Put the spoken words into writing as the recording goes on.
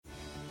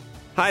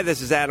Hi,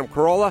 this is Adam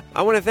Carolla.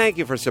 I want to thank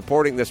you for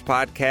supporting this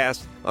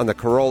podcast on the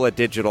Carolla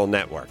Digital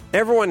Network.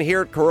 Everyone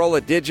here at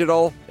Carolla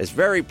Digital is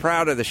very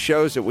proud of the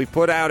shows that we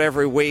put out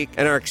every week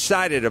and are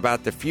excited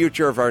about the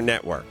future of our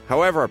network.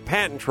 However, a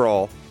patent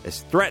troll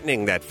is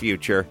threatening that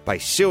future by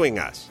suing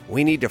us.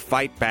 We need to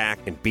fight back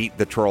and beat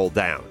the troll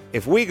down.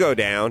 If we go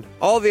down,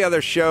 all the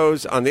other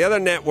shows on the other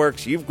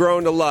networks you've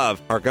grown to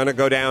love are going to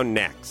go down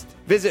next.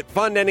 Visit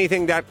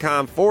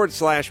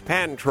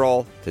fundanything.com/patent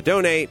troll to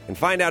donate and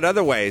find out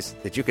other ways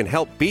that you can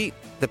help beat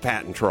the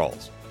patent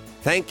trolls.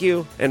 Thank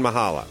you and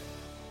mahalo.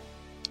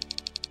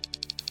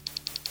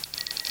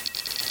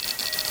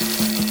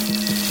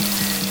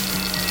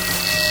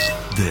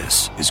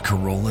 This is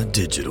Carolla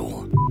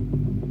Digital.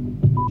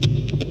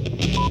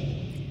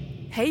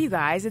 Hey, you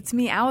guys, it's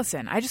me,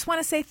 Alison. I just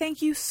want to say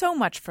thank you so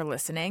much for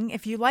listening.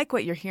 If you like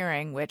what you're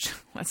hearing, which,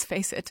 let's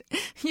face it,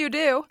 you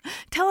do,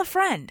 tell a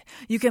friend.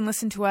 You can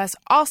listen to us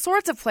all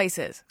sorts of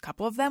places. A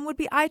couple of them would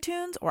be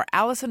iTunes or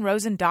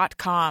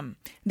AlisonRosen.com.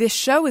 This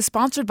show is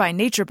sponsored by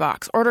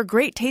NatureBox. Order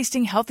great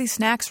tasting, healthy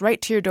snacks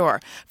right to your door.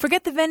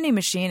 Forget the vending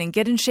machine and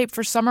get in shape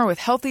for summer with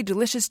healthy,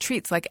 delicious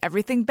treats like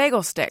everything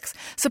bagel sticks.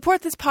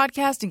 Support this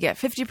podcast and get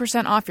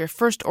 50% off your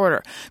first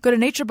order. Go to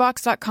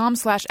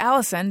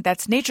naturebox.com/Alison.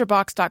 That's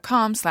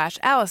naturebox.com/Alison.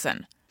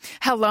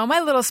 Hello,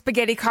 my little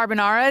spaghetti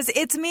carbonaras.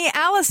 It's me,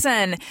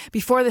 Alison.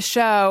 Before the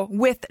show,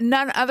 with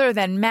none other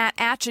than Matt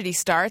Atchity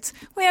starts,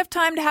 we have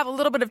time to have a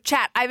little bit of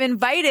chat. I've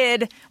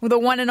invited the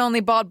one and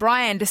only Bald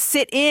Bryan to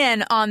sit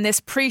in on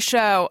this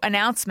pre-show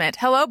announcement.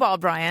 Hello,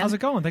 Bald Bryan. How's it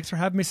going? Thanks for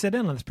having me sit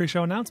in on this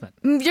pre-show announcement.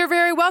 You're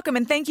very welcome,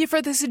 and thank you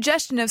for the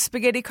suggestion of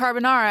spaghetti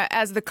carbonara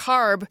as the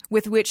carb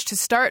with which to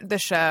start the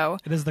show.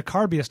 It is the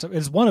carbiest. It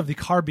is one of the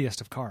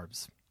carbiest of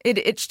carbs.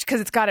 It's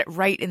because it's got it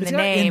right in the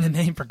name. In the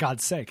name, for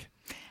God's sake.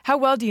 How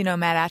well do you know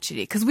Matt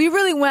Atchity? Because we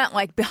really went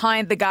like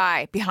behind the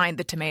guy, behind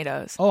the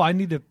tomatoes. Oh, I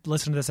need to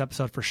listen to this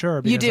episode for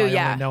sure. Because you do,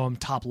 I only know him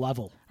top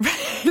level.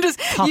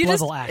 Top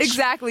level Atch.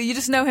 Exactly. You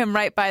just know him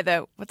right by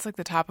the, what's like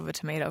the top of a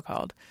tomato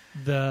called?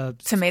 The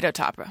tomato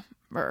topper.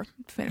 Or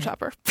tomato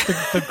chopper.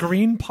 The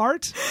green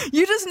part?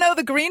 You just know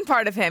the green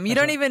part of him. You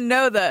don't even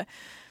know the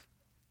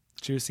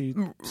juicy,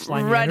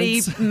 slimy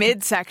ruddy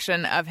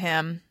midsection of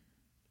him.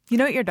 You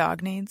know what your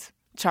dog needs?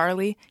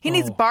 Charlie. He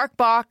needs Bark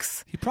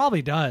Box. He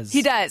probably does.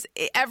 He does.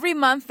 Every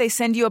month they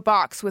send you a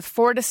box with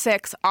 4 to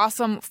 6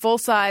 awesome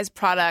full-size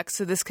products.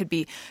 So this could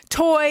be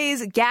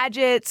toys,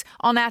 gadgets,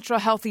 all natural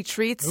healthy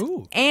treats,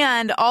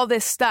 and all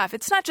this stuff.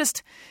 It's not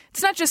just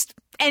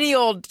any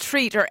old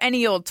treat or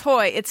any old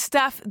toy. It's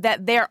stuff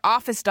that their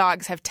office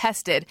dogs have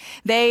tested.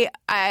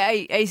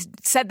 I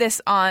said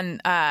this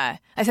I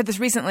said this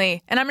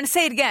recently, and I'm going to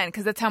say it again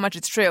because that's how much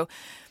it's true.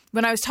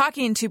 When I was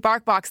talking to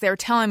BarkBox, they were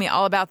telling me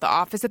all about the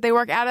office that they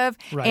work out of,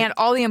 and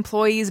all the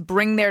employees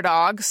bring their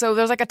dogs. So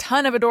there's like a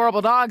ton of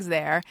adorable dogs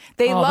there.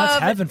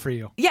 That's heaven for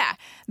you. Yeah.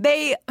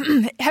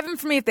 Heaven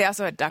for me if they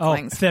also had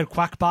ducklings. If they had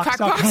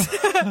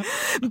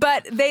quackbox.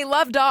 But they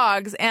love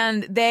dogs,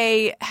 and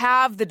they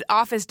have the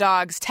office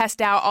dogs test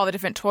out all the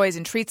different toys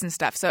and treats and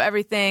stuff. So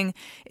everything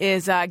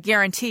is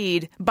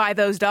guaranteed by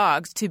those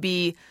dogs to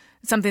be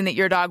something that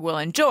your dog will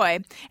enjoy.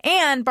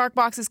 And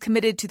BarkBox is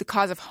committed to the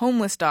cause of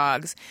homeless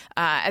dogs.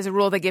 As a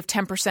rule, they give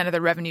 10% of their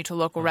revenue to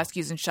local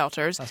rescues and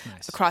shelters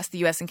across the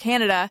U.S. and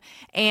Canada.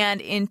 And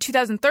in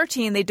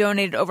 2013, they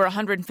donated over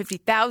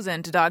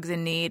 $150,000 to dogs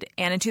in need.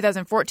 And in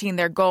 2014,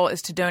 their goal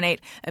is to donate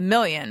 $1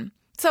 million.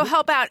 So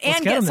help out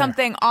and get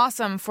something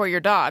awesome for your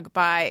dog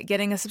by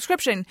getting a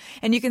subscription.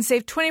 And you can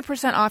save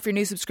 20% off your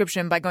new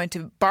subscription by going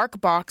to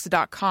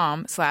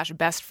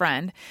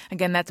barkbox.com/bestfriend.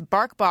 Again, that's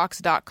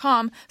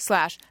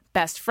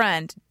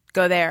barkbox.com/bestfriend.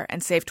 Go there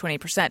and save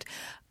 20%.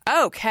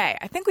 Okay,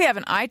 I think we have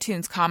an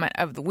iTunes comment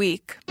of the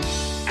week.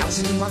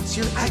 Alison wants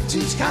your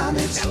iTunes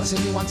comments.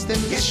 Alison wants them,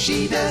 yes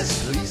she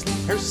does. Please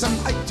leave her some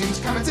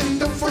iTunes comments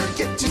and don't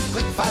forget to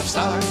click 5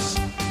 stars.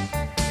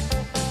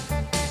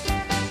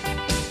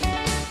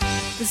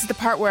 This is the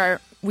part where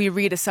we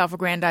read a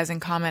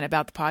self-aggrandizing comment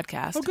about the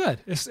podcast. Oh, good.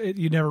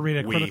 You never read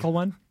a critical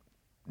one?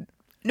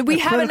 We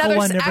have another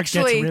one never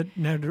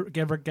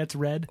gets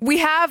read. We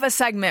have a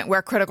segment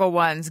where critical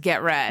ones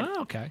get read.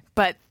 Oh, okay.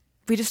 But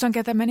we just don't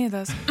get that many of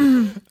those.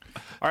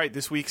 All right,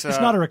 this week's...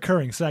 It's not a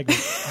recurring segment.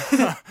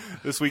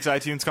 This week's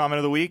iTunes comment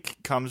of the week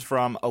comes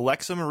from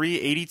Alexa Marie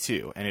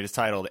 82, and it is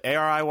titled,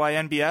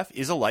 ARIYNBF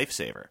is a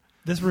lifesaver.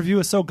 This review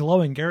is so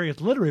glowing, Gary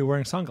is literally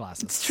wearing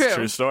sunglasses. It's true.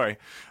 True story.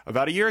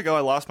 About a year ago, I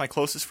lost my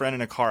closest friend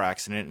in a car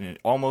accident, and it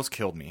almost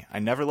killed me. I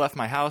never left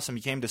my house and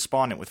became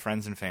despondent with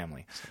friends and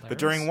family. But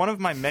during one of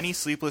my many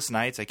sleepless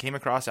nights, I came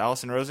across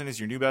Alison Rosen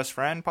is Your New Best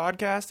Friend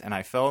podcast, and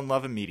I fell in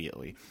love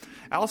immediately.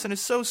 Alison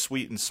is so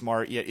sweet and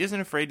smart, yet isn't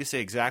afraid to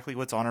say exactly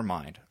what's on her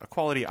mind, a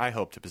quality I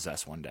hope to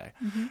possess one day.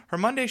 Mm-hmm. Her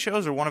Monday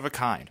shows are one of a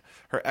kind.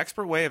 Her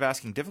expert way of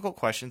asking difficult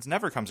questions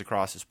never comes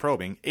across as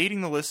probing,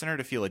 aiding the listener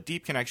to feel a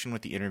deep connection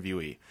with the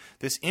interviewee.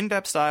 This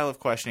in-depth style of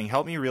questioning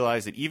helped me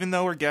realize that even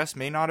though our guests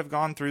may not have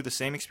gone through the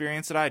same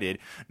experience that I did,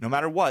 no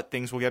matter what,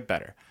 things will get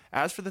better.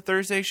 As for the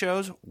Thursday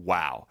shows,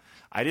 wow.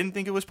 I didn't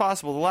think it was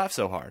possible to laugh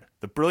so hard.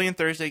 The brilliant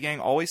Thursday gang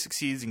always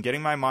succeeds in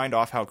getting my mind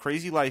off how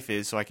crazy life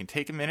is so I can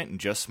take a minute and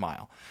just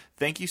smile.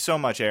 Thank you so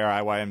much,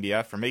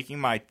 ARIYMDF, for making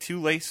my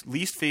two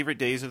least favorite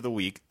days of the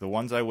week the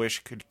ones I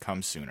wish could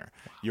come sooner.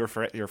 Your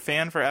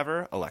fan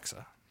forever,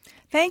 Alexa.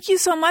 Thank you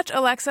so much,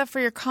 Alexa, for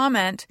your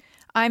comment.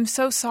 I'm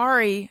so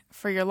sorry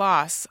for your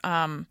loss.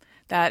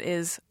 That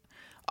is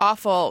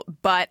awful,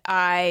 but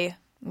I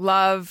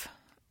love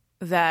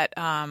that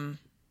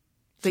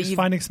She's you've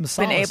finding some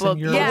solace been able. in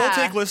your... Yeah. We'll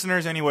take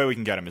listeners any way we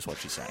can get them, is what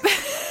she's saying.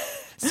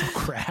 So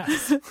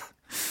crass.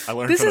 I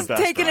learned This from is the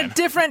best, taking Bryan. a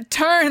different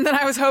turn than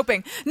I was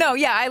hoping. No,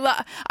 yeah,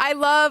 I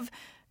love.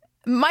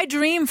 My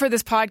dream for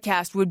this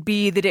podcast would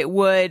be that it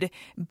would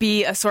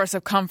be a source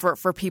of comfort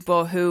for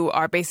people who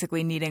are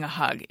basically needing a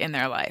hug in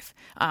their life.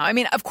 I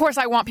mean, of course,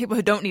 I want people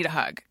who don't need a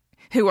hug,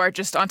 who are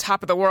just on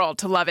top of the world,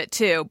 to love it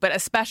too. But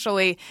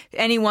especially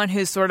anyone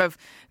who's sort of,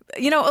 a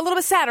little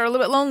bit sad or a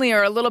little bit lonely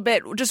or a little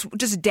bit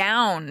just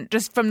down,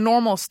 just from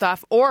normal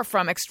stuff or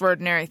from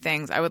extraordinary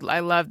things. I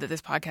love that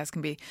this podcast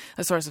can be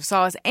a source of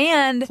solace.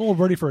 And It's a little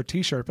wordy for a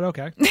T-shirt, but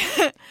okay.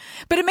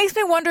 but it makes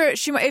me wonder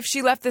if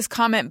she left this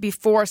comment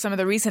before some of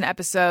the recent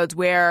episodes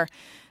where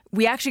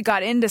we actually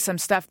got into some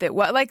stuff that,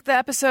 like the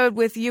episode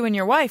with you and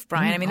your wife,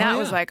 Bryan. I mean, that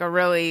was like a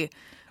really...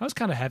 That was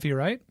kind of heavy,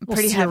 right?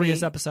 Pretty serious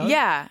heavy episode.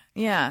 Yeah. I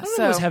don't know if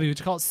it was heavy. Would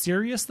you call it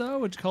serious, though?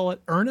 Would you call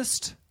it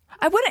earnest?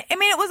 I wouldn't. I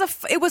mean,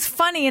 it was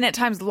funny and at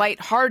times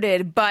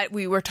lighthearted, but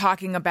we were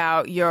talking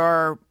about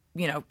your,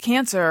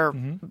 cancer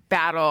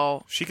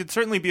battle. She could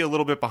certainly be a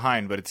little bit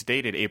behind, but it's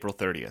dated April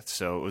 30th,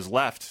 so it was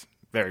left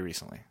very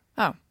recently.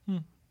 Oh.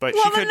 But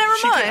Well, she then could never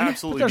mind.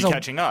 absolutely be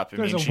catching up. I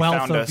mean, she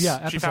found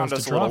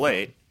us a little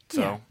late,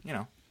 so, All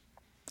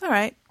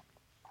right.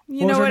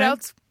 What was her what name?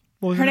 else?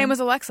 What was Her her name name? was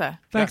Alexa.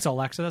 Thanks,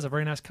 Alexa. That's a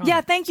very nice comment. Yeah,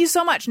 thank you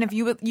so much. And if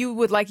you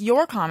would like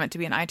your comment to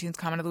be an iTunes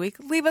comment of the week,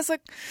 leave us a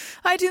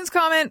iTunes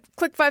comment.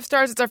 Click 5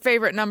 stars. It's our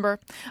favorite number.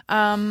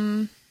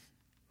 You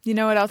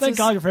know what else? Thank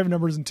God your favorite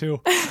number isn't 2.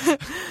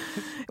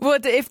 Well,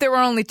 if there were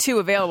only 2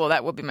 available,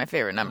 that would be my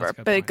favorite number.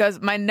 But it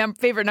goes, my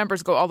favorite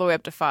numbers go all the way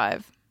up to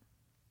 5.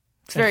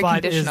 It's very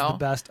 5 conditional. is the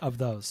best of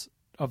those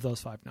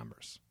 5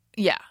 numbers.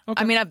 Yeah.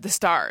 Okay. I mean, of the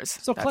stars.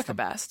 So that's click the 'em.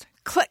 best.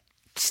 Click.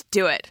 Just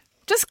do it.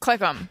 Just click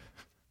them.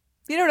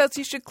 You know what else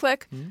you should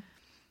click?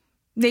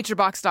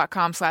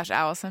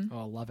 Naturebox.com/Alison. Oh,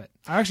 I love it.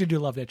 I actually do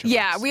love NatureBox.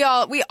 Yeah, we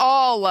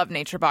all love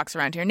NatureBox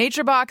around here.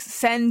 NatureBox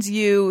sends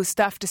you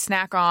stuff to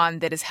snack on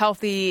that is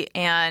healthy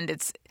and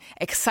it's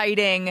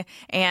exciting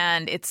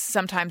and it's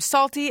sometimes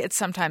salty, it's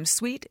sometimes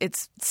sweet.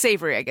 It's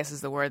savory, I guess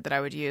is the word that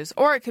I would use.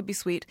 Or it could be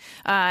sweet.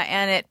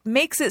 And it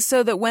makes it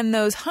so that when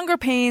those hunger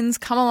pains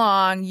come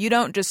along, you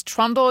don't just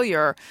trundle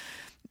your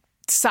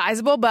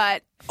sizable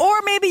butt,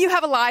 or maybe you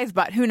have a live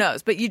butt, who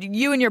knows? But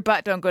you and your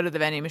butt don't go to the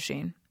vending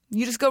machine.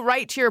 You just go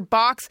right to your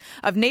box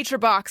of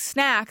NatureBox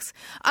snacks,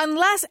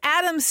 unless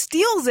Adam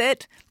steals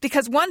it,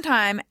 because one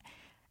time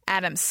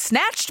Adam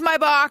snatched my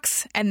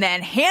box and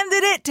then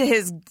handed it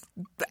to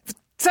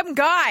some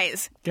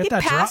guys. He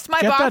passed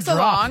my box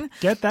along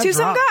to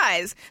some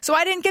guys. So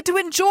I didn't get to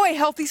enjoy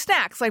healthy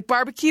snacks like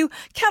barbecue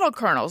kettle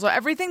kernels or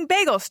everything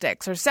bagel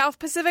sticks or South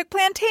Pacific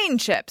plantain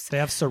chips. They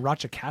have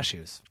sriracha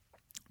cashews.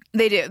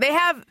 They do. They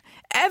have,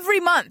 every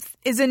month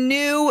is a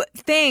new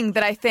thing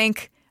that I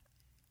think,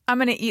 I'm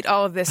going to eat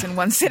all of this in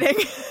one sitting.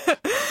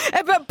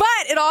 but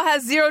it all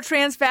has 0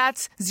 trans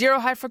fats, 0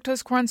 high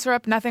fructose corn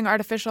syrup, nothing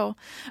artificial.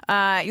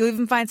 You'll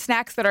even find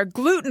snacks that are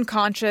gluten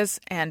conscious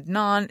and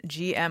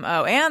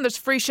non-GMO. And there's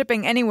free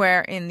shipping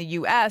anywhere in the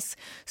U.S.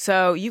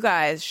 So you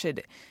guys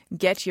should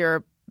get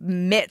your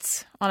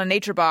mitts on a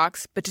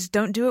NatureBox, but just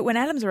don't do it when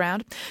Adam's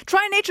around.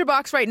 Try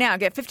NatureBox right now.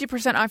 Get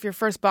 50% off your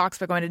first box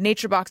by going to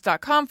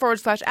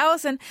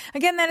naturebox.com/Alison.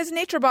 Again, that is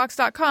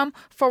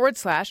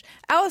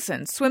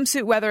naturebox.com/Alison.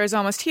 Swimsuit weather is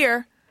almost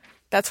here.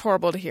 That's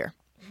horrible to hear,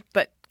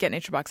 but get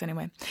NatureBox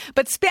anyway.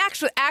 But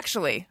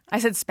actually, I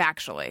said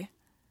spactually.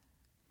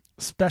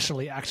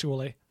 Especially,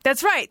 actually.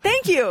 That's right.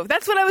 Thank you.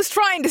 That's what I was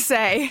trying to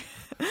say.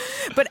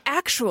 But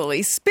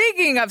actually,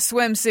 speaking of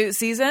swimsuit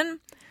season,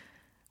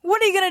 what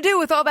are you going to do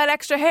with all that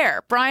extra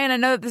hair? Bryan, I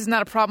know that this is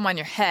not a problem on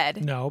your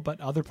head. No, but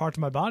other parts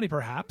of my body,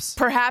 perhaps.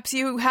 Perhaps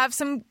you have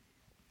some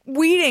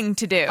weeding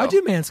to do. I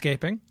do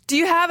manscaping. Do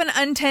you have an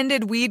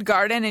untended weed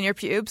garden in your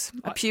pubes?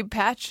 A pube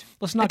patch?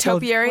 Let's not go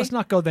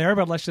there,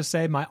 but let's just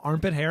say my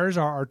armpit hairs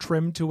are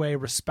trimmed to a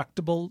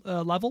respectable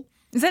level.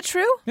 Is that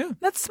true? Yeah.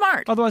 That's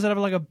smart. Otherwise, I'd have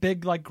like a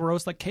big, like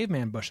gross, like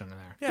caveman bush under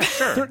there. Yeah,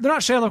 sure. They're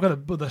not shaved like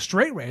with a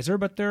straight razor,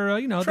 but they're,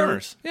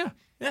 Trimmers. Yeah.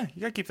 Yeah,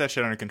 you gotta keep that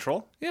shit under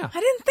control. Yeah. I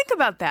didn't think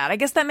about that. I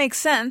guess that makes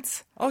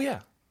sense. Oh,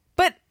 yeah.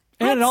 But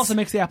And it also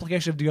makes the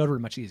application of deodorant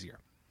much easier.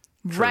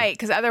 Right,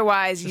 because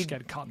otherwise you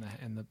get caught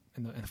in the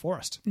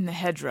forest. In the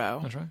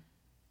hedgerow. That's right.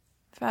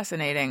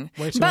 Fascinating.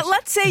 Way too But much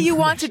let's say you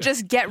want to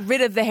just get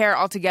rid of the hair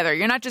altogether.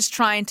 You're not just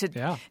trying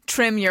to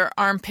trim your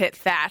armpit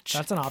thatch.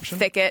 That's an option.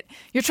 Thicket.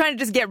 You're trying to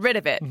just get rid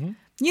of it. Mm-hmm.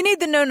 You need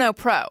the No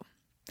Pro.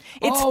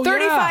 It's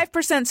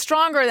 35%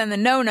 stronger than the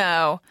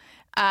no-no.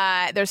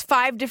 There's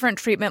 5 different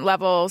treatment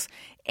levels,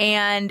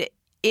 and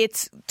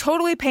it's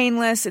totally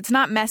painless. It's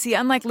not messy.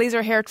 Unlike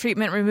laser hair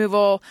treatment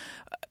removal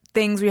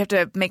things where you have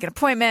to make an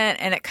appointment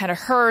and it kind of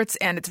hurts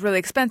and it's really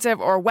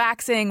expensive, or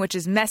waxing, which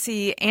is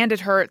messy and it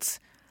hurts.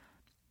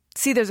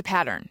 See, there's a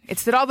pattern.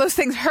 It's that all those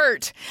things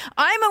hurt.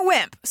 I'm a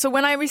wimp. So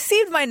when I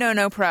received my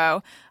No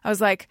Pro, I was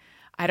like,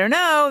 I don't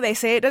know. They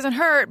say it doesn't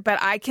hurt, but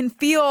I can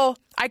feel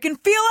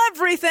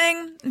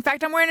everything. In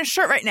fact, I'm wearing a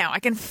shirt right now. I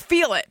can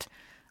feel it.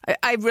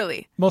 I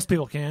really. Most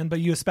people can, but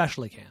you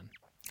especially can.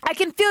 I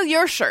can feel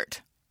your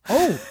shirt.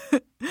 Oh.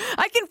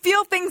 I can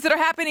feel things that are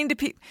happening to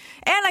people.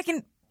 And I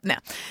can... No. I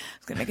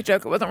was going to make a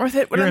joke. It wasn't worth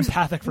it. You're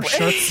empathic for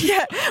shirts?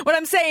 Yeah. What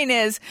I'm saying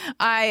is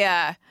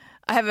I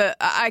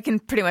can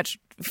pretty much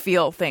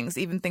feel things,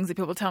 even things that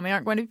people tell me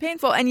aren't going to be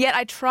painful. And yet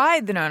I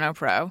tried the No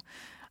Pro.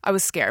 I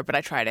was scared, but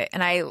I tried it.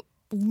 And I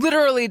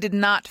literally did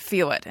not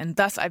feel it. And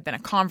thus I've been a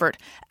convert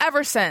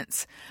ever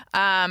since.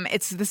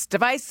 It's this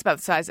device. It's about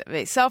the size of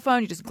a cell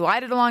phone. You just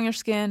glide it along your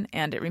skin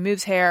and it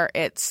removes hair.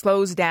 It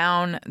slows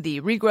down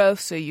the regrowth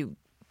so you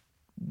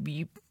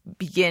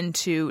begin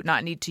to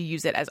not need to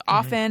use it as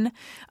often.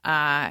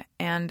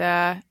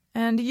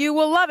 And you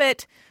will love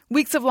it.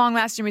 Weeks of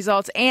long-lasting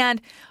results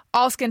and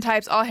all skin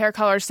types, all hair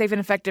colors, safe and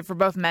effective for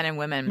both men and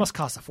women. It must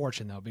cost a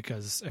fortune, though,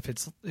 because if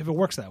it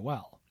works that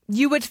well.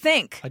 You would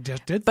think. I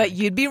just did But think.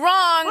 you'd be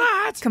wrong.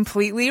 What?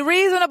 Completely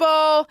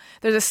reasonable.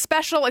 There's a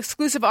special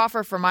exclusive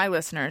offer for my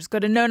listeners. Go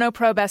to No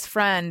Pro Best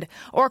Friend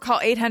or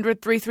call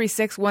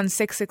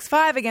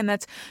 800-336-1665. Again,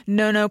 that's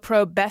No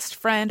Pro Best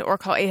Friend or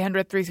call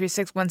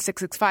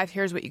 800-336-1665.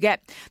 Here's what you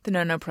get. The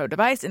No Pro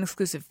device, an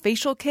exclusive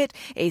facial kit,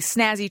 a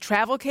snazzy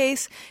travel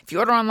case. If you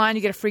order online,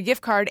 you get a free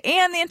gift card,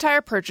 and the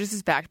entire purchase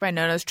is backed by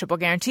No's triple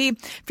guarantee.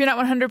 If you're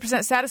not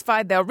 100%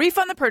 satisfied, they'll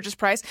refund the purchase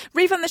price,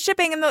 refund the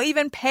shipping, and they'll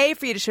even pay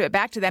for you to ship it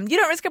back to them. You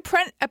don't risk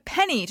a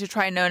penny to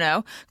try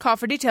No. Call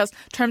for details.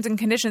 Terms and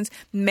conditions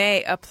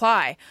may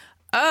apply.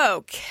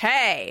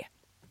 Okay.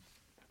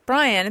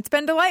 Bryan, it's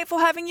been delightful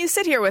having you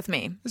sit here with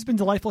me. It's been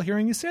delightful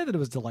hearing you say that it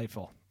was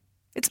delightful.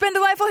 It's been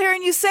delightful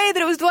hearing you say that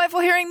it was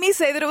delightful hearing me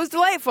say that it was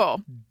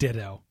delightful.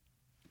 Ditto.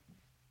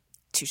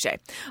 Touche.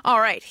 All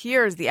right,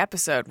 here's the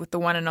episode with the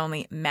one and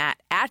only Matt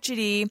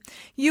Atchity.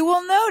 You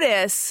will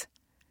notice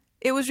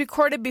it was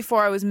recorded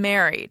before I was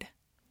married.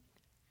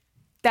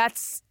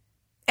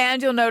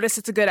 And you'll notice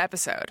it's a good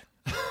episode.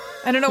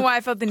 I don't know why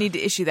I felt the need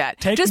to issue that.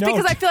 Just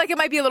because I feel like it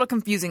might be a little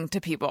confusing to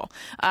people,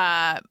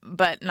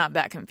 but not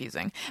that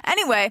confusing.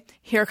 Anyway,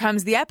 here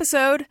comes the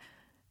episode.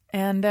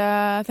 And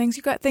thank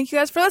you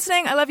guys for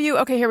listening. I love you.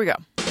 Okay, here we go.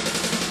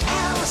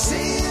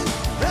 Alison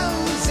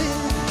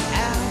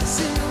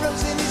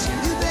Rosen is your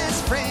new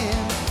best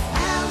friend.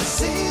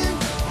 Alison,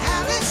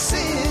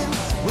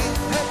 with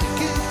her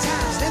good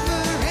times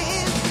never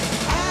end.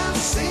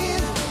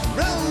 Alison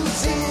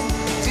Rosen,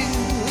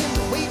 doing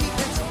the wavy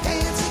pencil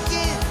dance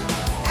again.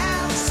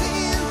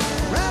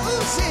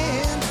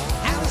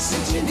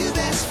 Alison's your new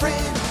best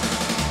friend.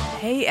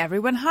 Hey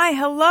everyone. Hi.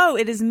 Hello.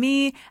 It is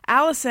me,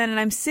 Alison, and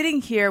I'm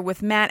sitting here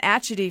with Matt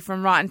Atchity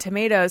from Rotten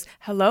Tomatoes.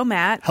 Hello,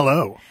 Matt.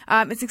 Hello.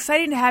 It's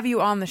exciting to have you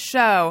on the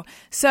show.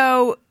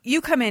 So you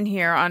come in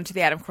here onto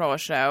the Adam Carolla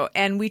Show,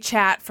 and we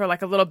chat for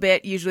like a little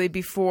bit, usually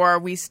before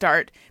we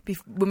start,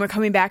 when we're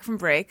coming back from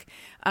break.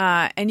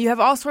 And you have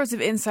all sorts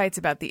of insights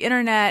about the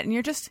internet, and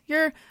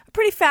you're a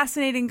pretty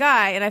fascinating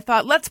guy. And I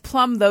thought, let's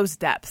plumb those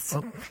depths.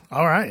 Well,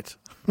 all right.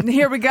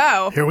 Here we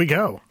go. Here we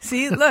go.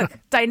 See, look,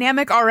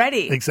 dynamic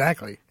already.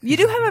 Exactly. You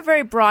do have a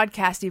very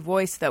broadcasty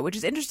voice, though, which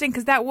is interesting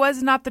because that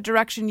was not the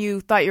direction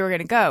you thought you were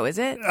going to go, is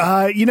it?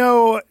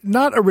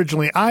 Not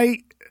originally.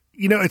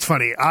 It's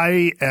funny.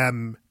 I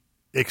am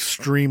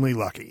extremely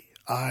lucky.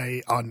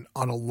 On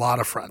a lot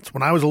of fronts.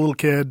 When I was a little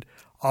kid,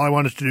 all I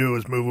wanted to do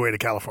was move away to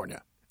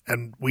California.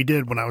 And we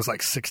did when I was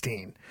like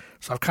 16.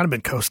 So I've kind of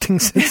been coasting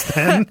since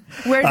then.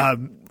 Where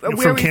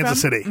from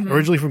Kansas City. Mm-hmm.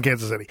 Originally from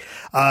Kansas City.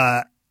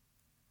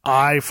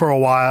 For a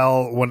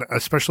while,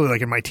 especially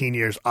like in my teen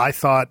years, I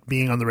thought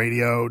being on the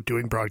radio,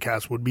 doing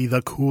broadcasts would be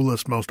the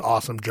coolest, most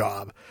awesome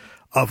job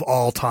of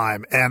all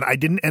time. And I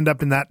didn't end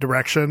up in that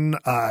direction,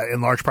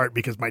 in large part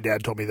because my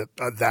dad told me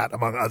that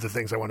among other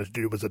things I wanted to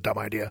do was a dumb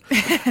idea.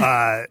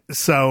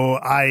 So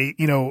I,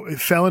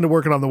 fell into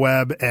working on the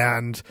web,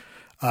 and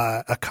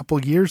a couple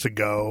years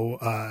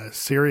ago,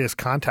 Sirius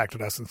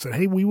contacted us and said,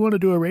 "Hey, we want to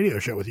do a radio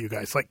show with you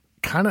guys." Like,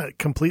 kind of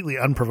completely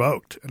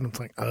unprovoked. And it's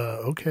like,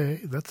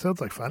 okay, that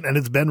sounds like fun. And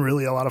it's been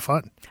really a lot of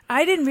fun.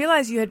 I didn't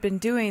realize you had been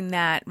doing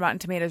that Rotten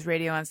Tomatoes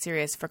radio on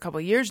Sirius for a couple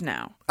of years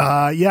now.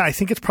 Yeah, I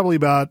think it's probably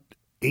about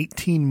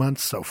 18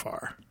 months so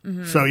far.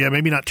 Mm-hmm. So yeah,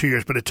 maybe not 2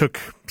 years, but it took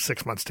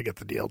 6 months to get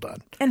the deal done.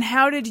 And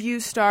how did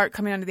you start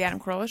coming onto the Adam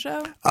Carolla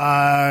Show?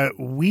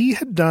 We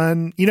had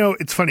done,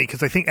 it's funny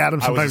because I think Adam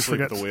sometimes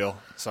forgets. I was asleep at the wheel.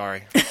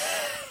 Sorry.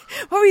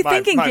 What were you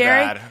thinking, my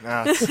Gary? Bad.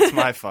 No, it's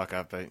my fuck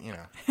up, but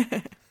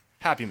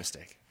happy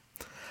mistake.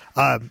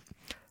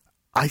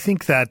 I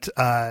think that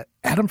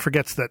Adam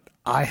forgets that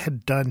I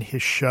had done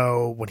his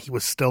show when he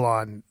was still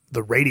on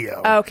the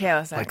radio. Oh,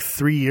 KLSX. Like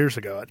 3 years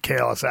ago at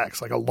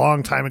KLSX, like a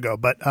long time ago.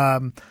 But I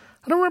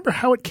don't remember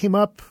how it came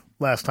up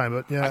last time.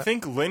 But yeah, I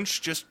think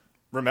Lynch just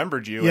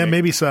remembered you. Yeah, and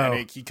maybe so.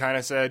 And he kind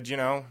of said,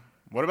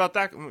 what about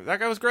that? That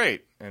guy was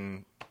great,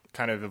 and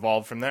kind of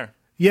evolved from there.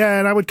 Yeah,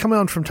 and I would come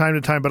on from time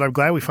to time, but I'm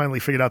glad we finally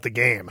figured out the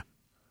game.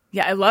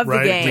 Yeah, I love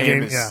Right, the game. the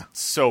game. Is yeah.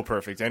 so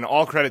perfect, and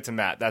all credit to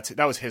Matt.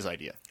 That was his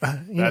idea.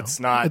 It's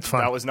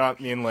fun. That was not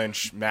me and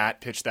Lynch.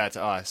 Matt pitched that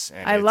to us,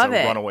 and I it's love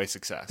a it. runaway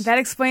success. That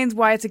explains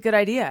why it's a good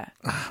idea.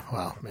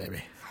 Well,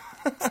 maybe.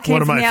 Came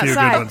One of from my the few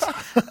outside.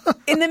 good ones.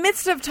 In the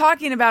midst of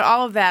talking about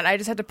all of that, I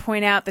just had to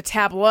point out the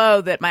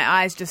tableau that my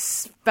eyes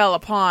just fell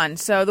upon.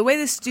 So the way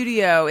the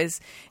studio is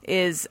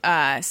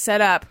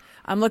set up,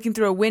 I'm looking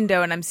through a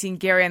window and I'm seeing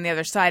Gary on the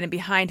other side, and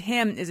behind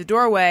him is a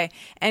doorway.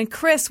 And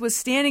Chris was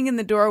standing in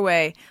the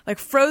doorway, like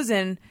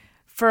frozen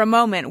for a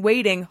moment,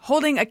 waiting,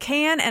 holding a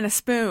can and a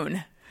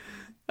spoon.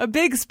 A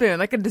big spoon,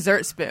 like a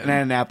dessert spoon. And I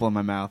had an apple in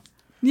my mouth.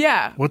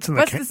 Yeah. What's in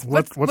the can?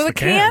 What's well, the the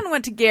can? can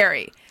went to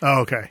Gary.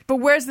 Oh, okay. But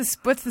what's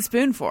the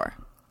spoon for?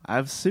 I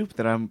have soup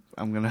that I'm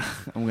gonna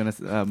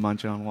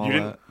munch on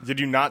while. Did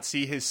you not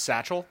see his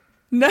satchel?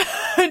 No.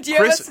 Do you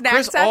have a snack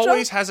Chris satchel?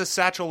 always has a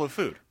satchel of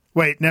food.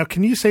 Wait, now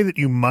can you say that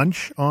you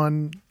munch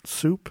on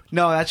soup?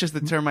 No, that's just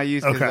the term I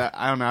use because Okay.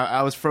 I don't know.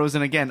 I was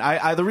frozen again.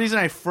 The reason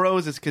I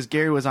froze is because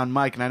Gary was on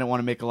mic and I didn't want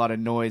to make a lot of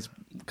noise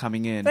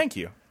coming in. Thank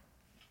you.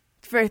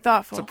 It's very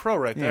thoughtful. It's a pro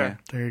right there.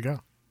 There you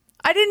go.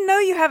 I didn't know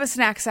you have a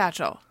snack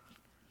satchel.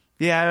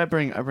 Yeah, I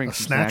bring some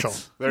snatchel.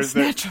 snacks. There's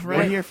Snatchel, We're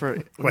right? here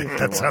for. Wait,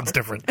 that sounds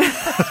different.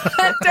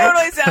 That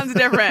totally sounds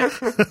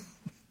different.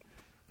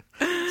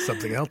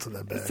 Something else in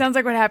that bag. Sounds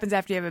like what happens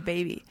after you have a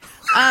baby.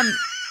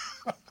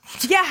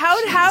 Yeah, how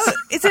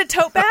is it a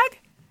tote bag?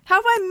 How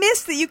have I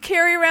missed that you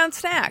carry around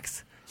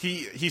snacks?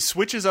 He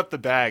switches up the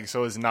bag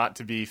so as not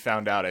to be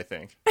found out, I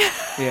think.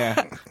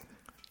 Yeah,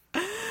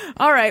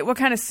 All right, what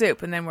kind of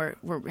soup? And then we're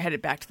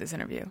headed back to this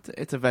interview.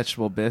 it's a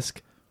vegetable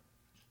bisque.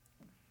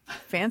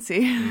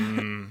 Fancy.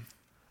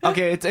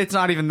 Okay, it's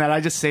not even that.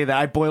 I just say that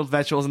I boiled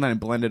vegetables and then I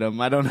blended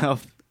them. I don't know.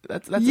 If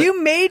that's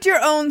You made your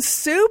own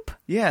soup?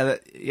 Yeah,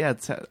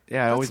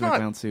 I always make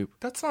my own soup.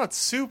 That's not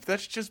soup.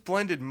 That's just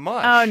blended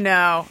mush. Oh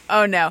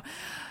no.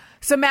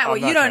 So Matt, what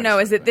I'm not you don't trying to know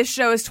say is that that. this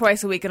show is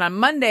twice a week, and on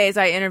Mondays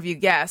I interview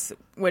guests,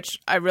 which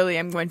I really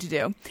am going to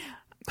do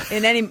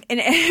in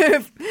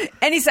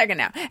any second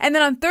now. And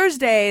then on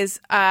Thursdays,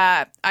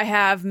 I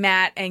have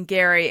Matt and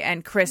Gary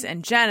and Chris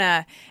and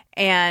Jenna,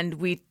 and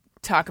we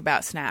talk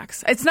about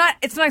snacks. It's not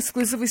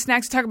exclusively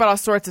snacks. We talk about all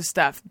sorts of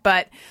stuff,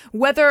 but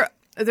whether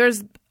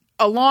there's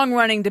a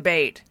long-running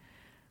debate,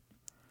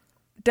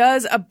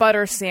 does a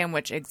butter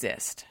sandwich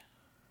exist?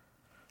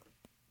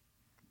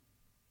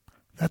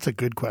 That's a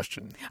good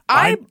question.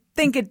 I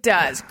think it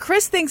does.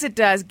 Chris thinks it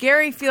does.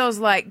 Gary feels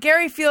like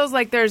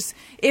there's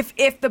if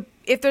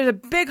there's a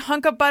big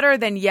hunk of butter,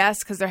 then yes,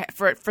 because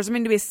for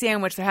something to be a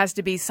sandwich, there has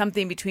to be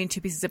something between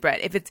two pieces of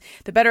bread. If it's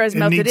the butter has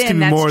melted it needs in, to be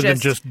that's more just than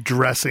just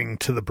dressing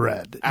to the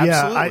bread.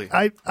 Absolutely.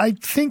 Yeah, I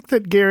think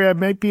that, Gary, I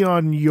might be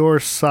on your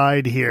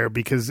side here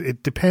because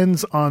it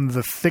depends on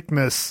the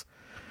thickness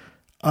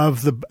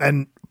of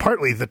and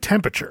partly the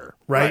temperature,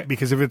 right?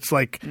 Because if it's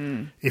like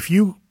if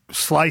you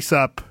slice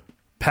up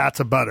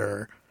pats of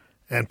butter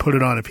and put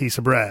it on a piece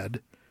of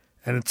bread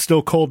and it's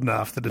still cold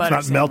enough that it's Butter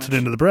not melted sandwich.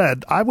 into the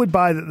bread, I would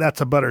buy that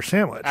that's a butter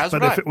sandwich. As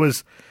but would if I. it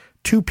was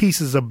two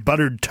pieces of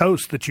buttered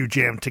toast that you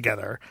jammed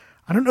together,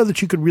 I don't know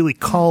that you could really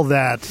call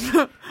that.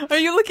 Are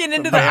you looking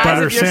into the A eyes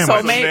butter of your sandwich.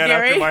 soulmate, Man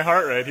after Gary? my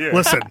heart right here.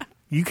 Listen,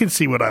 you can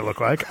see what I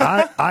look like.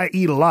 I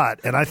eat a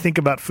lot and I think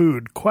about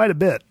food quite a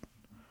bit,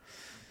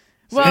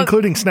 Well,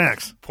 including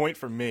snacks. Point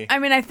from me. I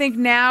mean, I think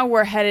now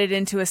we're headed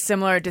into a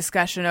similar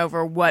discussion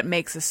over what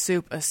makes a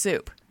soup a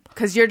soup.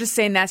 Because you're just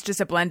saying that's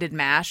just a blended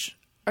mash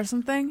or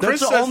something?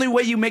 That's the says- only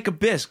way you make a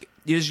bisque.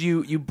 Is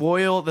you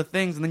boil the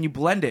things and then you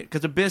blend it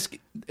because a bisque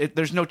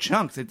there's no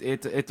chunks.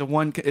 It's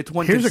one Here's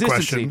a consistency.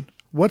 question: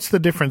 what's the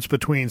difference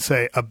between,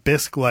 say, a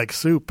bisque-like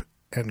soup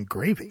and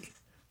gravy?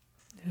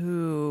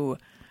 Ooh.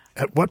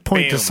 At what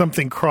point Bam. does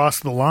something cross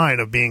the line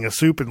of being a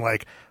soup and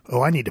like,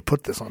 oh, I need to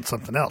put this on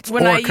something else?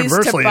 When or I used to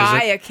conversely,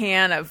 buy is a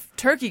can of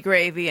turkey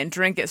gravy and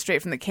drink it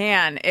straight from the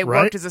can, it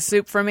Right? worked as a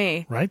soup for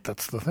me. right?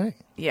 That's the thing.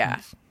 Yeah.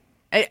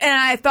 And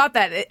I thought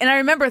that. And I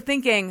remember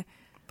thinking,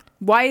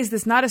 why is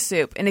this not a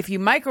soup? And if you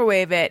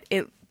microwave it,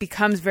 it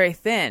becomes very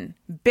thin.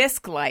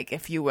 Bisque-like,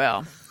 if you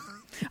will.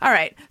 All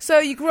right. So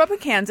you grew up in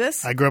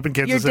Kansas. I grew up in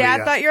Kansas Your City, dad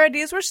yes. thought your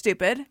ideas were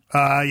stupid.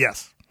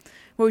 Yes.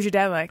 What was your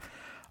dad like?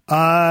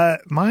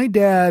 My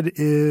dad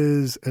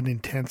is an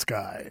intense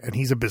guy, and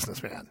he's a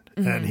businessman.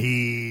 Mm-hmm. And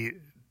he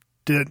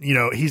did,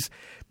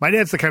 my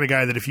dad's the kind of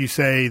guy that if you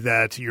say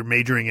that you're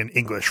majoring in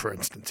English, for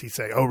instance, he'd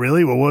say, oh,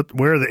 really? Well,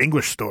 where are the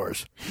English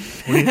stores?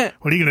 What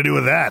are you going to do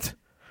with that?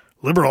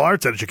 Liberal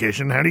arts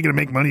education. How are you going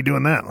to make money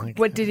doing that? Like,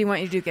 What did he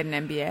want you to do? Get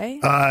an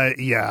MBA?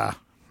 yeah.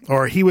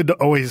 Or he would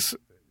always,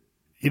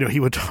 he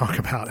would talk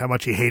about how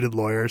much he hated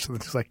lawyers. And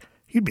it's just like,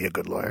 you'd be a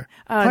good lawyer.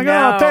 Oh, like,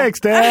 no. oh, thanks,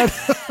 Dad.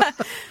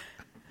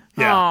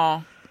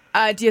 Yeah.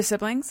 Oh. Do you have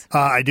siblings?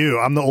 I do.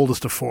 I'm the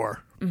oldest of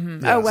four.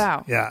 Mm-hmm. Yes. Oh,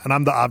 wow. Yeah, and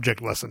I'm the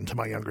object lesson to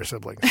my younger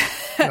siblings.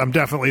 I'm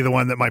definitely the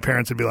one that my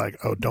parents would be like,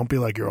 "Oh, don't be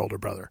like your older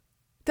brother."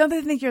 Don't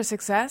they think you're a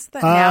success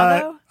now,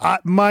 though?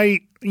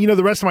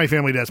 The rest of my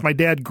family does. My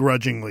dad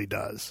grudgingly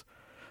does,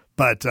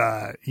 but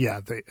they.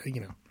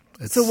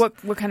 It's, So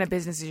what kind of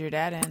business is your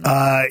dad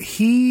in?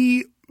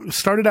 he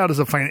started out as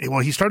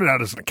he started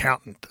out as an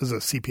accountant, as a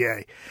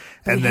CPA,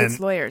 But and he then hates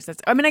lawyers.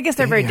 I guess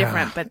they're very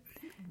different, but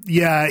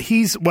I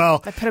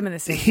put him in the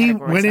same he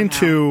category went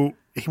somehow.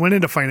 he went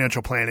into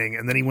financial planning,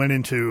 and then he went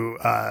into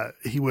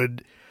he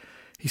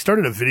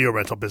started a video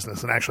rental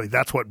business, and actually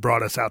that's what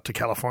brought us out to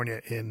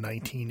California in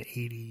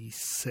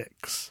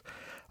 1986.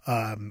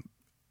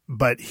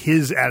 But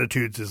his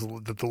attitudes is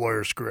that the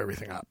lawyers screw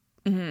everything up.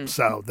 Mm-hmm.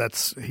 So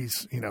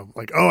he's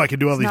like, oh, I could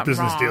do all these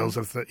business deals.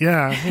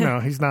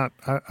 He's not.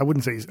 I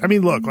wouldn't say he's. I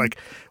mean, look, like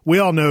we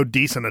all know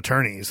decent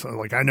attorneys.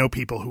 Like I know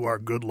people who are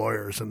good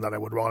lawyers and that I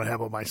would want to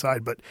have on my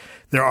side. But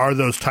there are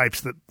those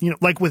types that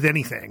like with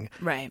anything,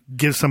 right,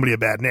 give somebody a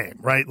bad name,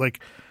 right?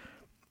 Like,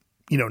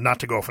 not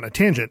to go off on a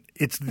tangent.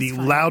 It's the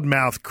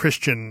loudmouth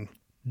Christian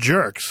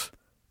jerks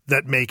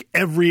that make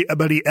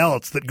everybody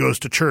else that goes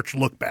to church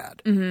look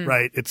bad,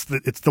 right? It's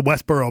the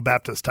Westboro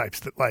Baptist types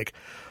that like,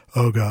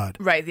 oh God,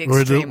 right? The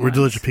extreme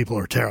religious people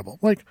are terrible.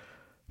 Like,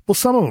 well,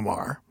 some of them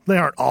are. They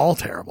aren't all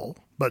terrible,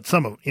 but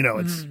some of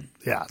it's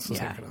it's the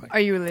same kind of thing. Are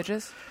you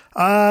religious?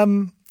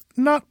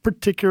 Not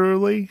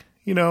particularly.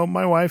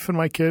 My wife and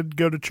my kid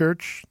go to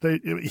church.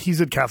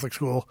 He's at Catholic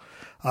school,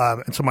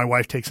 and so my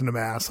wife takes him to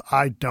mass.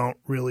 I don't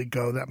really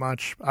go that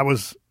much. I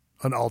was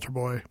an altar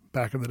boy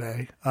back in the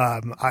day.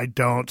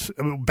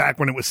 Back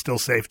when it was still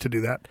safe to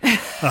do that.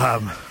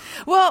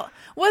 Well,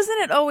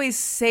 wasn't it always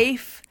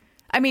safe?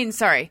 I mean,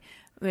 sorry,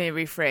 let me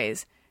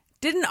rephrase.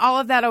 Didn't all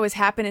of that always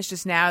happen? It's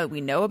just now that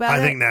we know about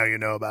it? I think now you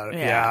know about it.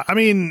 Yeah. I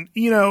mean,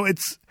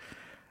 it's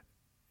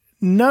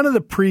none of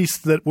the priests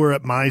that were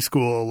at my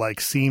school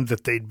seemed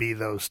that they'd be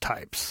those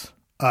types.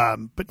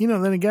 But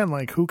then again,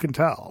 who can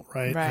tell,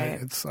 right?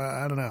 Right. It's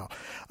I don't know.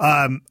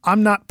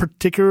 I'm not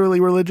particularly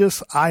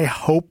religious. I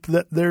hope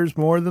that there's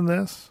more than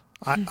this.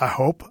 I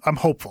hope. I'm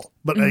hopeful,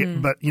 but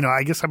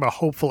I guess I'm a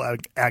hopeful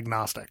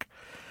agnostic.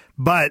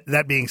 But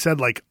that being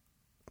said,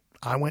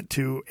 I went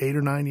to 8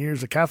 or 9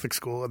 years of Catholic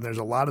school, and there's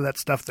a lot of that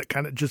stuff that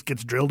kind of just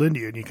gets drilled into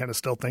you, and you kind of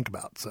still think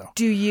about. So,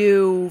 do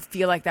you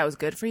feel like that was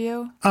good for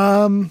you?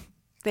 The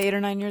 8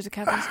 or 9 years of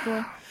Catholic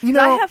school.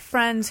 I have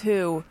friends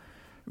who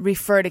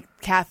refer to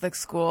Catholic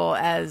school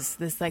as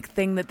this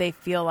thing that they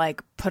feel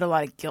put a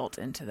lot of guilt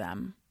into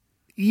them.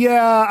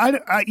 Yeah,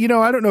 I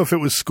don't know if it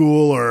was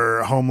school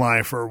or home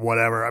life or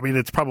whatever. I mean,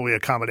 it's probably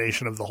a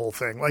combination of the whole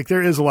thing.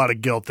 There is a lot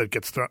of guilt that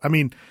gets thrown. I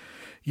mean,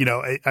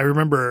 I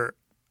remember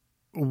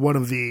one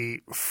of the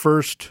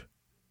first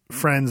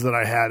friends that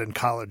I had in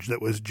college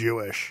that was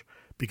Jewish,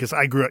 because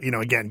I grew up,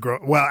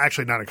 well,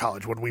 actually not in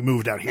college, when we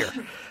moved out here.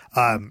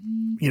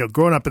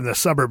 Growing up in the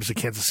suburbs of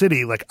Kansas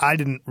City, I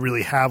didn't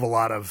really have a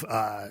lot of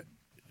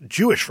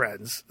Jewish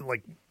friends.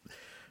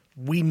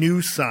 We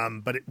knew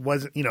some, but it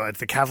wasn't, at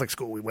the Catholic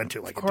school we went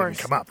to, it didn't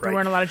come up, right? There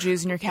weren't a lot of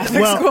Jews in your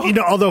Catholic school. Well,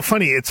 although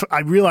funny, I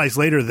realized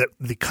later that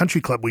the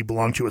country club we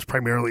belonged to was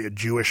primarily a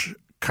Jewish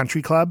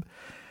country club.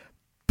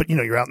 But,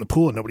 you're out in the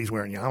pool and nobody's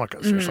wearing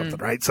yarmulkes or something,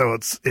 right? So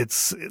it's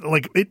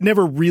it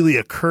never really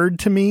occurred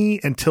to me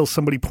until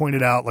somebody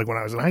pointed out, when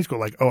I was in high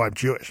school, oh, I'm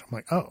Jewish. I'm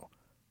like, oh,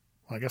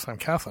 well, I guess I'm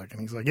Catholic.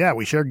 And he's like, yeah,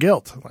 we share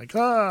guilt. I'm like,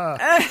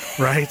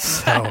 right?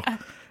 So,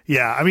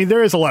 yeah, I mean,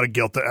 there is a lot of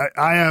guilt.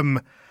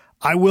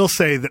 I will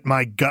say that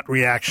my gut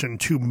reaction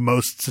to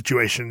most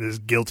situations is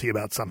guilty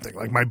about something.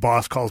 My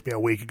boss calls me a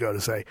week ago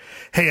to say,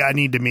 hey, I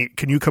need to meet.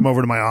 Can you come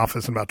over to my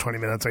office in about 20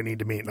 minutes? I need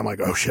to meet. And I'm like,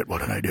 oh, shit, what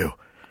did I do?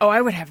 Oh, I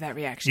would have that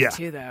reaction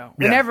too, though.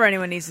 Whenever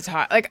anyone needs to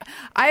talk.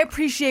 I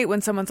appreciate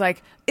when someone's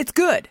like, it's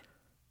good.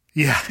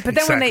 Yeah. But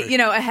then when they,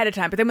 ahead of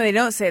time, but then when they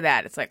don't say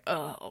that, it's like,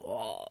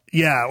 oh.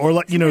 Yeah.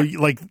 Or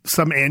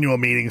some annual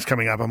meetings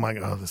coming up, I'm like,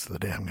 oh, this is the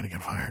day I'm going to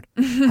get fired.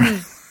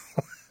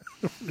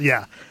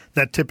 Yeah.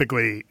 That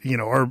typically,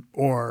 or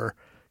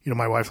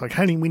my wife's like,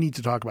 honey, we need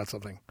to talk about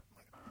something.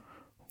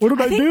 What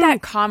did I do? I think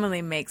that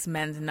commonly makes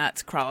men's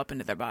nuts crawl up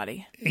into their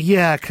body.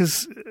 Yeah,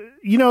 because,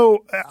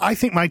 I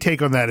think my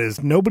take on that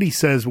is nobody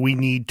says we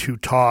need to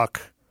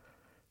talk.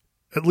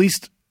 At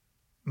least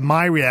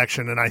my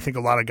reaction, and I think a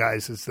lot of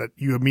guys, is that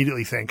you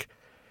immediately think,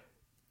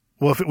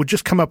 well, if it would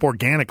just come up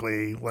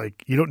organically,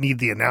 you don't need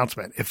the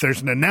announcement. If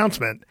there's an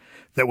announcement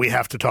that we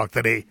have to talk,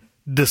 that a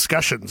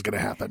discussion's going to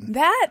happen.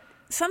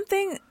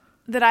 Something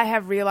that I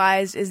have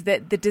realized is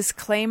that the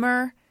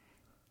disclaimer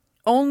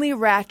only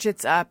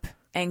ratchets up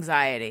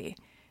anxiety.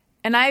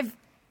 And I've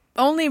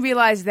only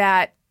realized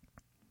that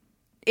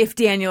if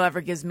Daniel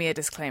ever gives me a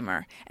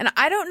disclaimer. And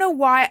I don't know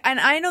why. And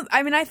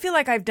I feel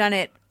like I've done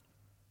it.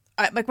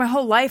 My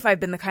whole life I've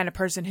been the kind of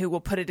person who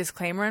will put a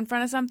disclaimer in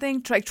front of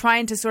something,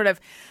 trying to sort of,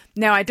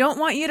 now I don't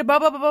want you to blah,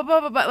 blah, blah, blah,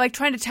 blah, blah,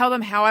 trying to tell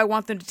them how I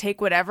want them to take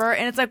whatever.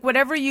 And it's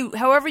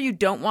however you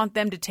don't want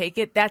them to take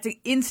it, that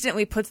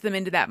instantly puts them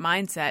into that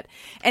mindset.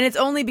 And it's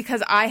only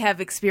because I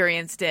have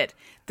experienced it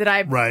that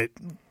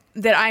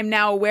I'm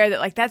now aware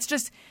that that's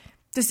just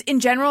in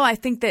general, I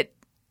think that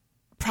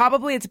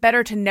probably it's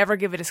better to never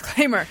give a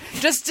disclaimer.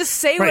 Just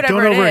say Right,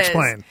 whatever don't it is.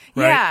 over-explain,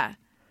 right? Yeah.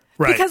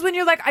 Right. Because when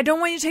you're like, I don't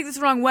want you to take this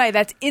the wrong way,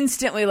 that's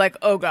instantly like,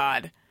 oh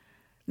God.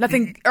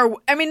 Nothing, or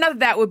I mean, not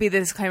that would be the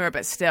disclaimer,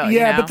 but still.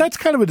 Yeah, you know? but that's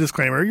kind of a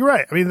disclaimer. You're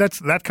right. I mean,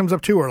 that comes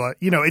up too. Or like,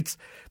 it's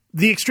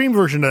the extreme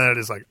version of that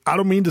is like, I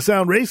don't mean to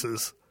sound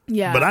racist,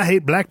 but I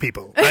hate black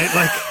people, right?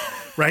 Like,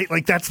 right?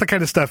 Like that's the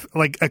kind of stuff,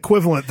 like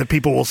equivalent that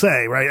people will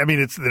say, right? I mean,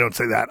 they don't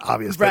say that,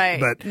 obviously, right?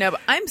 But no,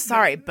 but I'm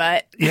sorry,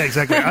 but yeah,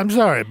 exactly. I'm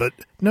sorry, but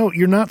no,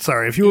 you're not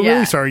sorry. If you were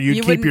really sorry,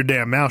 you'd keep your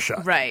damn mouth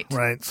shut, right?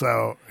 Right.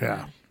 So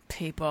yeah,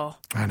 people.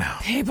 I know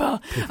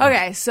people.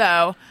 Okay,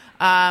 so.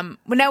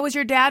 Now, was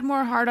your dad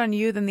more hard on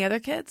you than the other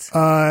kids?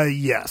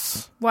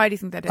 Yes. Why do you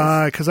think that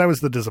is? Because I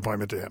was the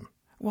disappointment to him.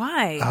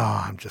 Why?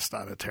 Oh, I'm just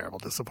not a terrible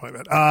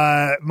disappointment.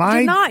 You're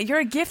not. You're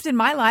a gift in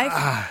my life.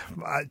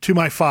 To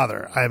my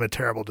father, I am a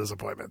terrible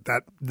disappointment.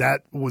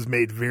 That was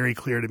made very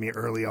clear to me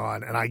early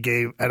on, and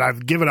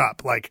I've given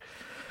up. Like,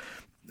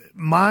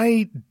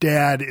 my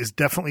dad is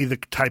definitely the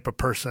type of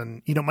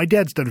person. My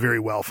dad's done very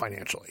well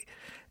financially,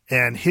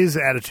 and his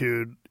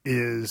attitude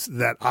is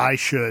that I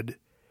should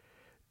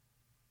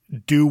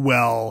do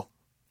well.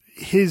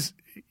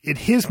 In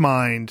his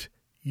mind,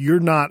 you're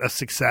not a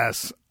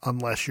success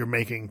unless you're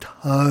making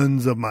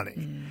tons of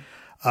money.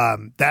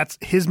 That's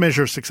his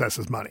measure of success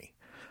is money.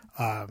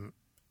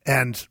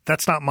 And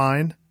that's not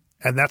mine.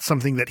 And that's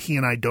something that he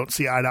and I don't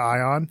see eye to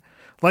eye on.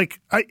 Like,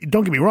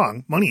 don't get me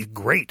wrong. Money is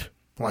great.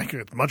 Like,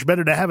 it's much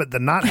better to have it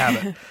than not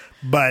have it.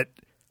 But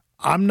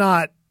I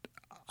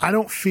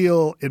don't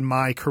feel in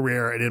my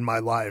career and in my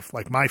life,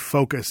 like my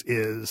focus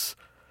is,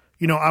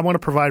 I want to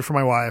provide for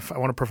my wife. I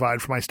want to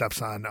provide for my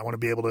stepson. I want to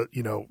be able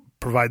to,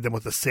 provide them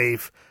with a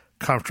safe,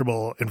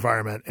 comfortable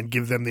environment and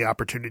give them the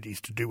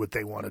opportunities to do what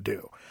they want to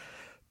do.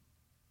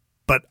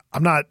 But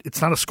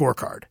it's not a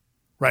scorecard,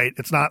 right?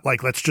 It's not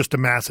like, let's just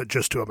amass it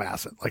just to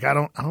amass it. Like, I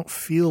don't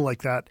feel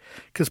like that,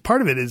 because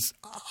part of it is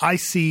I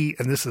see,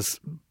 and this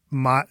is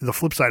the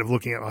flip side of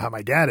looking at how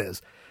my dad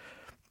is.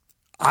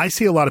 I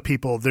see a lot of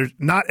people,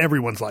 not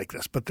everyone's like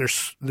this, but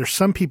there's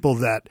some people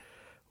that,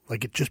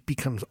 like, it just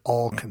becomes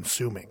all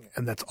consuming,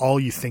 and that's all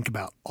you think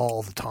about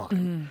all the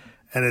time.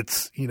 And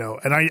it's,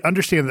 and I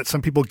understand that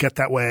some people get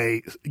that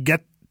way,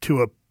 get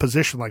to a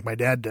position like my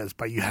dad does,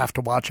 but you have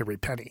to watch every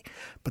penny.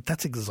 But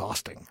that's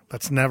exhausting.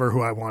 That's never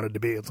who I wanted to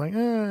be. It's like,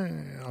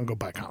 I'll go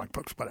buy comic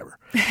books, whatever.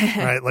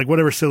 Right? Like,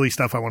 whatever silly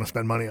stuff I want to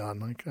spend money on,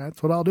 like,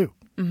 that's what I'll do.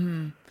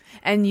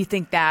 And you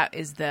think that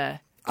is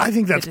I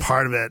think that's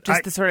part of it.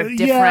 Just the sort of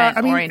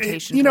different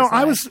orientation.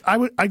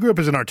 I grew up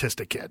as an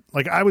artistic kid.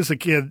 Like, I was a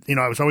kid,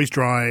 I was always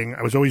drawing.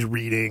 I was always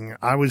reading.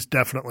 I was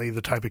definitely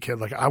the type of kid,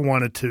 like, I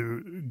wanted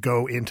to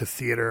go into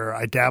theater.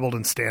 I dabbled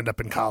in stand-up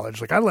in college.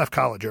 Like, I left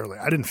college early.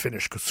 I didn't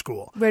finish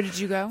school. Where did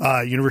you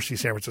go? University of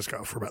San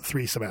Francisco for about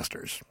 3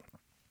 semesters.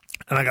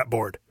 And I got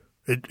bored.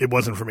 It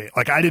wasn't for me.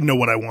 Like, I didn't know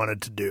what I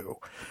wanted to do.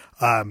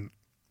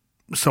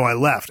 So I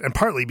left, and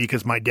partly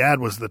because my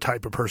dad was the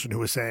type of person who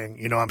was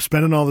saying, I'm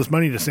spending all this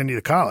money to send you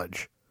to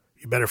college.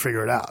 You better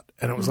figure it out.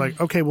 And it was like,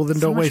 okay, well,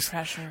 then don't waste.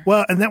 Pressure.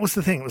 Well, and that was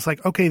the thing. It was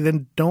like, okay,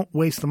 then don't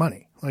waste the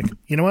money. Like,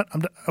 you know what?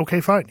 Okay,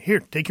 fine.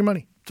 Here, take your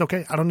money. It's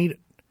okay. I don't need it.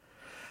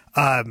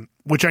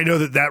 Which I know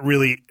that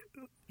really,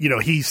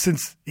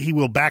 since he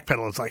will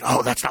backpedal, it's like,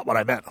 oh, that's not what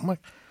I meant. I'm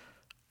like,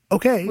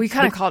 okay. We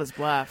kind of called his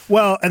bluff.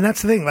 Well, and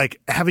that's the thing. Like,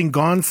 having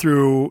gone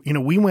through,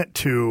 we went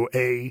to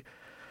a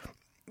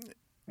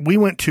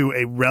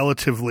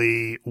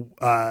relatively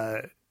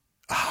not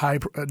high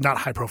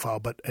profile,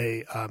 but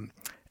a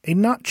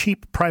not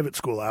cheap private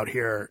school out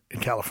here in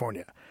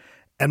California.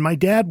 And my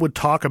dad would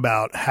talk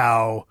about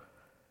how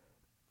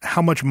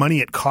much money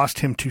it cost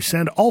him to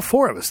send all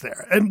 4 of us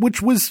there, and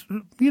which was,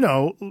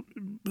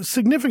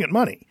 significant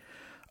money.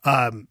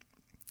 But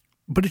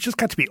it just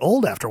got to be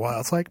old after a while.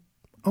 It's like,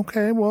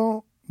 okay,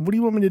 well, what do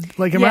you want me to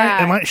like?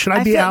 Should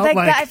I be out?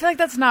 I feel like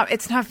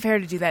it's not fair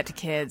to do that to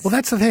kids. Well,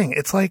 that's the thing.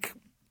 It's like,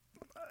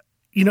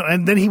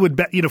 and then he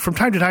would, from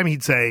time to time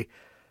he'd say,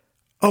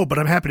 oh, but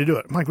I'm happy to do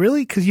it. I'm like,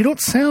 really? Because you don't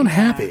sound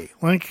happy.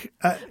 Like,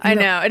 I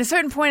know. At a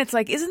certain point, it's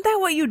like, isn't that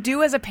what you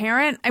do as a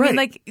parent? I mean,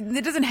 like,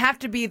 it doesn't have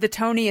to be the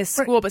toniest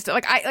school, but still,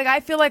 I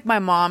feel like my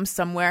mom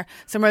somewhere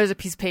there's a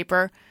piece of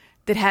paper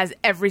that has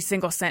every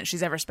single cent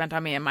she's ever spent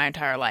on me in my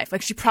entire life.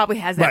 Like, she probably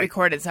has that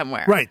recorded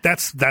somewhere. Right.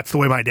 That's the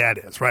way my dad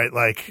is, right?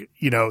 Like,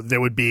 there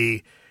would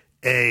be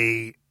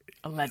a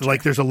ledger.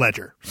 Like, there's a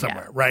ledger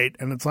somewhere, right?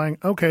 And it's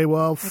like, okay,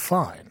 well,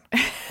 fine.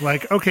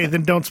 Like, okay,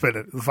 then don't spend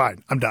it.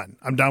 Fine. I'm done.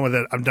 I'm done with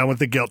it. I'm done with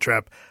the guilt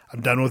trip.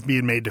 I'm done with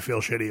being made to feel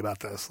shitty about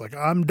this. Like,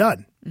 I'm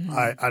done.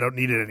 I don't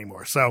need it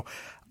anymore. So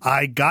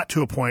I got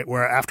to a point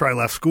where after I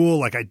left school,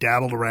 like, I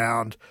dabbled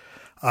around.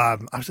 I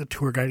was a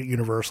tour guide at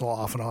Universal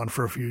off and on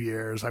for a few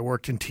years. I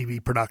worked in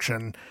TV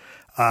production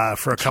for a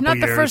couple years. You're not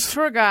the first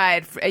tour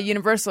guide at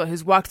Universal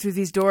who's walked through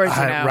these doors,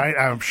 Right?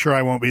 I'm sure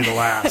I won't be the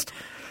last.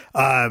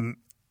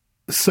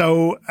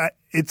 So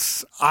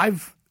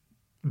I've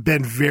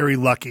been very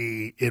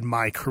lucky in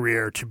my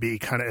career to be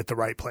kind of at the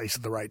right place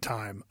at the right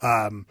time.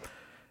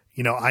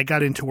 I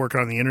got into working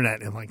on the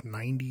internet in like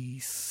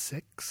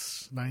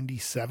 96,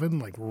 97,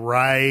 like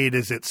right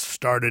as it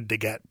started to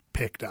get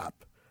picked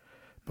up.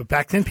 But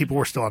back then, people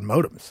were still on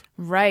modems.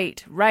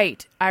 Right.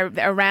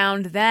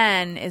 Around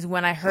then is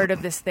when I heard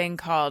of this thing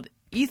called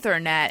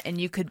Ethernet, and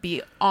you could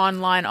be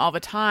online all the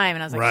time.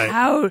 And I was like,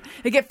 how?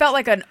 Like, it felt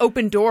like an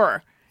open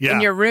door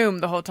in your room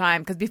the whole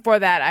time. Because before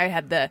that, I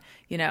had the,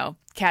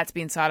 cats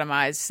being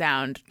sodomized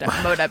sound,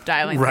 modem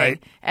dialing thing.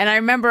 And I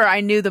remember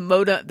I knew the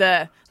modem,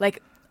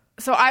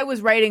 so I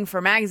was writing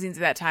for magazines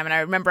at that time, and I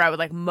remember I would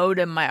like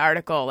modem my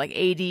article, like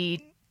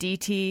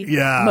ADDT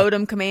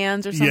modem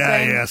commands or something.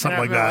 Yeah, something like that. I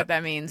don't remember what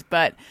that means.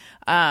 But,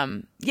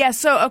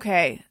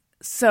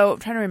 So I'm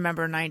trying to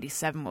remember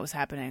 97, what was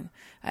happening.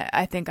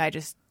 I think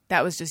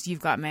that was just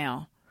You've Got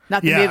Mail.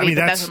 Not the movie,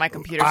 but that's what my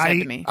computer said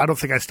to me. I don't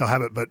think I still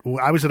have it, but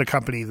I was at a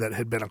company that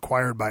had been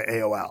acquired by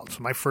AOL.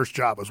 So my first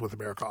job was with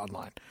America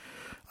Online.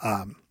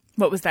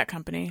 What was that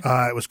company?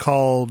 It was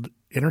called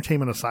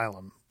Entertainment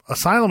Asylum.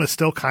 Asylum is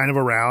still kind of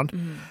around,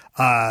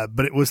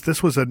 but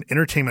this was an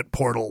entertainment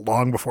portal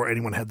long before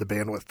anyone had the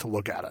bandwidth to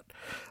look at it.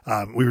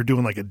 We were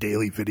doing like a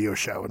daily video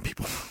show, and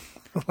people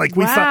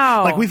we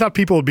thought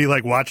people would be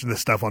like watching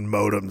this stuff on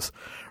modems,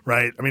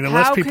 right? I mean,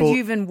 unless how people could you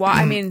even watch?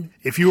 I mean,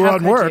 if you were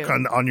on work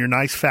on your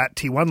nice fat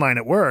T1 line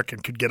at work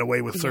and could get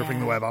away with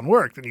surfing the web on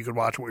work, then you could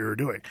watch what we were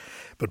doing.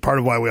 But part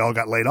of why we all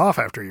got laid off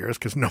after years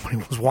because nobody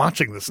was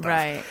watching this stuff.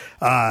 Right.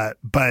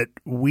 But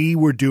we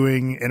were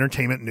doing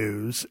entertainment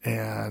news,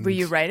 and were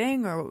you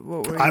writing or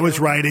what were you? I was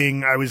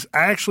writing. I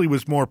actually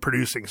was more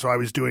producing, so I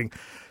was doing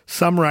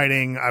some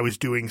writing. I was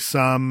doing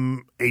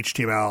some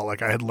HTML.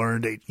 Like I had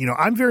learned,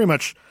 I'm very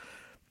much.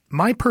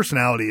 My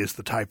personality is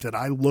the type that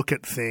I look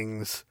at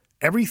things,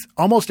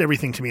 almost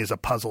everything to me is a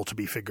puzzle to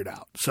be figured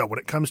out. So when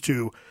it comes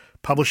to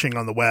publishing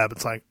on the web,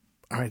 it's like,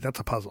 all right,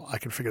 that's a puzzle. I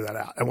can figure that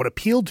out. And what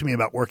appealed to me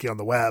about working on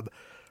the web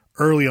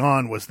early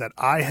on was that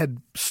I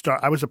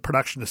was a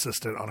production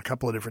assistant on a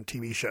couple of different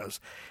TV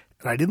shows.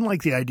 And I didn't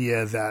like the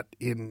idea that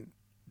in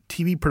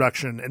TV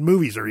production, and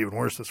movies are even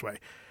worse this way,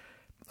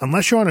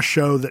 unless you're on a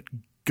show that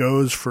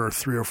goes for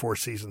 3 or 4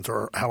 seasons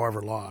or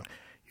however long,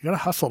 you got to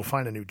hustle to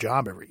find a new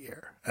job every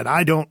year. And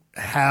I don't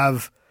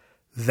have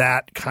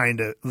that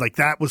kind of – like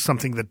that was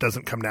something that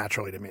doesn't come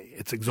naturally to me.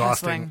 It's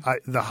exhausting.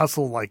 The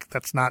hustle,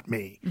 that's not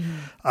me.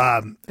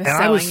 The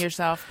selling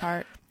yourself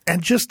part.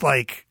 And just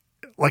I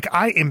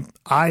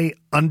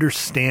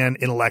understand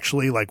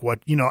intellectually what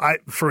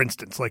 – for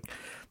instance,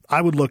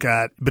 I would look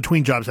at –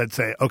 between jobs I'd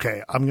say,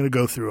 okay, I'm going to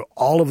go through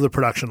all of the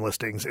production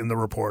listings in the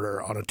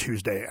Reporter on a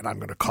Tuesday, and I'm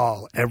going to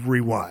call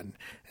everyone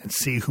and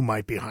see who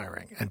might be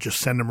hiring and just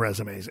send them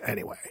resumes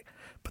anyway.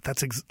 But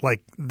that's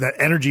the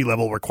energy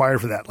level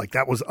required for that.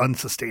 That was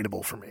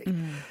unsustainable for me.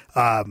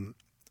 And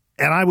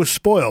I was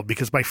spoiled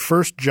because my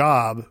first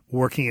job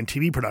working in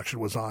TV production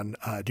was on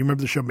do you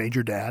remember the show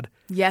Major Dad?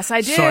 Yes,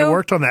 I do. So I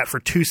worked on that for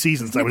 2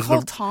 seasons. Was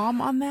Nicole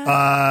Tom on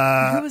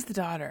that? Who was the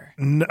daughter?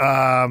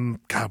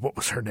 God, what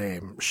was her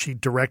name? She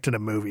directed a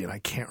movie, and I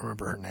can't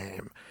remember her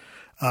name.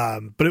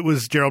 But it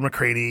was Gerald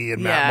McCraney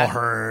and Matt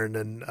Mulhern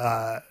and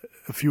a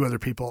few other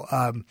people.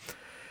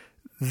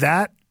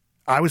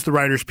 I was the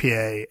writer's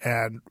PA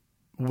and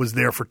was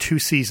there for 2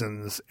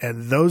 seasons.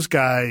 And those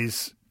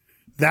guys,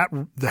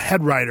 the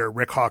head writer,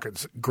 Rick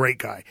Hawkins, great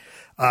guy,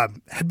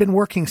 had been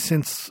working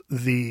since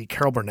the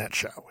Carol Burnett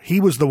show.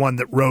 He was the one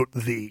that wrote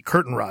the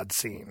curtain rod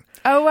scene.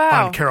 Oh,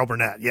 wow. On Carol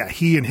Burnett. Yeah,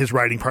 he and his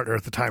writing partner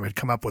at the time had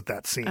come up with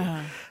that scene.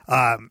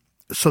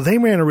 So they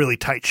ran a really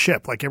tight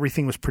ship.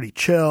 Everything was pretty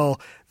chill.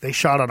 They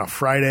shot on a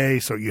Friday,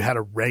 so you had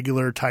a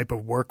regular type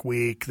of work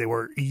week. They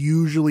were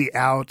usually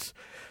out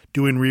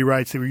doing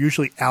rewrites. They were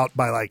usually out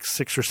by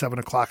 6 or 7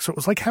 o'clock. So it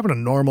was like having a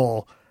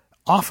normal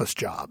office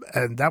job.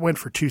 And that went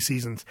for 2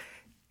 seasons.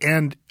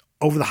 And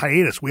over the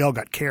hiatus, we all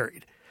got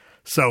carried.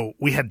 So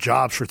we had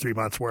jobs for 3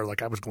 months where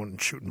I was going and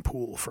shooting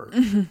pool for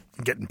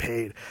getting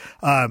paid.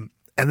 And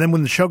then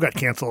when the show got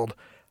canceled,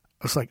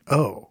 I was like,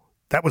 oh,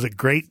 that was a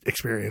great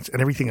experience and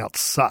everything else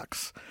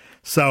sucks.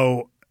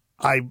 So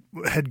I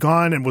had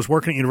gone and was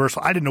working at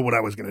Universal. I didn't know what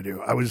I was going to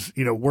do. I was,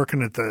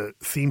 working at the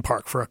theme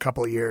park for a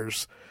couple of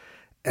years.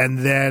 And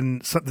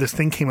then this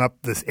thing came up,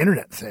 this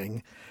internet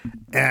thing,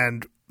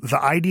 and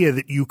the idea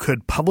that you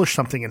could publish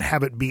something and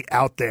have it be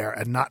out there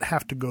and not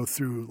have to go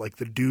through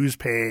the dues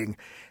paying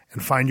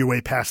and find your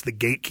way past the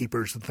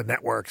gatekeepers at the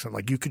networks,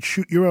 and you could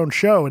shoot your own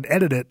show and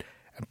edit it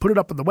and put it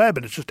up on the web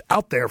and it's just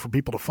out there for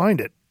people to find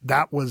it.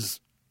 That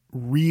was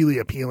really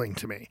appealing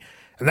to me.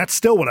 And that's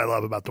still what I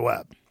love about the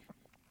web,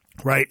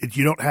 right?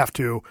 You don't have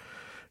to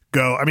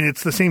go. I mean,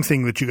 it's the same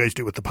thing that you guys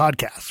do with the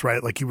podcasts,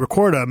 right? You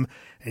record them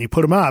and you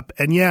put them up,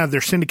 and they're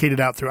syndicated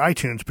out through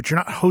iTunes, but you're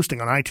not hosting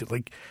on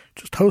iTunes.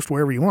 Just host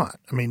wherever you want.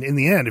 I mean, in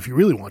the end, if you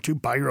really want to,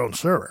 buy your own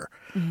server,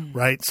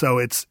 right? So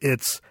it's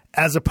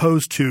as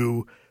opposed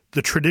to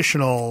the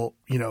traditional,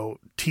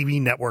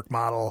 TV network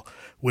model,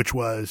 which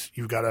was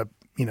you've got to,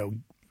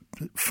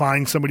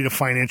 find somebody to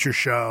finance your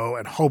show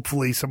and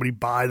hopefully somebody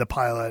buy the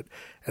pilot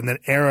and then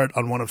air it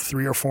on one of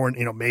 3 or 4,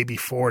 maybe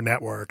 4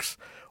 networks,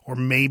 or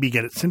maybe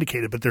get it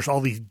syndicated. But there's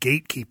all these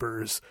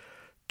gatekeepers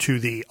to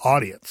the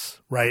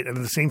audience, right? And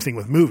the same thing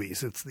with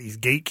movies. It's these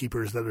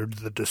gatekeepers that are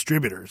the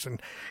distributors.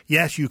 And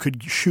yes, you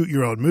could shoot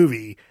your own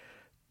movie,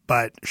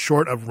 but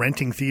short of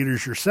renting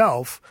theaters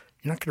yourself,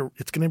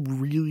 it's going to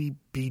really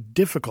be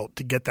difficult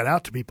to get that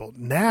out to people.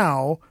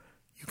 Now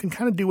you can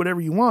kind of do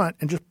whatever you want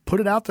and just put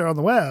it out there on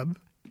the web,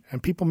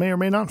 and people may or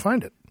may not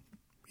find it.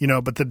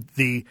 But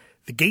the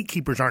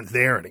gatekeepers aren't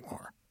there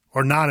anymore,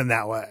 or not in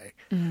that way,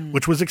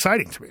 which was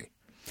exciting to me.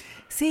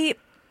 See,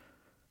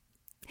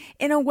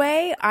 in a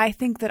way, I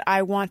think that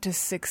I want to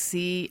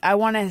succeed.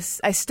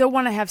 I still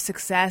want to have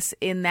success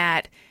in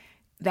that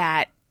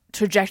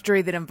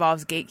trajectory that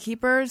involves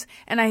gatekeepers.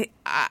 And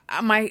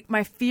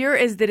my fear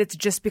is that it's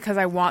just because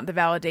I want the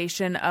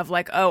validation of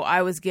like, oh,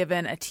 I was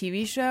given a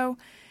TV show.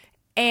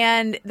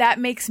 And that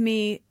makes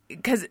me,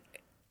 because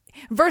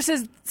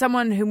versus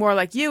someone who more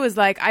like you is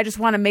like, I just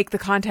want to make the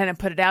content and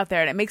put it out there.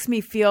 And it makes me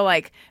feel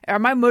like, are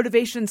my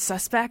motivations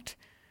suspect?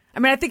 I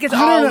mean, I think it's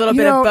all a little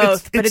bit of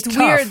both, but it's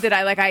weird that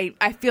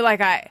I feel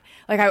like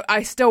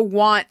I still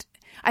want,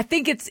 I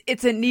think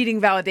it's a needing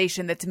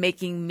validation that's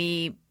making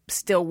me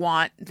still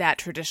want that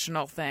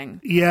traditional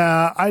thing.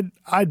 Yeah,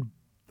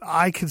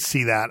 I can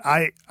see that.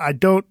 I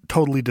don't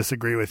totally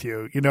disagree with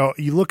you.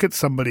 You look at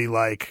somebody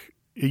like,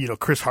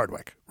 Chris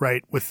Hardwick,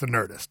 right, with The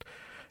Nerdist,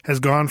 has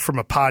gone from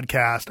a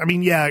podcast. I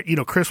mean, yeah,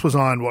 Chris was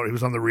on he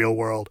was on The Real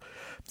World,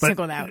 but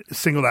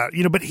singled out.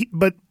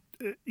 But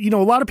a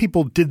lot of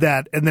people did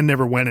that and then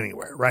never went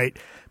anywhere, right?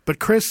 But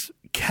Chris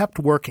kept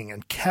working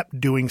and kept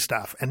doing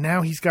stuff, and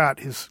now he's got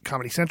his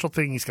Comedy Central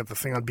thing. He's got the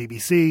thing on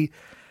BBC.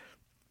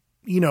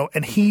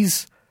 And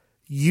he's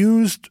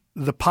used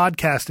the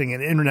podcasting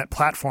and internet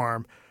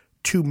platform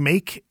to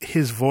make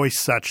his voice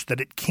such that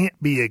it can't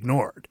be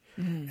ignored.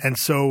 Mm-hmm. And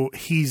so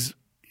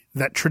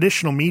that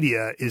traditional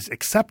media is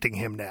accepting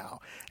him now.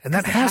 And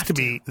that has to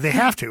be – they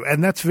have to.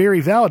 And that's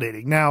very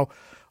validating. Now,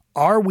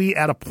 are we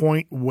at a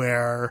point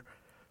where,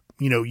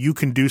 you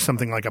can do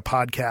something like a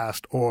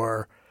podcast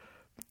or,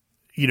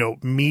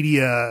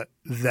 media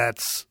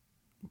that's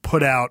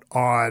put out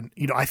on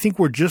 – I think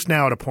we're just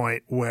now at a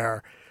point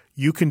where –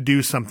 you can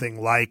do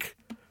something like,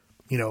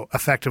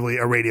 effectively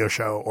a radio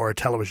show or a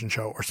television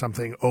show or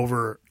something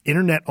over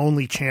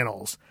internet-only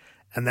channels,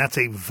 and that's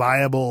a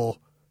viable,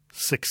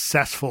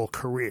 successful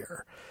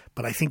career.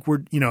 But I think we're,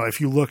 if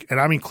you look –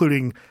 and I'm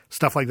including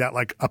stuff like that,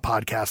 like a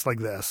podcast like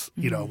this,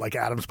 like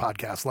Adam's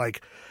podcast,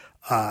 like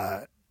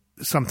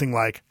something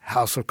like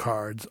House of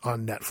Cards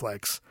on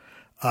Netflix,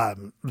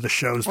 the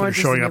shows that are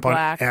showing up on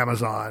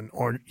Amazon,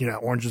 or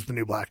Orange is the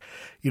New Black,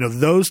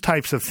 those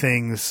types of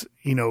things.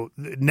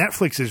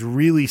 Netflix is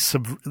really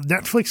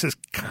Netflix is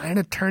kind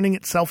of turning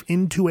itself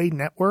into a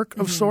network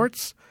of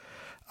sorts.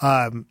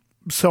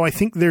 So I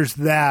think there's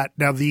that.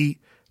 Now the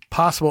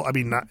possible, I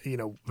mean, not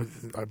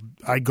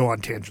I go on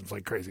tangents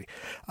like crazy.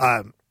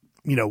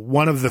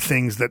 One of the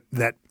things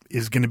that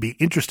is going to be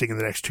interesting in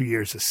the next 2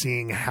 years is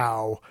seeing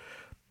how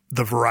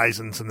the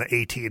Verizons and the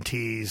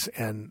AT&Ts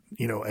and,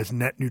 as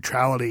net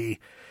neutrality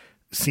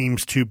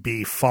seems to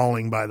be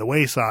falling by the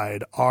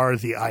wayside, are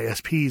the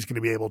ISPs going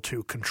to be able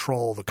to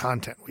control the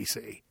content we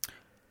see?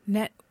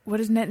 What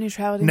does net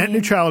neutrality mean? Net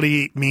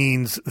neutrality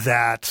means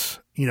that,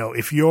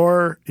 if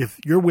you're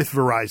with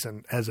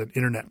Verizon as an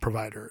internet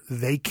provider,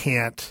 they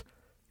can't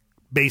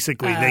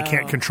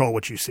control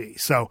what you see.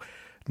 So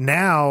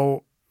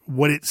now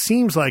what it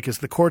seems like is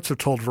the courts have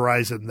told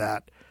Verizon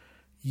that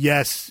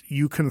yes,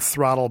 you can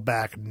throttle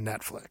back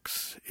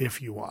Netflix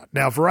if you want.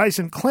 Now,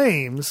 Verizon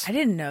claims – I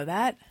didn't know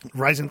that.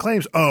 Verizon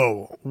claims,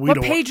 what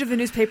page of the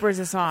newspaper is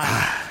this on?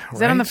 Is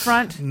that on the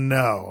front?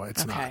 No,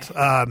 it's not.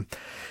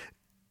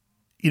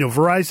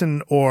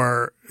 Verizon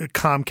or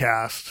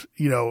Comcast,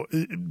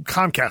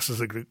 Comcast is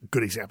a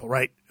good example,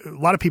 right? A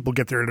lot of people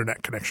get their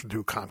internet connection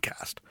through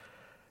Comcast.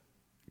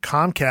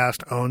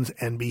 Comcast owns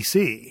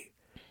NBC.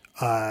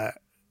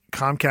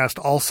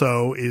 Comcast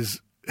also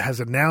has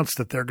announced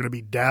that they're going to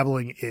be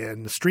dabbling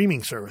in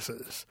streaming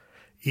services,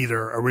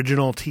 either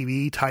original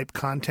TV type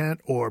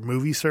content or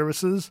movie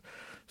services.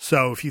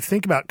 So if you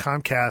think about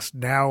Comcast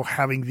now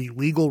having the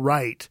legal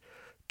right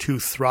to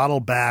throttle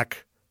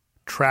back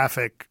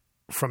traffic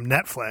from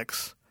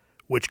Netflix,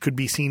 which could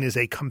be seen as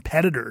a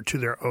competitor to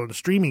their own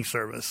streaming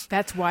service.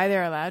 That's why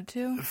they're allowed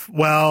to?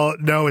 Well,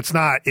 no, it's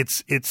not.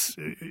 It's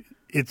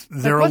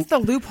what's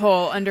the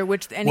loophole under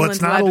which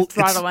anyone's allowed to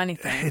throttle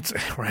anything? It's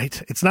right.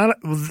 It's not.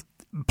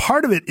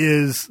 Part of it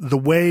is the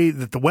way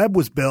that the web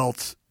was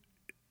built.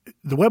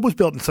 The web was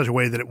built in such a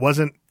way that it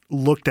wasn't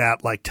looked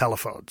at like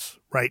telephones,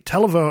 right?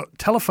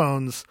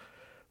 Telephones,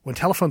 when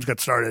telephones got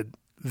started,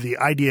 the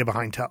idea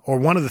behind or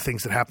one of the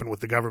things that happened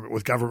with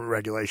government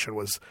regulation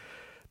was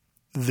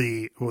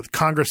what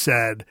Congress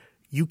said,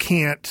 you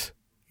can't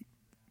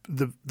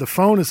the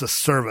phone is a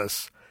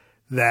service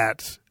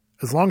that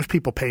as long as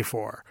people pay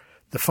for,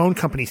 the phone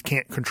companies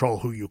can't control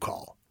who you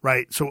call,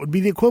 right? So it would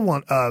be the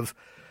equivalent of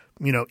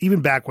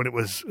even back when it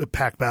was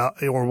Pac Bell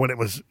or when it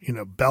was,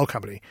 Bell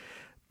Company,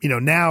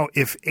 now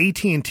if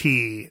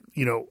AT&T,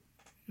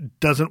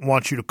 doesn't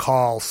want you to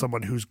call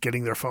someone who's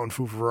getting their phone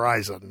through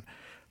Verizon,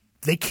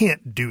 they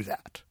can't do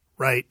that,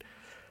 right?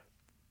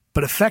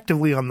 But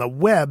effectively on the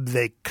web,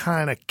 they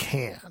kind of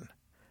can.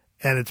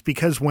 And it's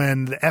because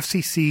when the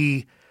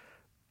FCC,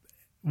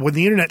 when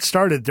the internet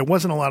started, there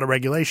wasn't a lot of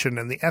regulation,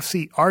 and the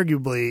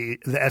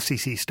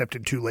FCC stepped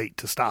in too late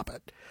to stop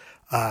it.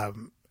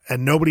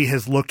 And nobody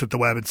has looked at the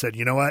web and said,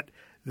 you know what?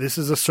 This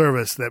is a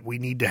service that we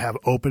need to have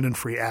open and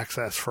free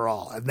access for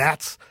all. And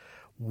that's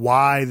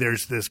why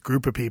there's this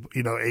group of people,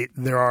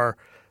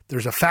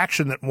 there's a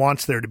faction that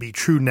wants there to be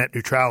true net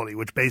neutrality,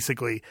 which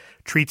basically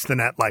treats the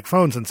net like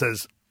phones and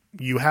says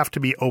you have to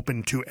be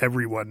open to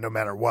everyone no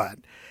matter what.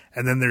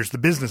 And then there's the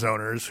business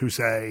owners who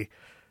say,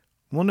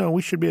 well, no,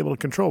 we should be able to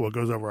control what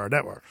goes over our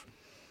networks.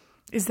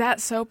 Is that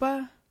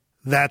SOPA?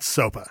 That's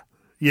SOPA.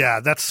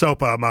 Yeah, that's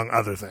SOPA among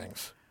other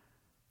things.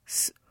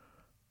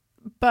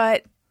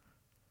 But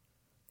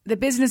the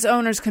business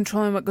owners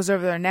controlling what goes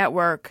over their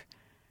network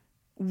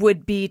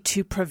would be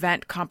to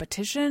prevent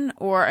competition,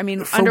 or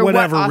under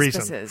whatever what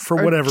reason, auspices?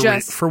 for whatever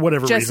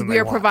reason we they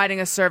are want.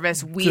 providing a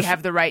service. We Just-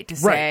 have the right to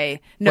right,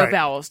 say no right,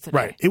 vowels today.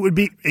 Right. It would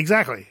be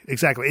exactly.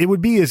 It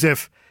would be as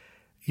if,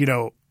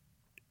 it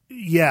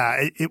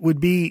would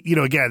be,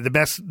 again,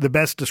 the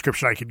best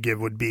description I could give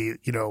would be,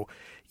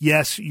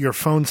 yes, your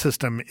phone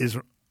system is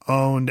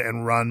owned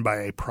and run by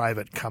a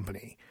private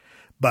company.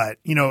 But,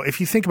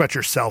 if you think about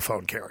your cell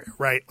phone carrier,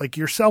 right? Like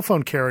your cell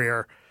phone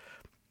carrier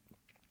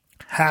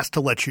has to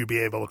let you be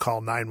able to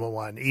call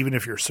 911 even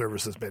if your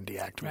service has been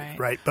deactivated,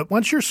 right? But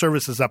once your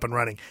service is up and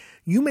running,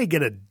 you may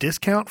get a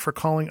discount for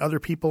calling other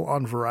people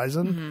on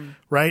Verizon,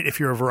 right?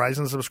 If you're a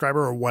Verizon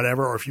subscriber or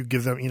whatever, or if you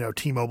give them,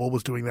 T-Mobile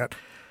was doing that.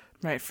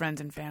 Right,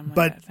 friends and family,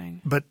 But, that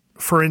thing. but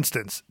for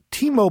instance,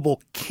 T-Mobile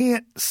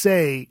can't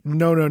say,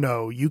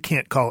 no, you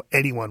can't call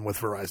anyone with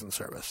Verizon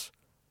service,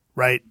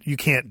 right? You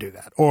can't do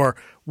that. Or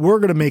we're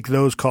going to make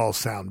those calls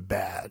sound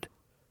bad.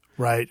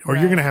 Right? Or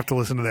you're going to have to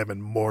listen to them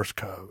in Morse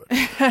code.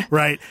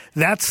 Right?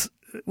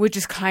 Which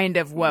is kind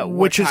of what we're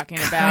which is talking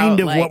about. kind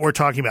of what we're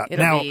talking about.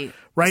 It'll Now, be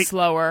right?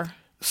 slower.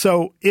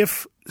 So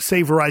if,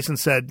 say, Verizon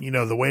said,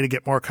 the way to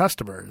get more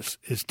customers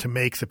is to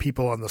make the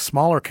people on the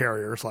smaller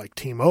carriers like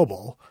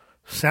T-Mobile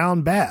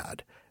sound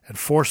bad and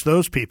force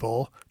those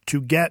people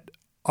to get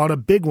on a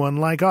big one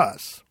like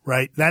us,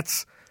 right? That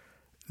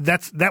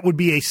would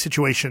be a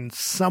situation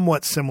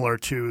somewhat similar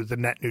to the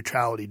net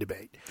neutrality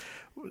debate.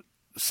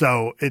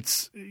 So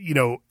it's,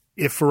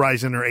 if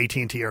Verizon or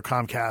AT&T or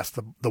Comcast,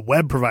 the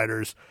web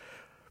providers,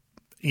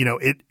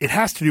 it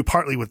has to do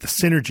partly with the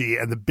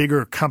synergy and the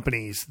bigger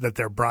companies that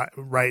they're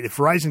right. If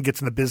Verizon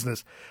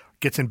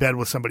gets in bed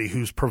with somebody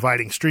who's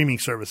providing streaming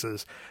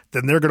services,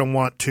 then they're going to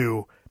want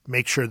to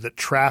make sure that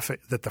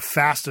the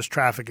fastest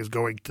traffic is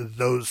going to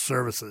those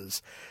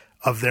services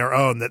of their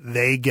own that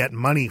they get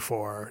money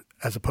for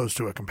as opposed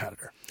to a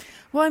competitor.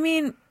 Well,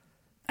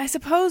 I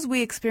suppose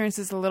we experience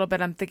this a little bit.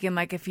 I'm thinking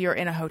like if you're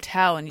in a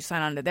hotel and you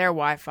sign on to their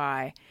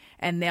Wi-Fi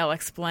and they'll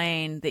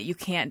explain that you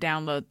can't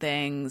download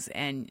things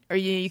or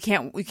you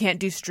can't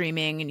do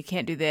streaming and you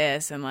can't do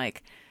this, and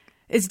like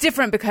it's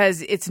different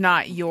because it's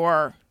not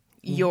your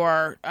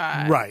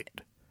right.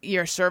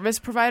 your service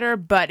provider,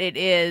 but it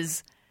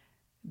is.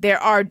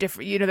 There are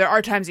different, there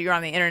are times that you're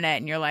on the internet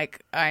and you're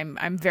like,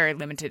 I'm very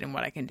limited in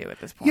what I can do at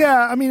this point.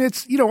 Yeah,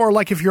 it's, or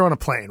like if you're on a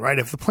plane, right?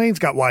 If the plane's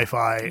got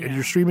Wi-Fi and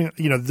you're streaming,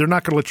 they're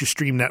not going to let you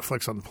stream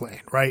Netflix on the plane,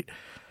 right?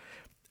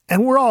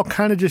 And we're all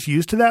kind of just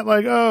used to that,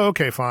 like, oh,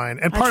 okay, fine.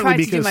 And partly I tried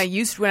because to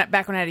do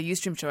back when I had a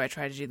Ustream show, I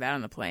tried to do that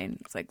on the plane.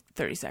 It's like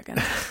 30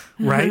 seconds.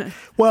 right?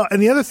 Well,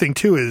 and the other thing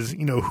too is,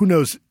 who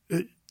knows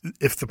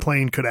if the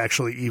plane could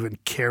actually even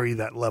carry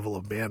that level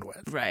of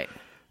bandwidth. Right.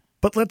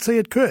 But let's say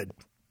it could.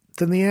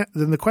 Then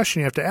the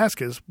question you have to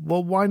ask is,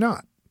 well, why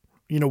not?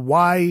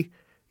 Why?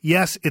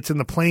 Yes, it's in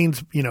the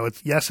plane's.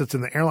 It's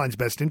in the airline's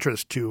best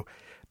interest to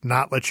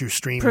not let you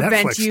stream Prevent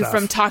Netflix you stuff,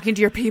 from talking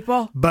to your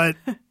people. but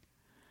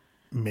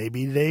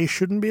maybe they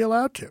shouldn't be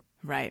allowed to.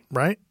 Right.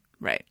 Right.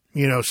 Right.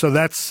 So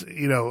that's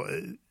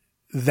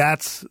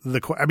that's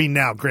the.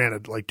 Now,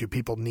 granted, like, do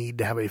people need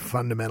to have a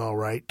fundamental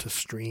right to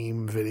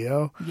stream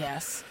video?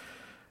 Yes.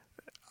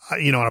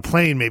 On a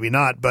plane, maybe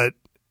not, but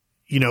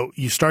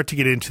you start to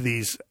get into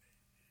these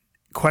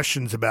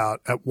questions about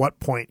at what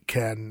point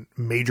can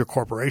major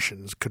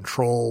corporations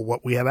control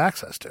what we have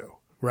access to,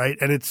 right?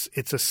 And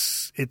it's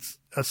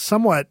a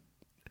somewhat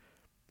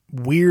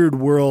weird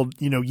world.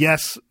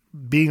 Yes,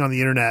 being on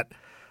the internet,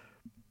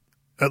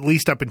 at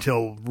least up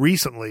until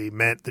recently,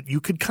 meant that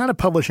you could kind of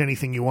publish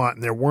anything you want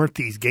and there weren't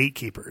these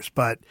gatekeepers.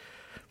 But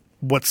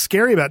what's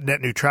scary about net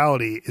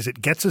neutrality is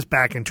it gets us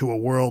back into a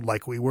world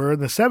like we were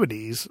in the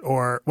 70s,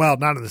 or, well,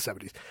 not in the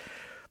 70s.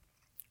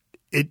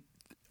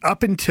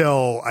 Up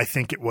until I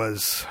think it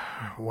was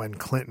when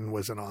Clinton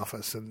was in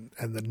office and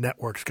the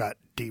networks got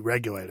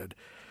deregulated,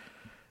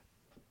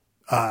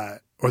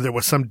 or there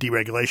was some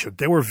deregulation,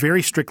 there were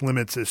very strict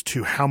limits as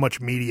to how much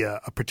media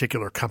a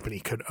particular company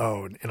could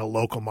own in a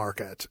local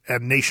market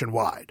and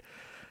nationwide.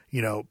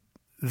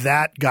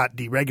 That got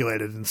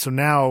deregulated. And so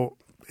now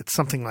it's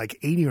something like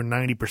 80 or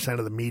 90%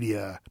 of the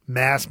media,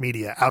 mass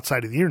media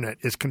outside of the internet,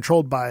 is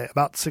controlled by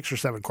about 6 or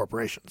 7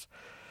 corporations.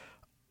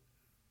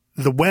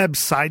 the web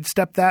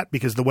sidestepped that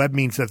because the web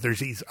means that there's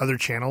these other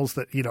channels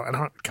that,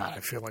 and God, I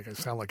feel like I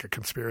sound like a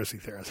conspiracy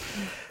theorist.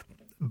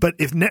 But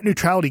if net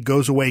neutrality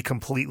goes away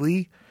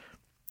completely,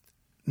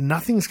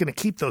 nothing's going to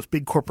keep those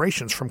big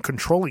corporations from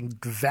controlling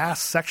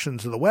vast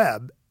sections of the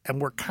web.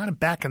 And we're kind of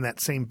back in that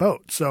same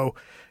boat. So,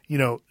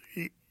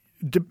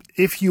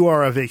 if you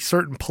are of a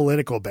certain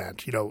political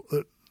bent,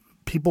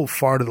 people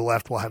far to the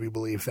left will have you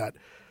believe that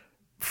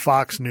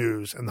Fox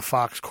News and the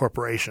Fox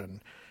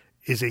Corporation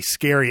is a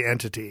scary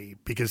entity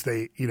because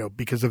they,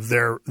 because of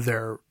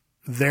the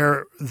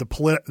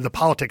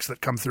politics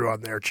that come through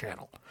on their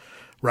channel,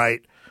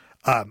 right?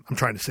 I'm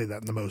trying to say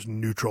that in the most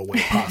neutral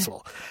way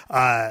possible.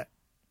 But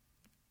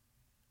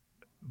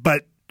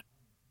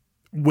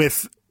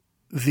with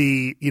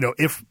the,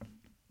 if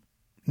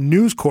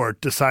News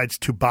Corp decides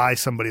to buy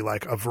somebody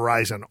like a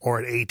Verizon or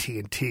an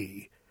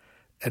AT&T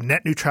and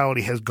net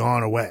neutrality has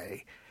gone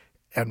away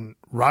and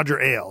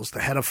Roger Ailes,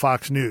 the head of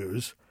Fox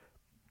News,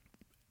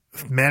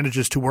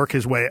 manages to work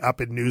his way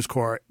up in News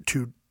Corp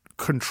to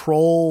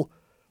control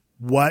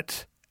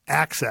what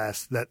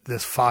access that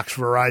this Fox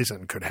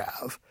Verizon could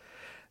have,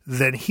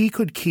 then he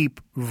could keep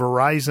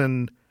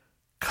Verizon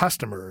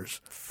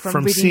customers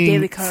from reading seeing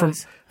daily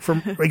codes.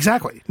 from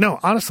exactly. No,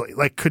 honestly,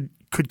 like could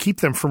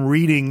keep them from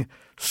reading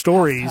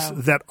stories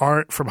HuffPo. that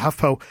aren't from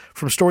HuffPo,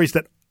 from stories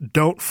that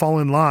don't fall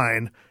in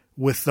line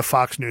with the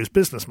Fox News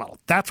business model.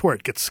 That's where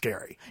it gets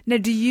scary. Now,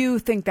 do you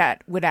think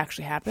that would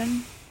actually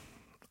happen?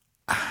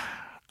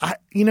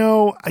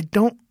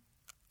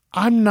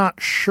 I'm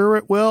not sure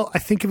it will. I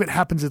think if it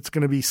happens, it's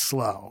going to be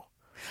slow.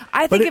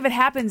 I think if it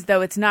happens,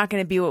 though, it's not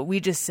going to be what we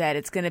just said.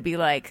 It's going to be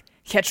like,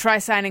 try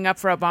signing up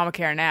for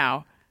Obamacare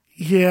now.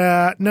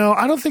 Yeah, no,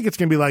 I don't think it's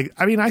going to be like,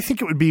 I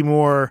think it would be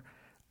more,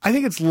 I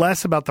think it's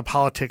less about the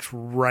politics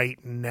right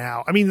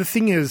now. The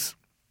thing is,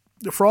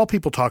 for all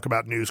people talk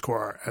about News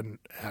Corp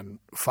and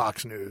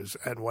Fox News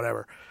and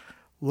whatever,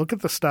 look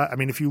at the stuff.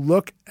 If you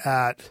look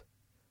at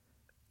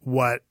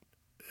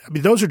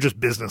those are just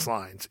business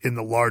lines in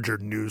the larger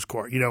News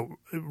Corp.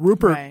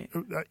 Rupert, Right.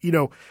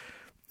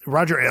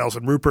 Roger Ailes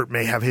and Rupert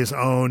may have his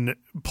own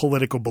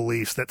political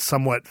beliefs that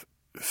somewhat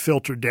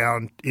filter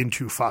down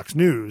into Fox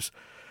News.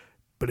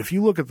 But if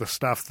you look at the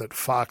stuff that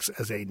Fox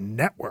as a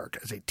network,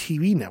 as a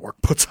TV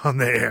network puts on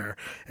the air,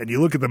 and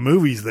you look at the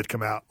movies that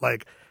come out,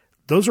 like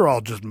those are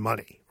all just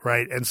money,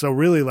 right? And so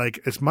really like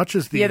as much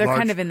as the they're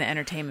kind of in the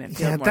entertainment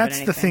field more that's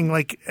than the thing.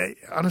 Like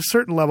on a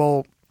certain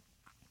level,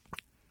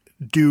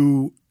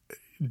 do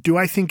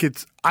I think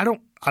it's – I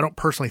don't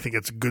personally think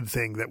it's a good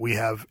thing that we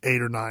have 8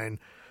 or 9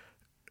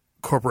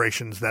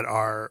 corporations that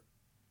are,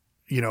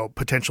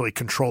 potentially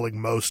controlling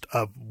most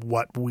of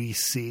what we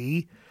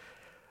see.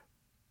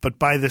 But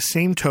by the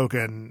same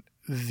token,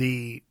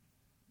 they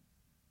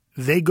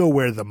go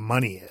where the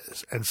money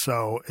is. And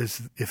so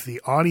if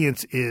the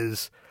audience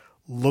is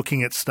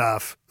looking at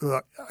stuff,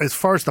 as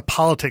far as the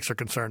politics are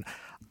concerned,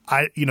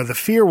 the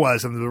fear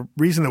was, and the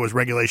reason there was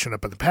regulation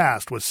up in the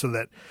past was so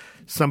that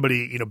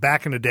somebody,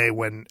 back in the day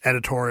when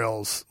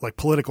editorials, like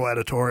political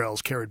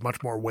editorials, carried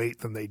much more weight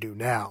than they do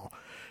now,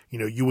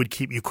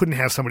 you couldn't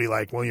have somebody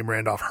like William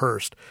Randolph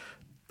Hearst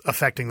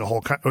affecting the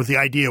whole – or the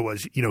idea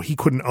was, he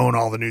couldn't own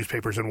all the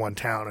newspapers in one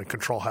town and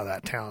control how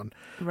that town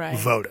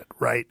voted,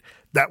 right?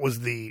 That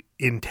was the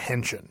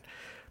intention.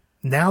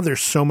 Now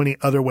there's so many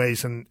other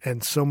ways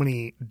and so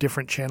many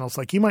different channels.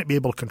 Like you might be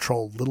able to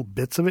control little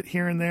bits of it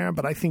here and there,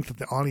 but I think that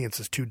the audience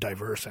is too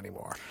diverse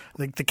anymore.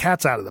 Like the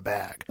cat's out of the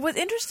bag. What's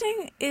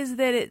interesting is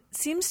that it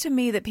seems to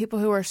me that people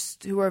who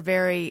are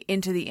very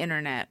into the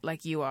internet,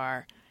 like you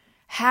are,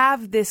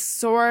 have a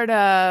sort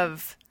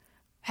of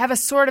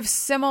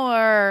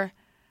similar,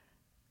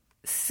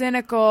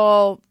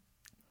 cynical,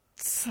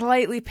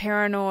 slightly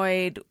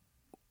paranoid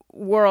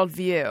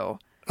worldview.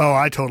 Oh,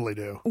 I totally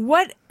do.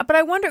 But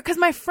I wonder, because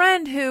my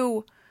friend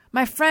who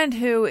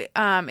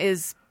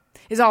is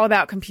all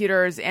about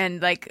computers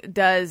and like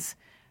does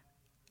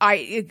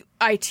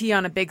IT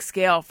on a big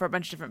scale for a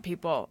bunch of different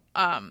people,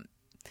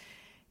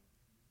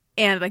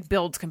 and like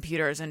builds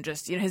computers and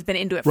just has been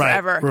into it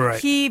forever. Right.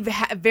 He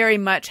very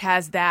much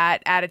has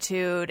that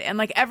attitude, and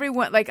like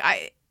everyone,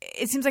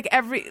 it seems like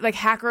every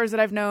hackers that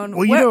I've known.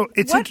 Well,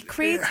 what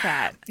creates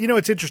that?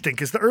 It's interesting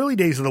because the early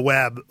days of the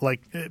web,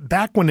 like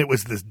back when it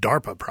was this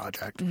DARPA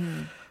project,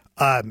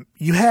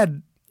 you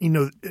had,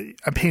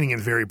 I'm painting in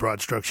very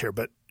broad strokes here,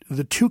 but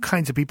the two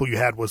kinds of people you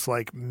had was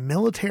like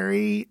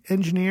military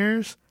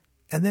engineers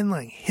and then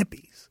like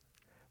hippies,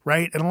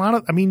 right? And a lot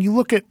of, you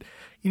look at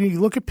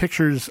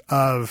pictures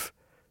of,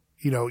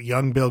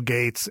 young Bill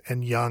Gates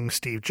and young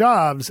Steve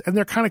Jobs, and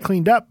they're kind of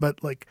cleaned up,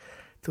 but like,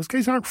 those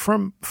guys aren't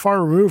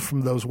far removed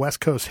from those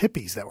West Coast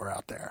hippies that were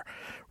out there,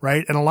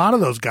 right? And a lot of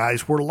those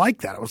guys were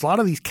like that. It was a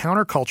lot of these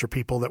counterculture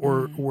people that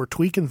were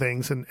tweaking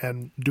things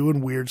and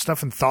doing weird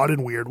stuff and thought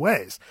in weird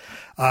ways.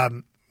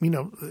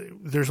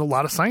 There's a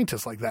lot of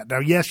scientists like that. Now,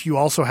 yes, you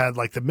also had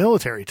like the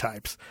military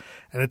types,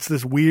 and it's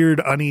this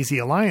weird, uneasy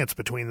alliance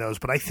between those.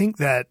 But I think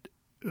that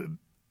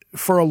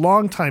for a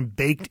long time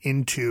baked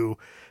into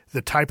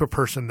the type of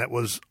person that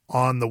was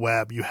on the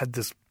web, you had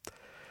this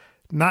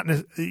not,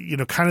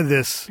 kind of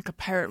this, like a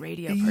pirate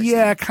radio person.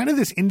 yeah, kind of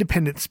this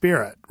independent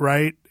spirit,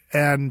 right?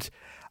 And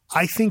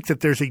I think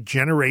that there's a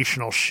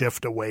generational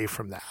shift away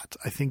from that.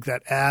 I think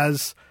that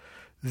as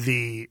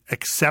the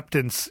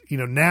acceptance,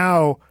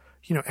 now,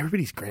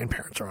 everybody's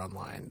grandparents are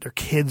online, their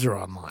kids are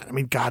online. I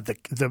mean, God,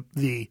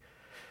 the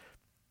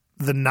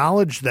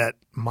knowledge that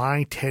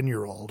my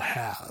 10-year-old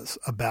has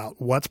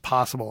about what's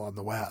possible on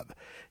the web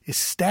is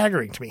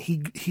staggering to me.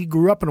 He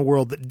grew up in a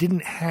world that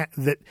didn't have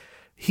that.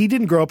 He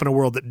didn't grow up in a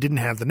world that didn't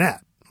have the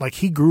net. Like,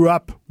 he grew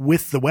up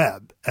with the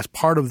web as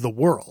part of the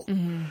world,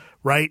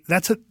 right?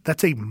 That's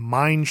a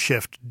mind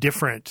shift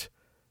different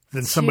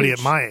than somebody huge.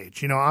 at my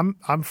age.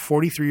 I'm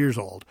 43 years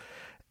old,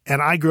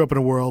 and I grew up in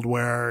a world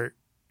where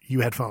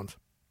you had phones,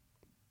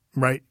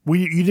 right?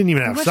 You didn't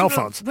even have cell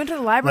phones. Went to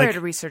the library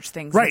to research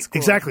things. Right, in school.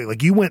 exactly.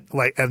 Like, you went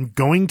and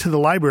going to the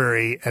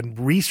library and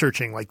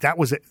researching, like, that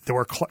was it.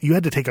 You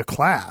had to take a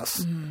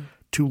class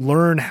to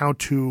learn how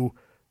to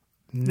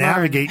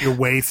navigate your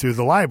way through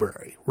the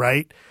library,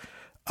 right?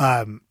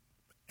 And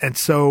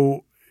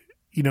so,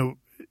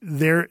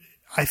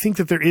 I think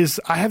that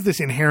I have this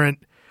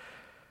inherent,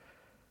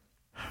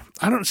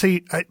 I don't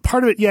say,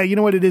 part of it, yeah, you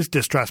know what, it is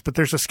distrust, but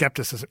there's a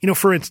skepticism.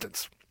 For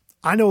instance,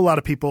 I know a lot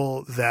of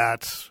people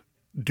that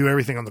do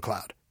everything on the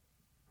cloud,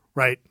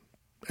 right?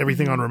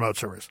 Everything on remote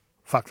servers.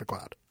 Fuck the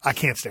cloud. I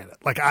can't stand it.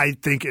 Like, I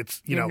think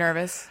it's, You're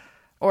nervous?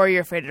 Or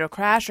you're afraid it'll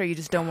crash, or you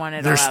just don't want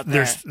it all out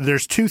there?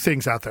 There's two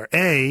things out there.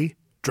 A,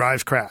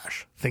 drives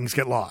crash. Things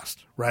get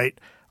lost, right?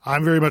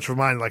 I'm very much of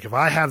mind, like, if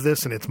I have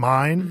this and it's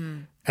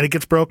mine and it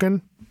gets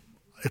broken,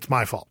 it's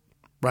my fault,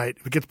 right?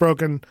 If it gets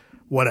broken,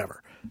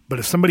 whatever. But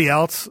if somebody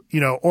else,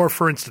 or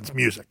for instance,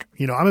 music,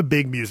 I'm a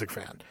big music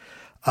fan.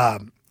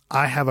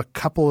 I have a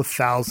couple of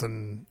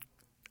thousand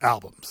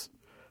albums,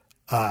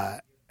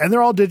 and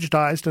they're all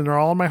digitized and they're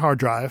all on my hard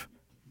drive.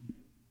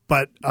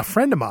 But a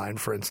friend of mine,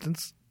 for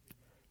instance,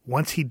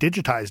 once he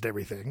digitized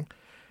everything,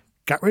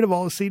 got rid of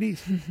all his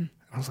CDs.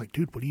 I was like,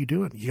 dude, what are you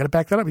doing? You got to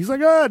back that up. He's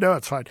like, oh, no,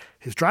 it's fine.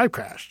 His drive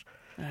crashed.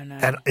 I know.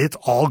 And it's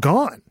all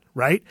gone,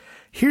 right?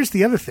 Here's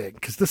the other thing,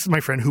 because this is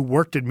my friend who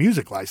worked in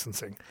music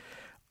licensing.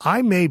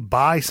 I may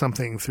buy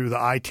something through the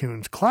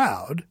iTunes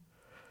cloud,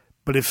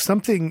 but if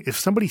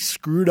somebody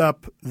screwed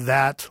up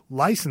that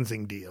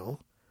licensing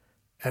deal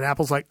and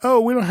Apple's like, oh,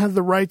 we don't have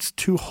the rights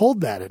to hold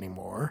that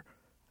anymore,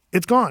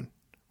 it's gone,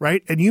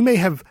 right? And you may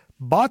have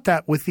bought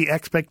that with the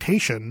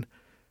expectation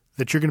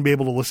that you're going to be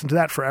able to listen to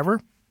that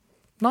forever.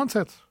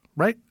 Nonsense.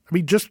 Right? I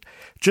mean, just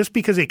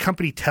because a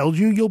company tells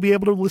you you'll be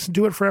able to listen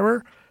to it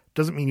forever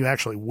doesn't mean you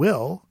actually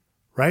will,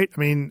 right? I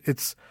mean,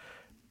 it's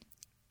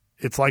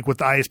like with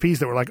the ISPs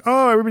that were like,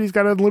 oh, everybody's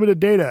got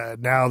unlimited data.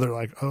 Now they're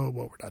like, oh,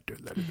 well, we're not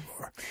doing that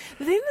anymore.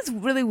 The thing that's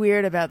really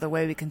weird about the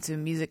way we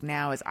consume music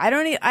now is I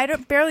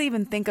don't barely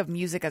even think of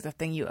music as a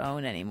thing you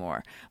own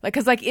anymore. Like,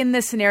 because like in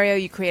this scenario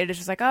you created, it's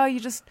just like, oh, you'll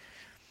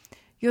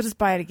just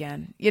buy it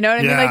again. You know what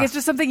I mean? Like, it's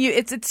just something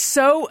it's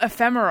so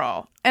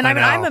ephemeral. And I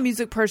mean, I'm a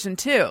music person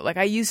too. Like,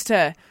 I used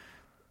to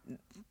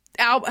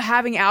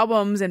having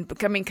albums and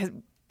becoming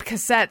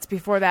cassettes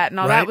before that and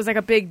all that was like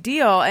a big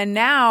deal. And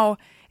now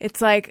it's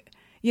like,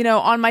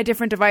 on my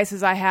different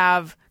devices I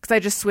have, because I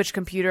just switch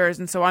computers.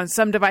 And so on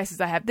some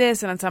devices I have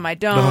this and on some I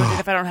don't. And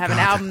if I don't have an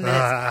album, then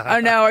it's, oh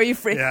no, are you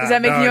free? Yeah, is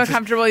that making you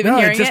uncomfortable even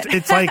hearing it?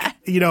 It's like,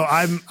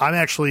 I'm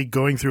actually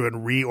going through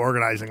and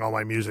reorganizing all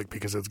my music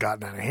because it's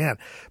gotten out of hand.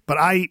 But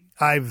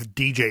I've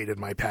DJ'd in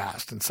my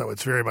past. And so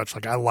it's very much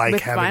like I like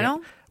with having vinyl?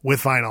 it.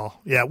 With vinyl.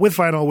 Yeah, with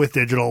vinyl, with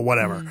digital,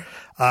 whatever.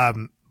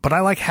 But I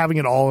like having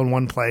it all in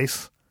one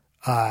place.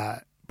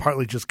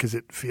 Partly just because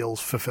it feels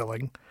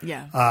fulfilling.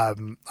 Yeah. I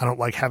don't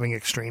like having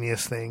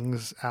extraneous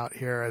things out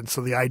here. And so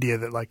the idea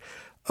that like,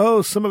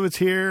 oh, some of it's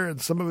here and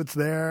some of it's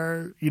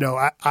there.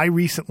 I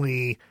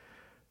recently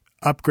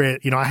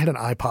upgraded, I had an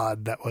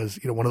iPod that was,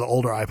 one of the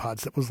older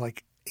iPods that was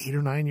like 8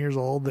 or 9 years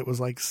old that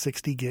was like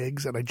 60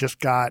 gigs. And I just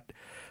got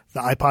the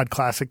iPod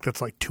Classic that's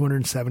like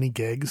 270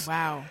 gigs.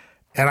 Wow.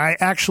 And I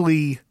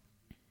actually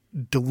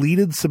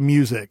deleted some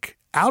music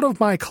out of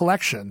my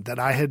collection that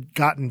I had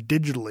gotten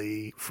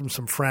digitally from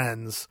some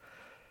friends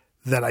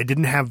that I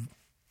didn't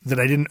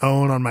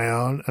own on my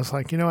own. I was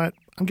like, you know what?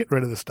 I'm getting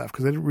rid of this stuff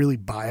because I didn't really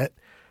buy it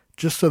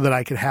just so that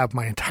I could have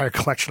my entire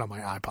collection on my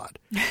iPod.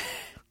 I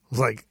was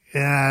like,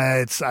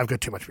 yeah, I've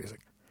got too much music.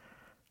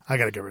 I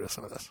got to get rid of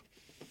some of this.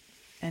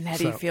 And how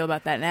do you feel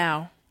about that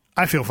now?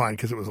 I feel fine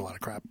because it was a lot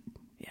of crap.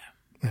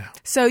 Yeah.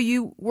 So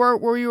you were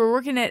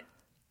working at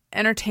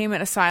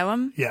Entertainment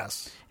Asylum?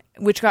 Yes.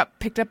 Which got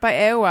picked up by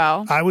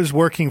AOL. I was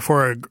working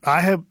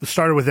I have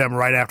started with them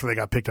right after they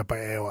got picked up by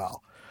AOL,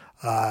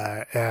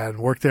 and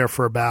worked there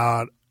for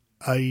about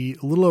a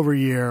little over a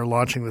year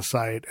launching the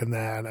site, and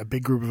then a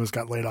big group of us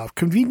got laid off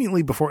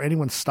conveniently before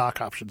anyone's stock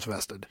options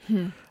vested,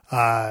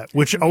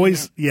 which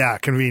always,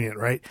 convenient,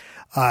 right?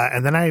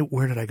 And then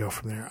where did I go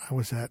from there? I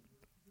was at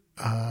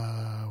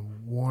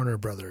Warner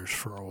Brothers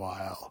for a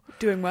while.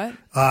 Doing what?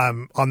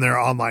 On their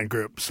online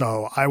group.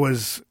 So I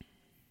was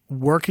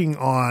working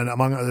on,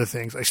 among other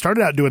things, I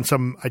started out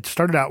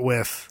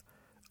with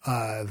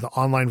the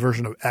online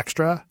version of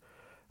Extra,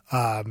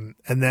 and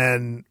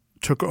then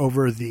took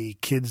over the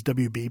kids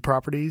WB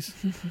properties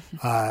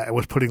and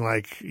was putting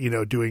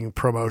doing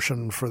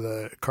promotion for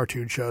the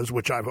cartoon shows,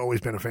 which I've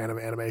always been a fan of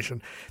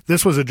animation.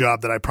 This was a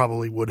job that I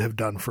probably would have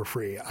done for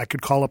free. I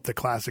could call up the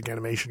classic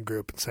animation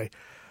group and say,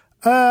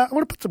 I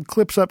want to put some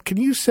clips up. Can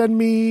you send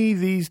me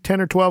these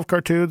 10 or 12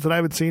 cartoons that I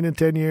haven't seen in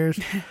 10 years?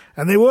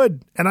 And they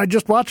would. And I'd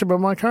just watch them.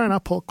 I'm like, all right,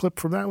 I'll pull a clip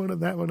from that one and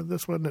that one and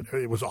this one. And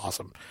it was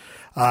awesome.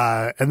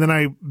 And then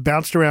I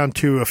bounced around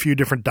to a few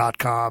different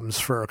 .coms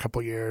for a couple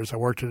of years. I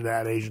worked at an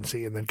ad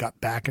agency and then got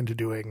back into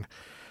doing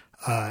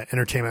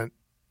entertainment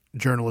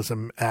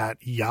journalism at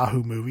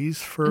Yahoo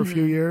Movies for a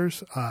few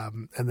years,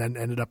 and then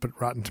ended up at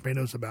Rotten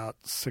Tomatoes about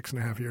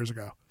 6.5 years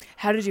ago.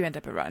 How did you end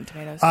up at Rotten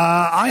Tomatoes?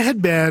 I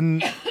had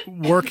been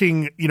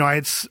working,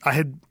 I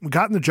had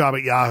gotten the job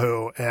at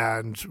Yahoo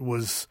and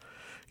was,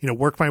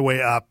 worked my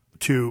way up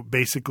to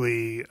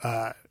basically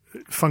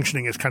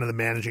functioning as kind of the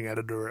managing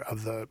editor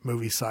of the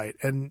movie site.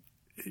 And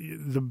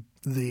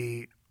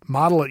the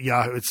model at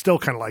Yahoo, it's still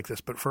kind of like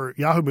this, but for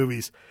Yahoo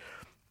Movies,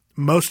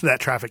 most of that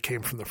traffic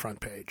came from the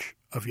front page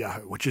of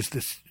Yahoo, which is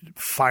this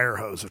fire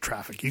hose of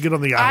traffic. You get on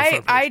the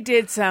Yahoo front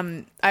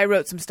page. I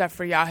wrote some stuff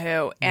for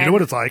Yahoo. And you know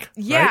what it's like,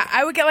 yeah, right?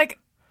 I would get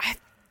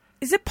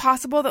is it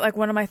possible that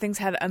one of my things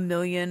had 1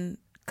 million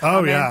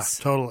comments? Oh, yeah,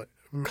 totally.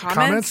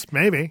 Comments?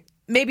 Maybe.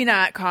 Maybe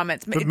not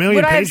comments. But million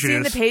would I have page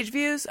seen views. the page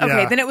views?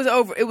 Okay, Yeah. then it was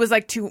over. It was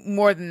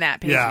more than that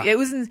page. Yeah. It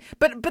was,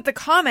 but the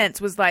comments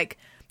was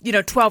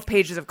 12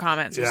 pages of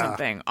comments or Yeah.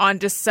 something on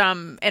just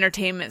some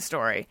entertainment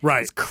story.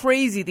 Right. It's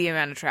crazy the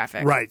amount of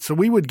traffic. Right. So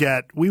we would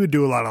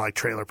do a lot of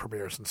trailer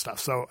premieres and stuff.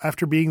 So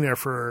after being there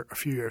for a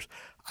few years,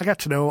 I got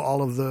to know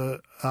all of the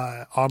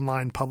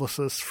online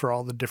publicists for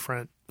all the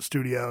different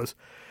studios.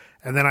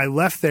 And then I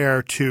left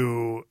there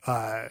to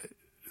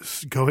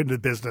go into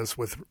business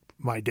with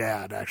my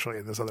dad, actually,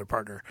 and this other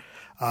partner,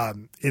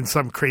 in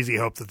some crazy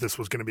hope that this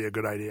was going to be a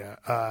good idea.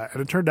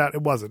 And it turned out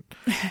it wasn't.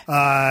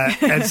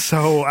 And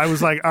so I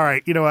was like, all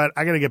right, you know what?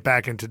 I got to get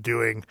back into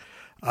doing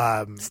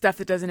Stuff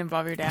that doesn't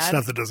involve your dad?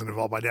 stuff that doesn't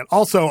involve my dad.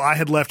 Also, I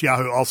had left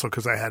Yahoo also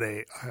because I had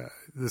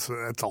that's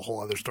a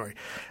whole other story.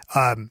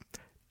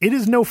 It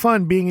is no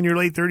fun being in your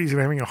late 30s and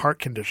having a heart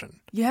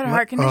condition. You had a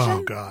heart condition?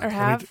 Oh, God. Or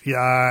have?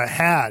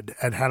 Had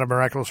a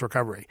miraculous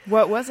recovery.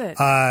 What was it?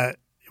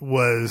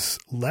 Was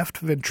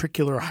left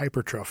ventricular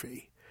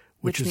hypertrophy,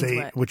 which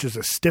is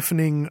a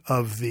stiffening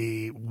of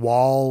the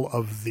wall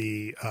of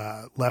the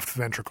left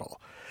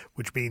ventricle,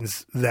 which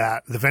means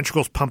that the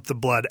ventricles pump the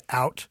blood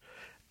out,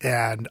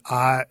 and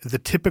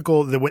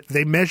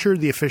they measure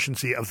the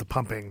efficiency of the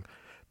pumping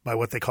by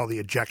what they call the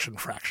ejection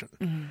fraction.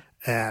 Mm-hmm.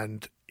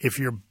 And if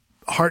your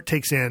heart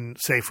takes in,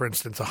 say, for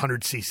instance,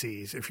 100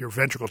 cc's, if your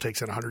ventricle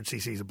takes in 100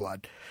 cc's of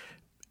blood,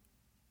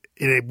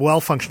 in a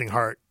well-functioning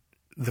heart,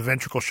 the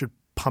ventricle should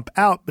pump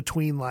out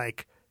between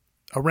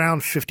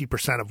around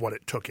 50% of what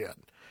it took in.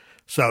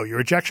 So your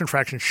ejection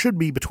fraction should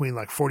be between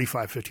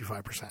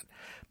 45-55%.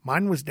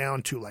 Mine was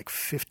down to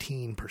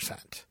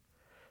 15%.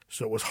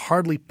 So it was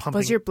hardly pumping.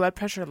 Was your blood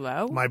pressure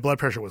low? My blood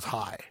pressure was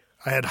high.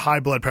 I had high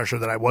blood pressure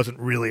that I wasn't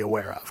really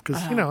aware of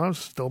because, I was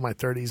still in my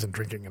 30s and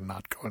drinking and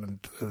not going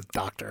to the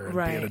doctor and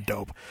being a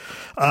dope.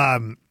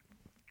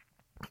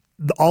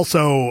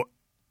 Also,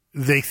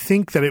 they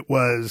think that it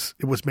was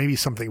maybe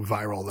something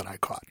viral that I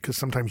caught because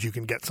sometimes you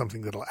can get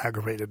something that'll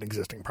aggravate an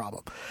existing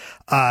problem.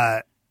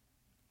 And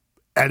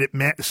it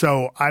meant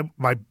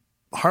my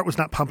heart was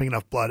not pumping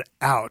enough blood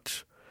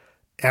out,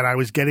 and I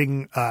was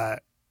getting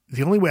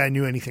the only way I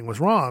knew anything was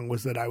wrong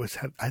was that I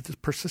had this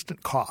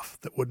persistent cough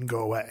that wouldn't go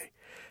away,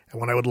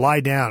 and when I would lie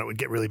down, it would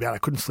get really bad. I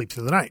couldn't sleep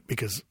through the night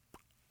because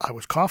I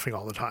was coughing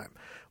all the time.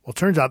 Well, it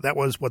turns out that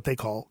was what they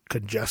call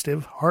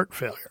congestive heart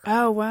failure.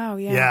 Oh, wow.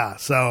 Yeah. Yeah.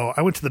 So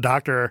I went to the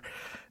doctor,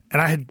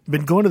 and I had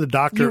been going to the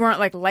doctor. You weren't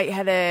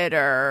lightheaded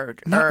or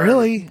Not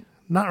really.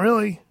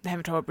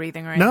 having trouble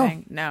breathing or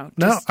anything? No.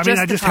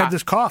 I just had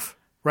this cough,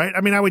 right?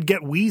 I mean, I would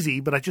get wheezy,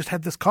 but I just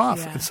had this cough.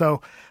 Yeah. And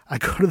so I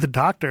go to the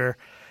doctor,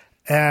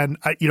 and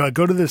I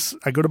go to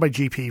my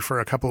GP for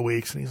a couple of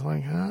weeks, and he's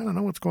like, I don't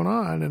know what's going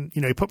on. And,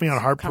 he put me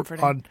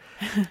on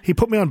he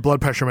put me on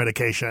blood pressure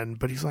medication,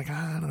 but he's like,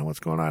 I don't know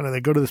what's going on. And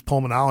they go to this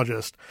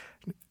pulmonologist,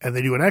 and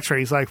they do an x-ray.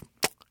 He's like,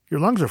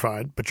 your lungs are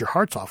fine, but your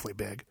heart's awfully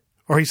big.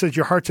 Or he says,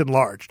 your heart's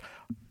enlarged.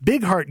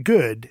 Big heart,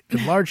 good.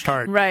 Enlarged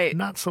heart, right.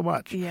 Not so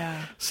much.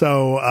 Yeah.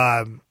 So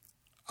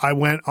I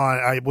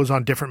was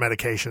on different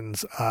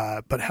medications,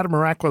 but had a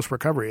miraculous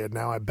recovery, and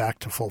now I'm back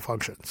to full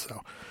function.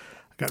 So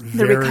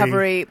the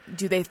recovery,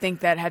 do they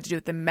think that had to do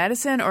with the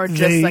medicine or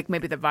just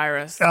maybe the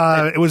virus?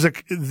 It was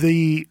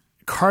the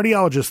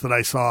cardiologist that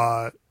I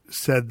saw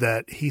said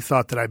that he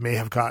thought that I may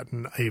have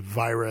gotten a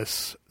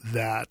virus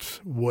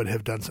that would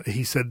have done –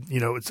 he said,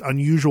 it's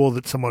unusual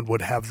that someone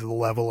would have the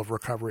level of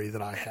recovery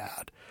that I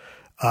had.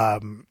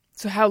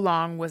 So how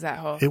long was that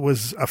whole – It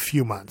was a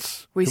few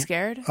months. Were you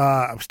scared?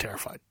 I was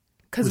terrified.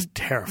 It was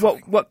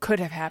terrifying. What could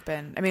have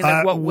happened? I mean,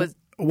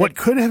 what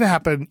could have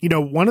happened,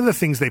 one of the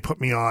things they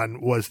put me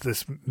on was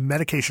this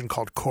medication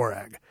called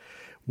Coreg,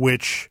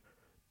 which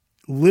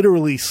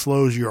literally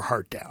slows your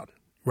heart down,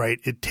 right?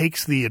 It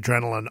takes the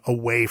adrenaline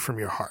away from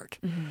your heart.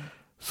 Mm-hmm.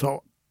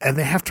 So and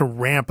they have to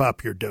ramp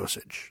up your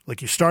dosage.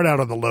 Like you start out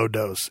on the low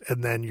dose,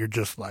 and then you're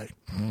just like,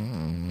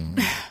 and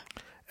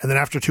then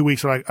after 2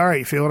 weeks, they're like, all right,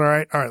 you feeling all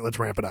right? All right, let's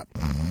ramp it up.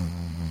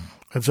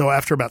 And so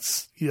after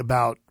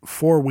about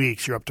 4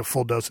 weeks, you're up to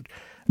full dosage.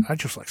 I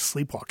just like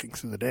sleepwalking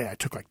through the day. I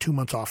took like 2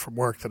 months off from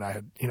work that I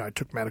had, I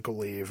took medical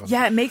leave.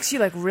 Yeah, it makes you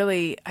like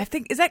really, I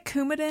think, is that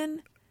Coumadin?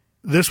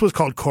 This was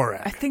called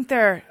Corac. I think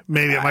they're...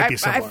 Maybe it might be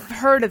similar. I've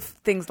heard of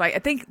things like... I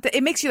think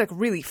it makes you like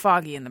really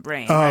foggy in the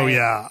brain. Oh, right?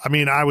 yeah. I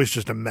mean, I was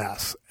just a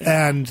mess.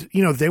 Yeah. And,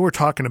 they were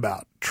talking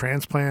about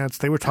transplants.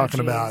 They were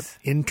talking about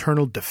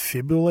internal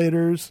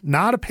defibrillators.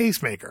 Not a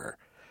pacemaker.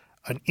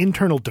 An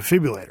internal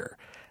defibrillator.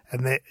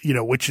 And they,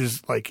 which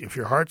is like if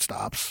your heart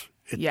stops...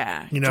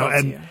 And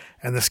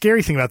the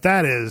scary thing about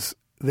that is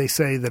they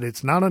say that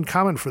it's not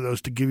uncommon for those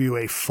to give you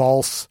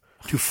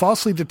to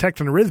falsely detect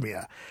an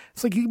arrhythmia.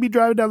 It's like you can be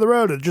driving down the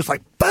road and just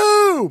like,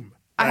 boom!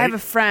 I have a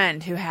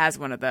friend who has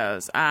one of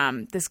those.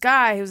 This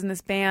guy who was in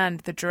this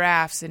band, the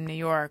Giraffes in New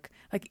York,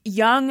 like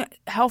young,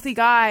 healthy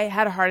guy,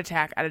 had a heart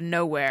attack out of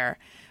nowhere.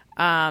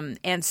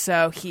 And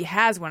so he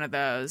has one of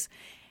those.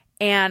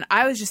 And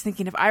I was just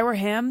thinking, if I were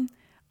him,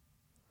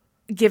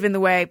 given the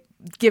way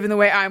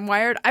I'm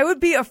wired, I would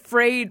be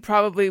afraid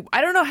probably.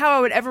 I don't know how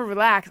I would ever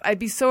relax. I'd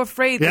be so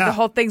afraid that the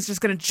whole thing's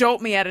just going to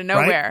jolt me out of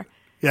nowhere. Right?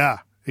 Yeah.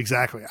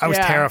 Exactly. I was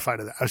terrified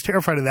of that. I was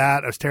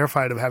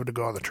terrified of having to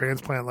go on the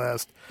transplant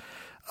list.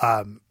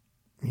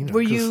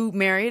 Were you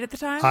married at the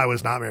time? I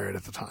was not married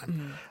at the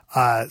time.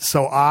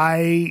 So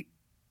I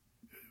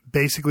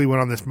basically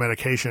went on this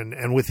medication,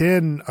 and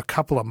within a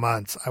couple of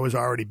months, I was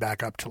already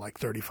back up to like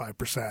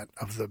 35%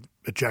 of the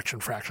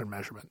ejection fraction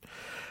measurement.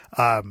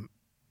 And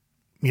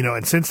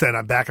since then,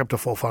 I'm back up to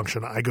full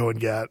function. I go and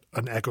get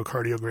an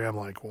echocardiogram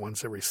like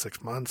once every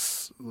 6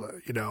 months.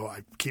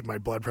 I keep my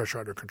blood pressure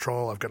under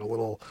control. I've got a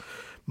little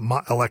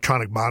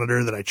electronic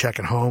monitor that I check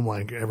at home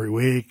like every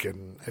week.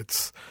 And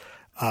it's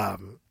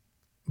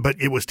but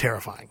it was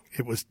terrifying.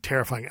 It was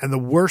terrifying. And the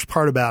worst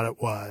part about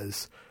it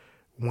was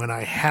when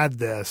I had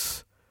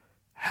this,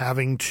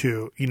 having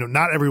to,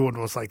 not everyone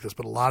was like this,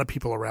 but a lot of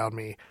people around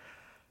me,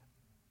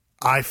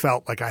 I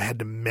felt like I had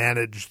to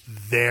manage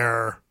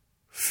their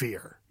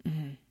fear.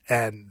 Mm-hmm.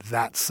 And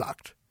that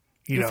sucked.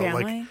 Your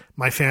family? Like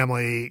my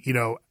family,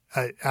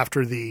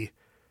 after the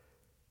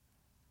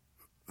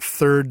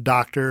third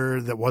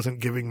doctor that wasn't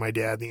giving my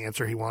dad the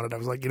answer he wanted, I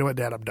was like, you know what,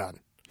 Dad, I'm done.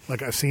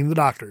 Like, I've seen the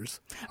doctors.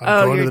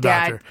 I'm going to the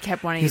dad doctor.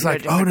 Kept wanting He's to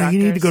like, go to different you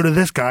need to doctors. go to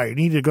this guy. You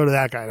need to go to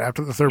that guy. And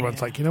after the third one,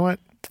 it's like, you know what?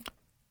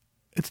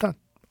 It's done.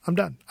 I'm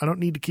done. I don't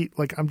need to keep,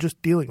 I'm just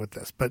dealing with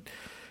this. But,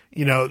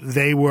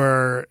 they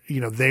were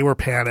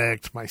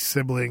panicked. My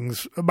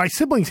siblings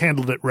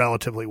handled it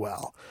relatively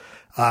well.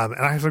 And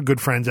I have some good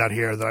friends out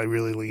here that I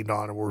really leaned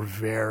on and were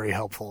very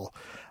helpful.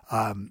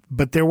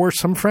 But there were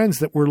some friends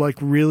that were like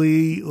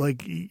really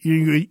like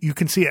you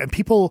can see it. And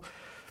people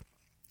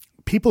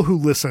who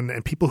listen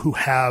and people who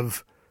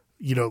have,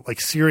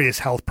 like serious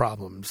health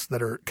problems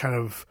that are kind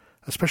of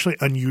especially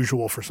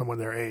unusual for someone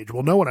their age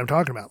will know what I'm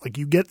talking about. Like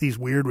you get these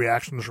weird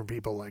reactions from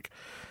people like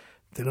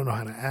they don't know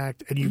how to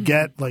act. And you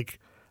get like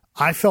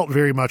I felt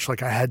very much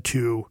like I had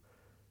to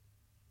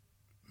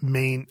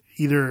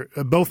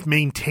both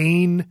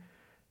maintain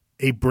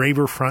a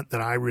braver front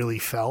than I really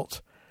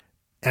felt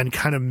and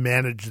kind of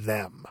manage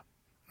them.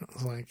 I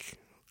was like,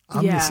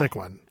 I'm the sick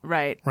one.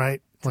 Right.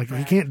 Right? Like, if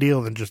you can't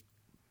deal, then just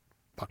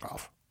fuck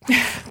off.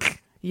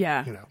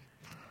 Yeah.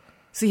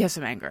 So you have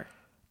some anger.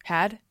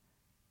 Had?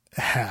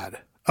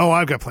 Oh,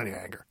 I've got plenty of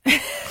anger.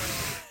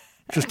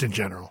 Just in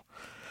general.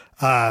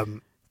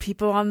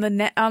 People on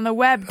the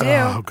web do.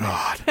 Oh,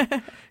 God.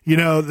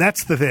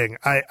 That's the thing.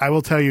 I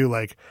will tell you,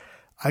 like,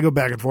 I go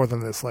back and forth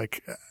on this.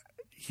 Like,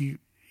 you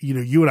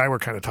and I were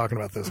kind of talking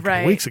about this a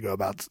couple weeks ago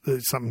about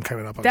something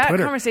coming up on Twitter.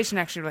 That conversation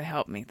actually really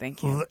helped me.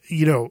 Thank you.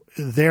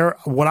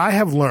 What I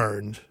have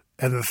learned,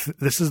 and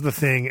this is the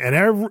thing,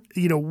 and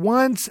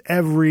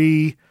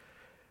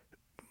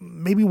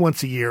maybe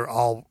once a year,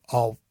 I'll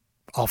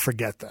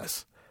forget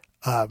this.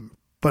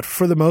 But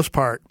for the most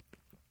part,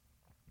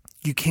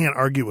 you can't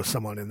argue with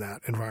someone in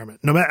that environment.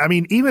 No matter,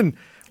 even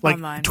like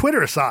online.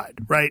 Twitter aside,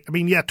 right? I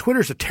mean, yeah,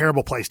 Twitter's a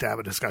terrible place to have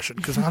a discussion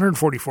because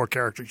 144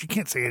 characters, you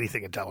can't say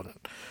anything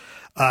intelligent.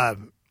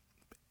 And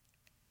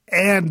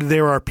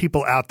there are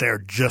people out there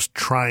just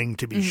trying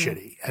to be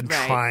shitty and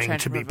trying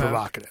to be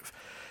provocative.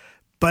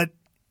 But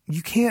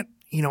you can't,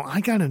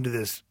 I got into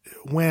this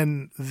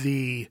when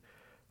the,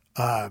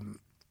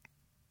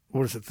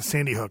 the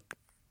Sandy Hook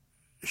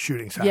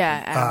shootings happened.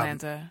 Yeah,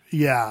 Atlanta.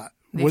 Yeah.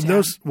 When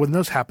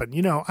those happened,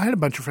 I had a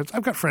bunch of friends.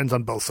 I've got friends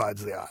on both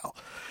sides of the aisle.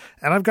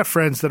 And I've got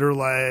friends that are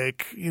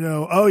like,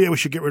 oh yeah, we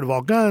should get rid of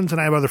all guns.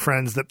 And I have other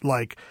friends that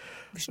like,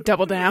 we should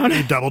double down.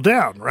 Double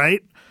down,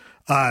 right?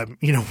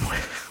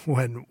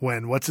 When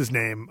what's his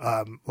name,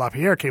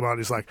 LaPierre came on,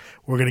 he's like,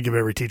 we're going to give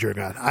every teacher a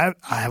gun. I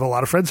have a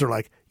lot of friends that are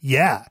like,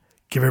 yeah,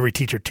 give every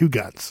teacher 2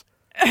 guns,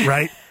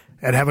 right?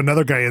 And have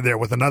another guy in there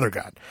with another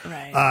gun.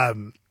 Right.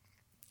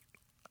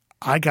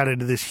 I got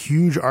into this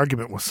huge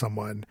argument with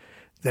someone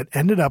that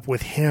ended up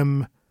with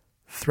him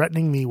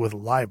threatening me with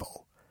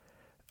libel.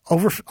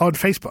 over on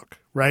Facebook,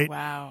 right?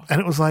 Wow. And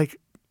it was like,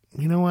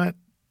 you know what?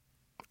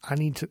 I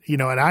need to,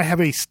 and I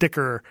have a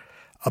sticker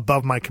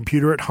above my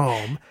computer at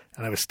home, and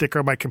I have a sticker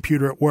on my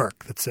computer at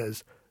work that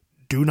says,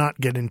 "Do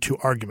not get into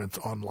arguments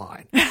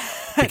online,"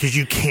 because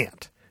you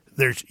can't.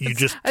 You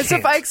just can't. So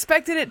if I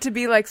expected it to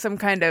be like some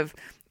kind of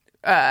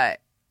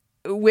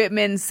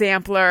Whitman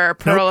sampler,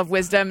 pearl of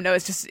wisdom, no,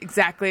 it's just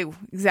exactly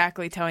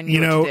telling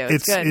you what to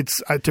do.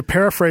 It's to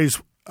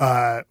paraphrase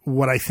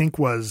what I think it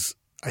was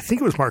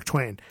Mark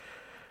Twain.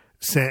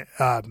 Say,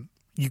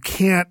 you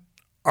can't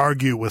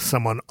argue with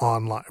someone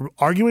online.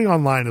 Arguing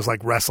online is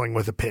like wrestling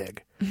with a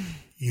pig.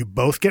 You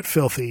both get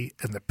filthy,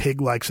 and the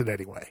pig likes it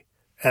anyway.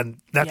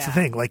 And that's the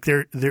thing. Like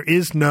there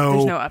is no.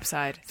 There's no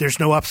upside. There's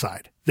no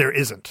upside. There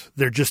isn't.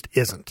 There just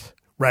isn't.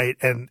 Right.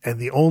 And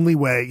the only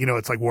way,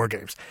 it's like war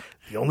games.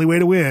 The only way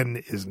to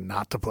win is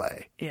not to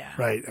play. Yeah.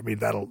 Right. I mean,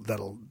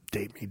 that'll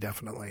date me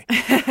definitely.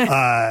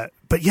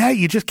 But yeah,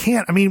 you just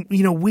can't. I mean,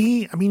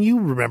 you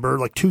remember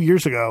like 2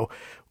 years ago,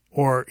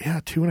 or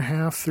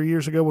 2.5, 3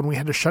 years ago, when we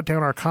had to shut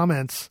down our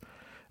comments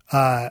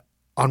on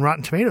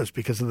Rotten Tomatoes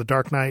because of the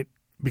Dark Knight,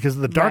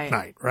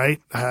 right?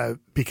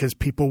 Because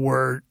people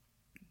were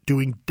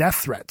doing death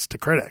threats to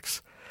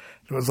critics.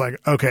 It was like,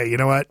 okay, you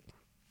know what?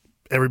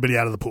 Everybody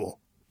out of the pool.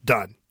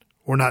 Done.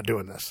 We're not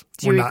doing this.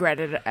 Do you regret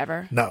it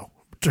ever? No.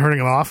 Turning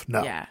them off?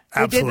 No. Yeah.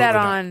 They did that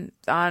on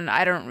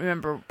I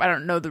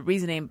don't know the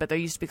reasoning, but there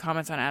used to be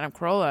comments on Adam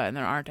Carolla, and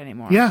there aren't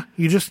anymore. Yeah.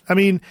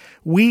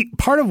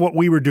 Part of what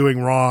we were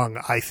doing wrong,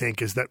 I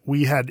think, is that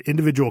we had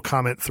individual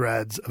comment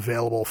threads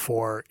available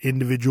for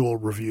individual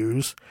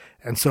reviews.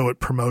 And so it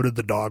promoted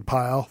the dog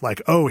pile.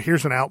 Like, oh,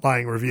 here's an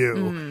outlying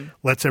review.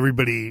 Let's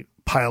everybody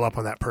pile up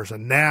on that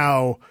person.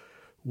 Now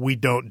we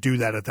don't do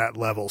that at that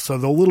level. So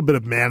the little bit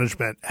of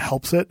management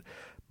helps it.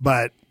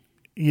 But,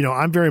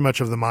 I'm very much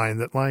of the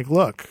mind that, like,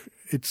 look,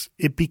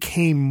 it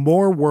became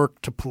more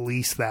work to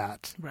police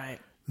that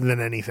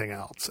than anything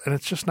else. And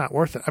it's just not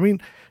worth it. I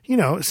mean,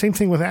 same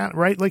thing with Adam,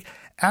 right? Like,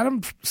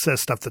 Adam says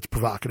stuff that's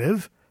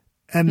provocative.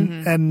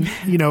 And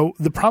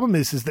the problem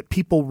is that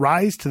people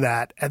rise to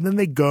that and then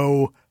they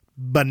go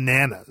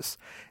bananas.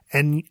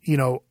 And,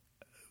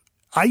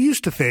 I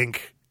used to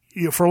think,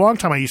 for a long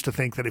time, I used to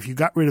think that if you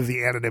got rid of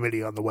the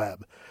anonymity on the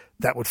web,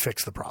 that would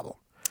fix the problem.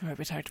 Right,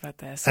 we talked about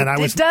this. And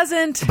it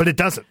doesn't. But it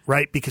doesn't,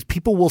 right? Because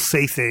people will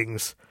say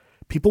things,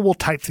 people will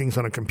type things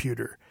on a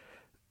computer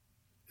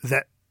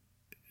that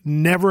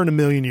never in a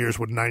million years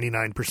would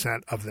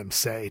 99% of them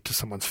say to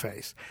someone's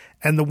face.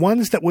 And the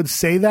ones that would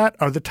say that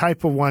are the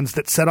type of ones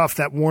that set off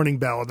that warning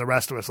bell, and the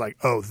rest of us like,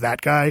 oh, that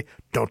guy,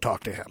 don't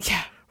talk to him.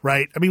 Yeah.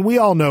 Right? I mean, we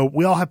all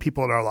have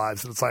people in our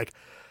lives that it's like,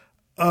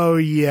 oh,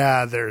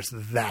 yeah, there's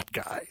that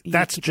guy.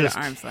 That's just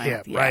him,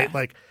 right?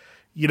 Like,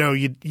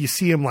 you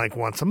see him like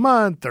once a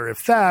month, or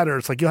if that, or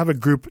it's like you'll have a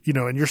group,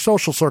 in your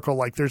social circle,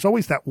 like there's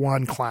always that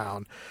one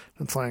clown.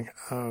 It's like,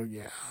 oh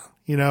yeah,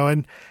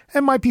 and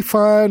it might be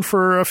fun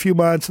for a few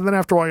months. And then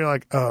after a while you're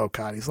like, oh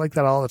God, he's like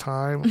that all the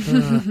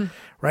time.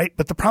 Right.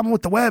 But the problem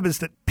with the web is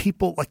that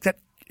people like that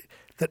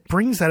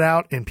brings that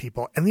out in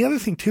people. And the other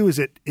thing too, is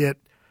it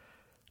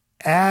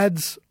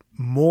adds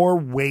more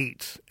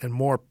weight and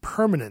more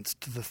permanence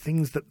to the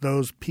things that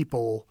those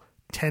people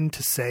tend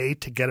to say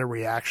to get a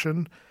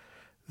reaction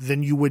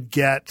than you would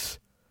get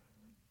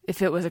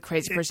if it was a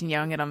crazy person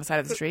yelling it on the side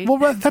of the street.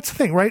 Well, that's the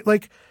thing, right?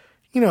 Like,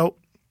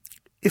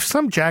 if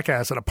some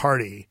jackass at a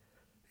party,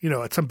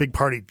 at some big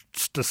party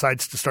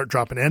decides to start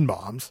dropping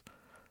N-bombs,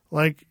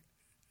 like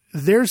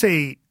there's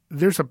a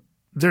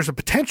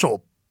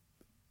potential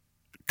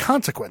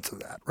consequence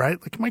of that,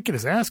 right? Like he might get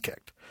his ass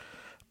kicked.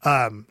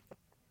 And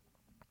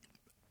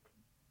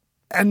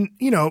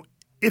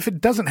if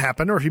it doesn't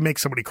happen, or if you make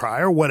somebody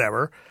cry or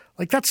whatever,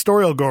 like that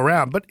story will go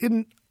around. But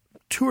in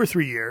 2 or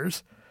 3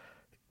 years,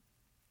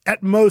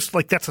 at most,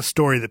 like that's a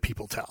story that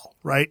people tell,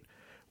 right?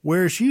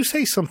 Whereas you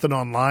say something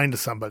online to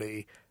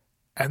somebody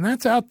and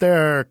that's out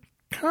there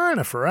kind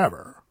of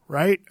forever,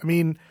 right? I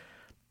mean,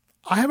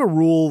 I have a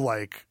rule,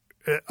 like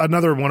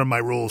another one of my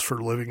rules for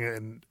living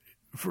in,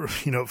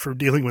 for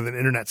dealing with an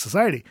internet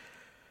society.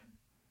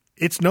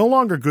 It's no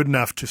longer good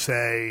enough to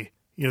say,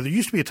 there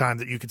used to be a time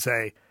that you could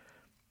say,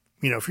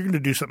 if you're going to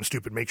do something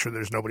stupid, make sure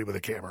there's nobody with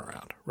a camera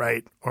around,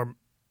 right?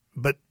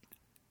 But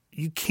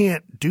you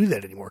can't do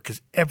that anymore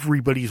because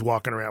everybody's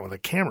walking around with a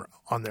camera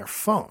on their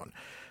phone.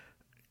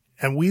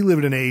 And we live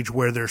in an age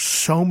where there's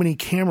so many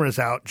cameras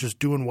out just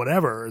doing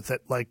whatever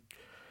that like,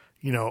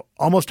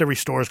 almost every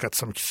store's got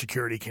some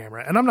security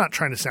camera. And I'm not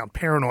trying to sound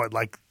paranoid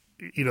like,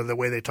 the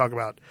way they talk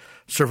about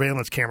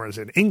surveillance cameras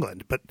in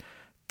England, but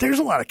there's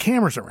a lot of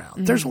cameras around.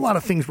 Mm-hmm. There's a lot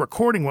of things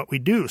recording what we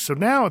do. So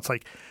now it's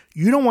like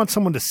you don't want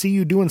someone to see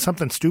you doing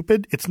something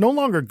stupid. It's no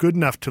longer good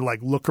enough to like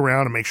look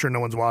around and make sure no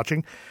one's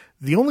watching.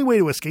 The only way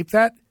to escape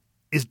that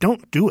is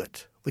don't do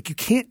it. Like you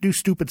can't do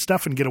stupid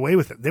stuff and get away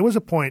with it. There was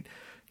a point,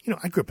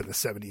 I grew up in the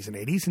 70s and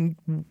 80s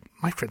and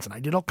my friends and I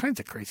did all kinds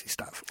of crazy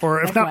stuff.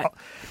 Or if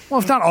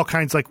not all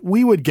kinds, like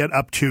we would get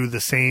up to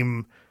the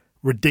same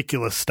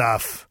ridiculous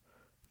stuff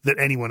that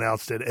anyone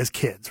else did as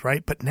kids,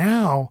 right? But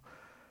now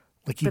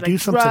Like you But do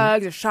like something.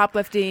 drugs or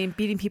shoplifting,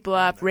 beating people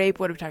up, rape.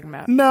 What are we talking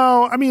about?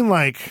 No, I mean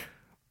like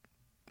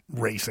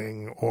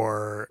racing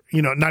or,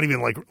 not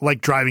even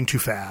like driving too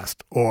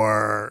fast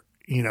or,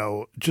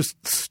 just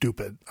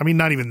stupid. I mean,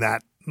 not even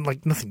that,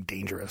 like nothing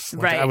dangerous.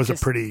 Like, Right, I was a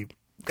just- pretty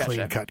Gotcha.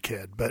 clean cut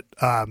kid, but,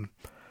 I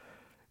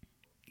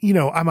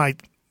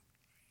might,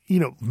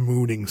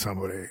 mooning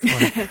somebody,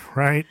 like,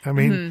 right? I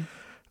mean,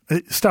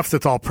 stuff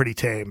that's all pretty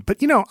tame. But,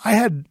 I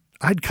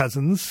had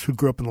cousins who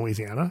grew up in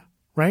Louisiana,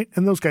 right?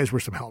 And those guys were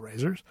some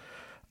hellraisers.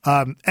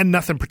 And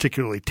nothing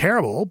particularly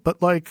terrible,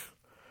 but like,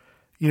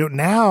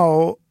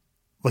 now,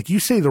 like you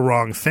say the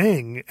wrong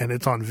thing and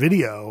it's on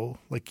video,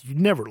 like you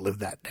never live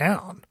that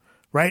down,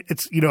 right?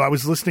 It's, I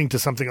was listening to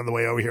something on the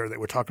way over here. They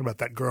were talking about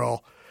that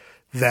girl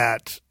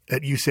that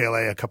at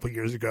UCLA a couple of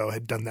years ago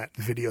had done that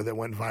video that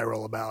went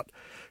viral about,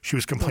 she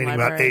was complaining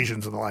about library.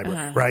 Asians in the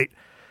library, right?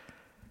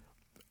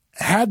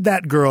 Had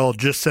that girl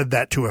just said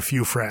that to a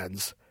few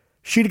friends,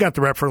 she'd have got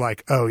the rep for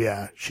like, oh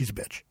yeah, she's a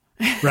bitch,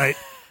 right?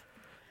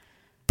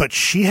 But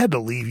she had to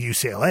leave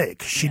UCLA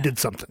because she did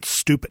something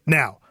stupid.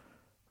 Now,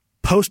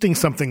 posting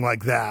something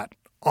like that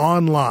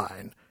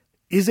online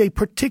is a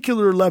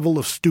particular level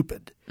of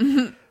stupid.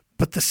 Mm-hmm.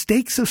 But the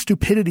stakes of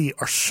stupidity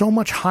are so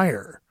much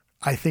higher,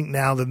 I think,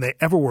 now than they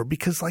ever were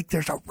because, like,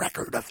 there's a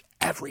record of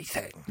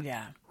everything.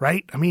 Yeah.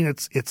 Right? I mean,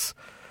 it's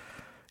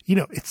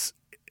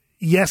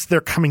yes,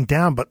 they're coming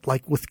down, but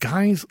like with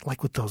guys,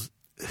 like with those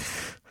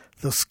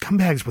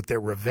scumbags with their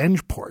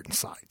revenge porn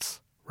sites,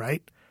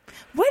 right?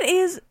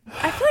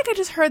 I feel like I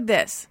just heard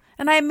this,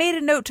 and I made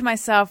a note to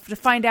myself to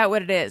find out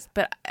what it is,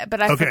 but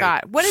I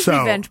forgot. What is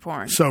revenge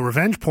porn? So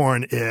revenge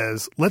porn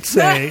is, let's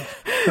say,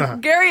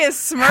 Gary is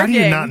smirking. how do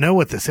you not know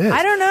what this is?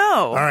 I don't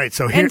know. All right,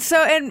 so here,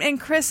 and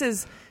Chris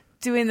is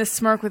doing the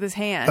smirk with his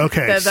hand.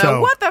 Okay, the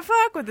so- what the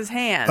fuck with his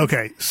hand.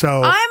 okay,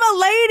 so I'm a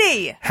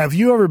lady. have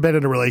you ever been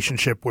in a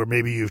relationship where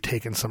maybe you've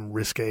taken some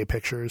risque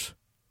pictures?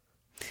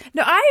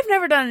 No, I've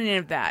never done any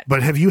of that.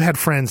 But have you had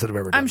friends that have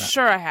ever done I'm that?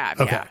 sure I have.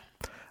 Okay. Yeah.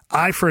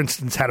 I, for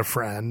instance, had a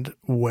friend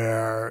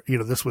where,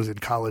 this was in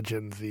college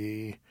in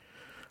the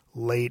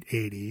late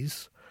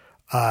 80s.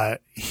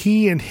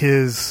 He and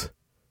his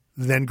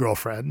then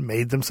girlfriend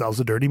made themselves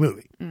a dirty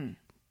movie.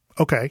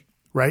 Okay,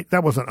 right?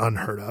 That wasn't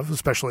unheard of,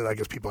 especially like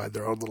as people had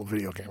their own little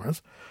video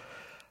cameras.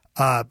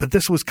 But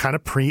this was kind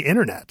of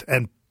pre-internet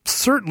and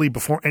certainly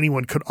before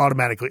anyone could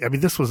automatically. I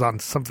mean, this was on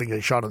something they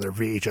shot on their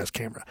VHS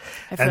camera.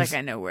 I feel like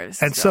I know where this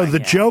is And so going, the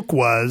yeah. joke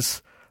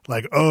was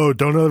like, oh,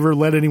 don't ever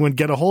let anyone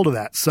get a hold of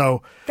that.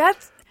 So,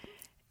 That's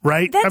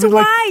right? That's I mean,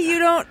 why you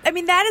don't. I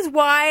mean, that is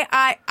why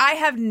I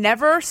have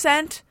never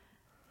sent.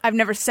 I've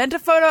never sent a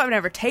photo. I've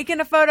never taken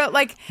a photo.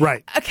 Like,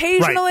 Right.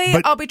 occasionally, Right.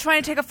 But- I'll be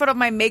trying to take a photo of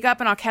my makeup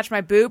and I'll catch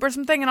my boob or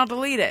something and I'll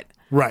delete it.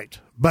 Right.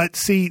 But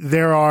see,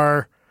 there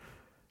are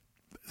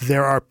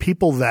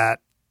people that,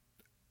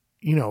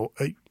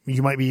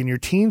 you might be in your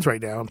teens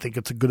right now and think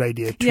it's a good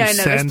idea to Yeah, I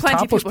know. There's send plenty of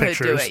topless people who do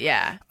pictures it.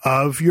 Yeah.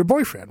 of your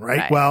boyfriend, right?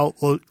 Right. Well,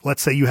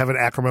 let's say you have an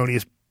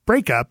acrimonious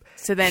breakup.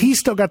 So then- he's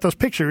still got those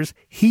pictures.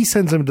 He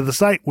sends them to the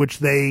site, which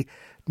they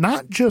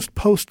not just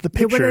post the Yeah,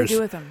 pictures. what do they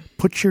do with them?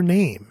 Put your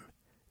name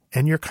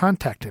and your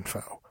contact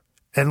info.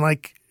 And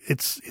like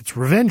it's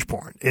revenge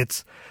porn.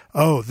 It's,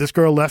 oh, this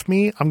girl left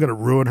me, I'm going to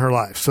ruin her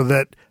life. So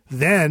that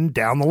then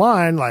down the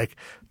line, like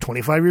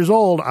 25 years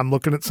old, I'm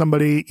looking at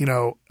somebody,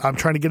 I'm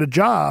trying to get a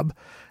job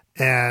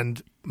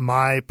and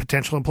my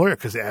potential employer,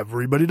 because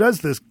everybody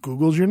does this,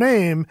 Googles your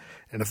name.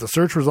 And if the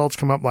search results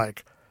come up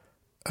like,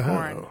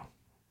 Porn.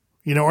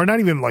 or not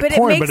even like But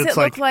porn, it makes but it's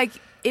it look like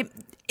it.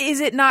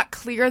 Is it not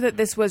clear that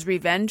this was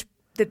revenge?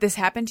 That this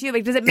happened to you?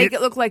 Like, does it make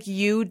it look like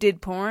you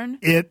did porn?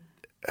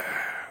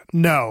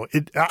 No,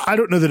 I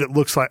don't know that it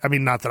looks like. I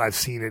mean, not that I've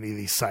seen any of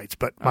these sites,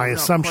 but my no, of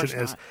assumption course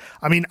is. not.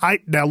 I mean,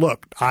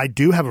 I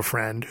do have a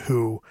friend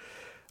who,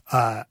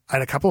 I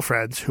had a couple of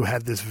friends who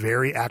had this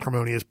very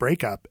acrimonious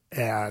breakup,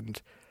 and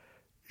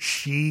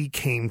she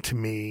came to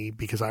me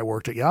because I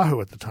worked at Yahoo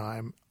at the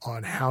time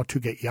on how to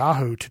get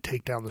Yahoo to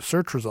take down the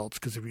search results.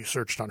 Because if you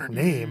searched on her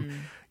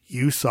name,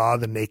 you saw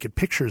the naked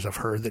pictures of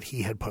her that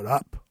he had put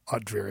up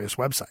on various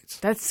websites.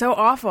 That's so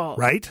awful.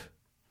 Right?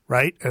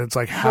 And it's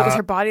like, What was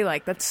her body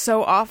like? That's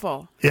so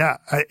awful. Yeah,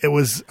 it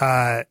was.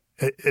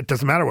 It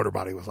doesn't matter what her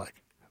body was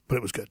like, but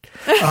it was good.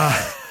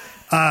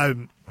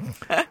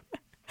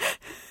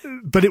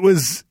 But it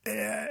was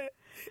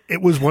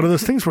one of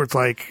those things where it's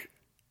like,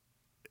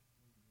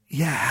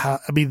 yeah.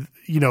 I mean,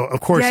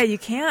 of course. Yeah, you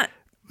can't.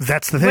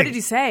 That's the thing. What did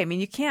you say? I mean,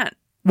 you can't.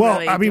 Well,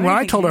 really I mean, do when I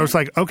anything, told her, I can was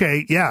like,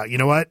 okay, yeah, you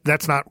know what?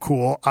 That's not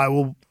cool. I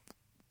will.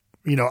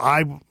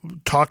 I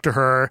talked to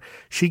her.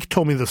 She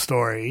told me the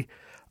story.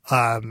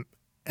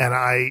 And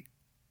I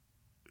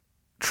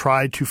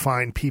tried to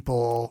find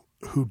people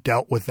who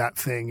dealt with that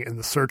thing in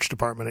the search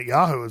department at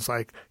Yahoo. It's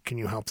like, can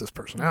you help this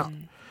person out?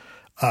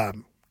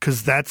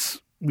 Because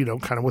that's,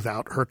 kind of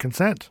without her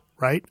consent,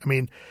 right? I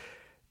mean,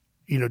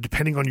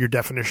 depending on your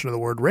definition of the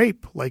word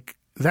rape, like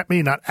that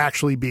may not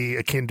actually be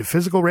akin to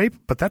physical rape,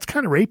 but that's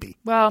kind of rapey.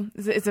 Well,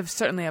 it's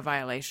certainly a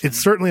violation.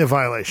 It's certainly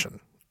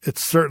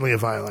a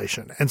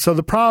violation. And so the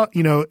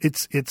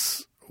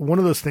it's one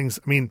of those things.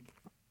 I mean,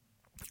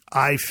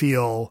 I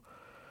feel,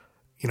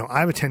 I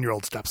have a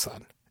 10-year-old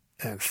stepson,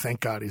 and thank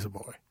God he's a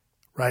boy,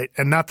 right?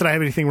 And not that I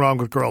have anything wrong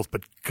with girls,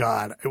 but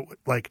God,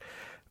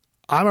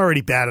 I'm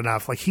already bad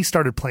enough. Like, he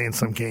started playing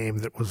some game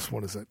that was,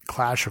 what is it,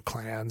 Clash of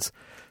Clans,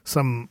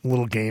 some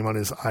little game on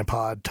his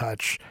iPod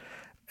Touch.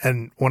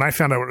 And when I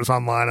found out it was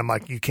online, I'm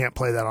like, you can't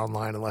play that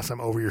online unless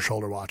I'm over your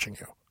shoulder watching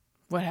you.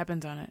 What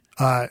happens on it?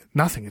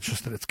 Nothing. It's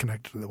just that it's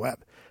connected to the web.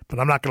 But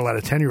I'm not going to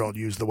let a 10-year-old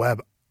use the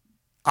web.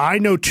 I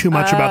know too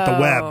much about the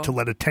web to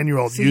let a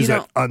 10-year-old use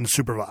it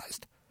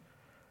unsupervised.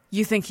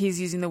 You think he's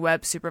using the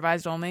web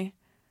supervised only?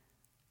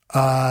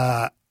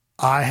 I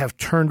have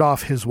turned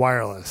off his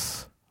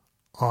wireless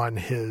on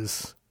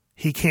his.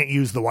 He can't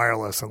use the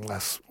wireless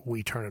unless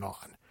we turn it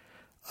on.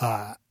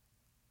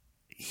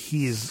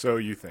 So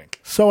you think?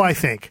 So I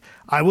think.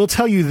 I will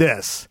tell you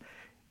this.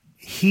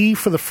 He,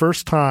 for the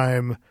first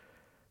time,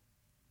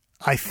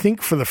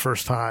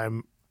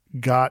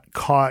 got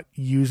caught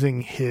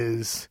using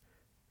his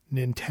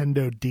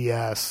Nintendo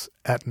DS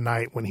at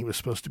night when he was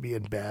supposed to be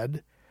in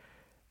bed.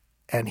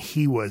 And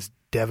he was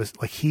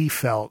devastated. Like, he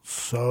felt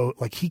so,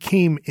 like, he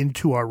came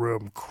into our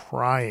room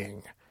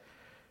crying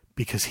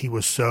because he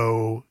was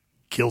so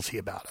guilty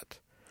about it.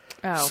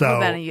 Oh, so, well,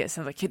 then it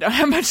sounds like you don't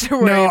have much to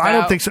worry about. No, I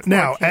don't think so.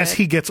 Now, as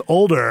he gets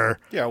older.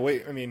 Yeah,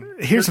 wait, I mean,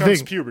 here's the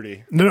thing.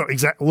 Puberty. No,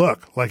 exactly.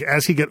 Look, like,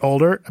 as he gets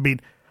older, I mean,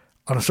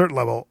 on a certain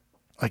level,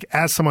 like,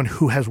 as someone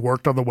who has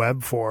worked on the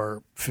web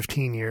for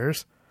 15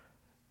 years,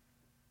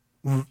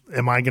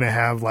 am I going to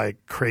have,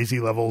 like,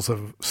 crazy levels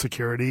of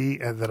security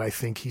and that I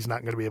think he's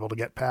not going to be able to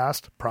get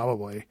past?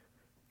 Probably.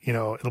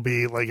 It'll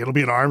be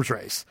an arms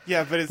race.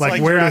 Yeah, but it's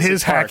like where do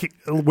his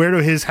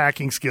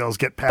hacking skills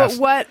get past?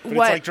 But it's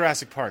like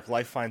Jurassic Park.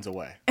 Life finds a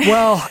way.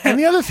 Well, and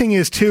the other thing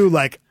is too,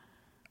 like,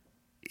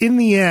 in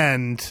the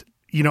end,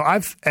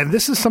 and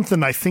this is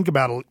something I think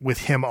about with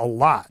him a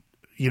lot.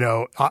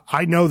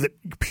 I know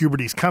that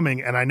puberty's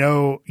coming, and I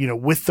know,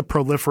 with the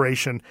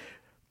proliferation,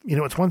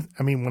 it's one.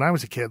 I mean, when I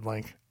was a kid,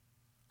 like,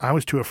 I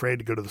was too afraid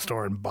to go to the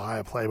store and buy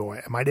a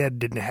Playboy, and my dad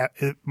didn't have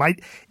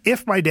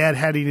if my dad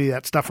had any of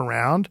that stuff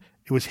around,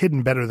 it was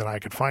hidden better than I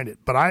could find it.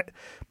 But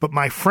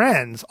my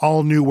friends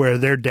all knew where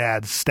their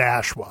dad's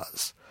stash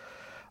was.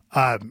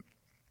 I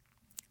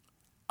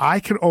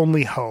can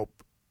only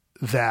hope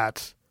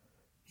that,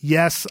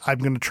 yes, I'm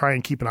going to try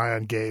and keep an eye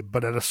on Gabe,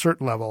 but at a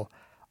certain level,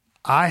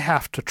 I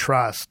have to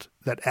trust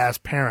that as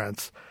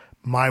parents,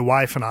 my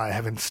wife and I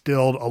have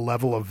instilled a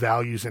level of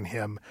values in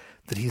him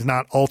that he's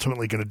not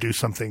ultimately going to do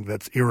something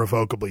that's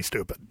irrevocably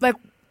stupid. Like,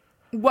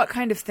 what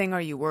kind of thing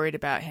are you worried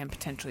about him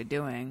potentially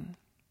doing?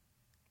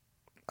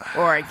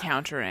 Or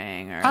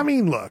encountering? Or... I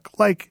mean, look,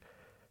 like,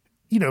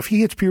 if he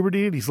hits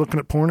puberty and he's looking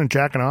at porn and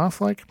jacking off,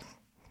 like,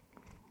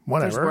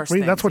 whatever. I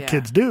mean, that's what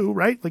kids do,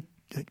 right? Like,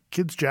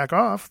 kids jack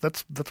off.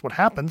 That's what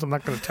happens. I'm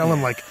not going to tell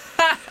him, like,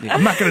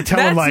 I'm not going to tell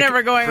him, like, that's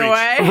never going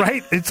away.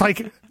 Right? It's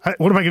like,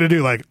 what am I going to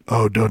do? Like,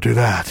 oh, don't do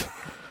that.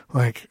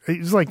 Like,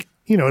 it's like,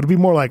 it'd be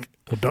more like,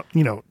 well,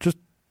 don't, just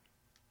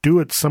do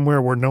it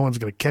somewhere where no one's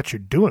going to catch you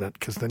doing it,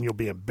 because then you'll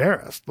be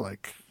embarrassed.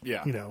 Like,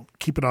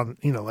 keep it on,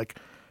 like,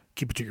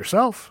 keep it to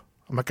yourself.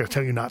 I'm not going to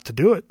tell you not to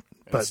do it,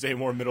 but stay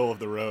more middle of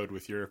the road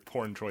with your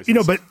porn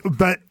choices. But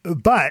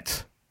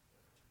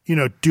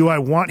do I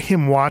want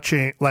him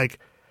watching? Like,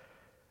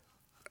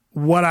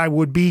 what I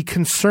would be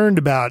concerned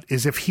about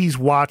is if he's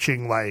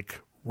watching, like,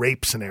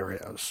 rape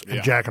scenarios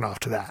and jacking off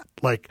to that.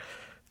 Like,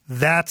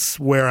 that's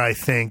where I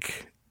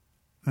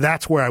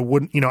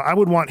wouldn't. I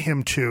would want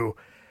him to,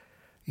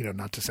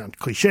 not to sound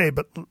cliche,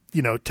 but,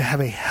 to have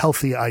a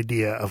healthy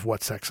idea of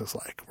what sex is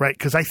like, right?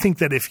 Because I think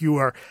that if you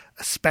are,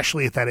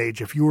 especially at that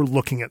age, if you are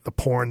looking at the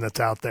porn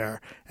that's out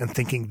there and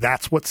thinking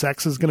that's what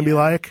sex is going to be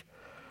like,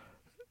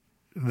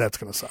 that's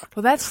going to suck.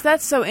 Well,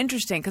 that's so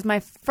interesting, because my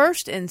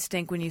first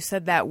instinct when you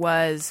said that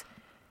was,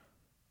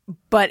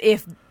 but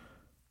if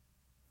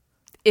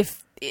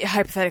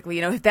hypothetically,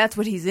 if that's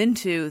what he's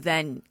into,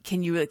 then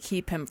can you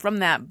keep him from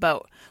that?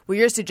 But what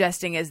you're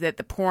suggesting is that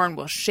the porn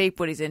will shape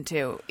what he's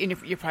into. And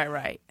you're probably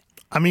right.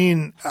 I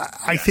mean,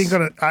 I think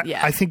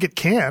I think it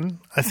can.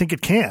 I think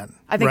it can.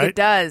 I think it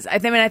does. I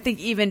think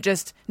even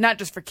just not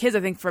just for kids.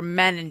 I think for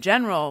men in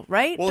general,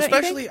 right? Well,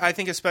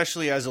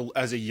 especially as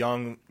a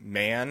young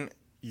man,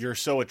 you're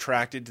so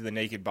attracted to the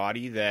naked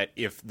body that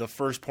if the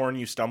first porn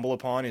you stumble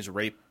upon is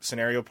rape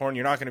scenario porn,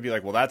 you're not going to be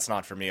like, well, that's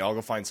not for me. I'll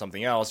go find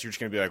something else. You're just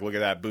going to be like, look at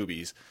that,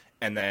 boobies.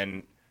 And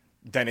then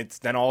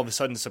all of a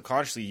sudden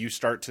subconsciously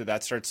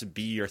that starts to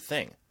be your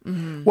thing.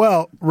 Mm-hmm.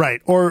 Well, right.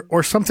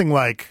 Or something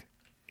like,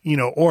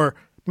 or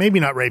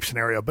maybe not rape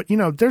scenario, but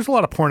there's a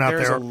lot of porn out there.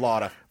 There's a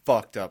lot of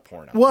fucked up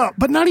porn out there.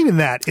 But not even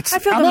that. I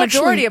feel the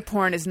majority of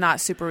porn is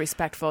not super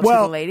respectful to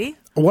the lady.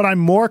 What I'm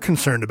more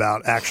concerned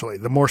about, actually,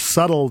 the more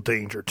subtle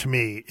danger to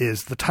me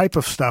is the type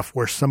of stuff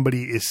where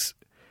somebody is,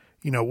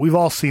 we've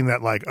all seen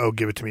that, like, oh,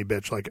 give it to me,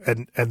 bitch. Like,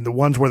 and the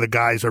ones where the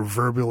guys are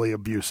verbally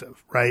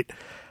abusive, right?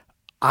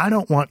 I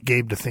don't want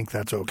Gabe to think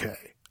that's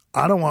okay.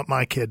 I don't want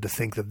my kid to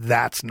think that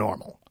that's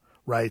normal,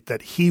 right?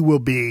 That he will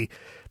be,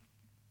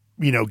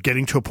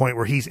 getting to a point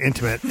where he's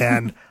intimate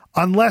and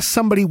unless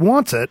somebody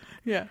wants it,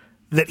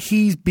 that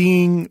he's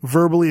being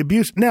verbally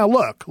abused. Now,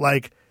 look,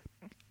 like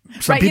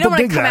some Right, you people don't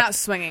want dig to come that. out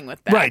swinging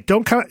with that. Right.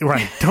 Don't Don't it in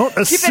your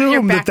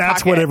assume that back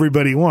that's pocket. what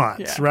everybody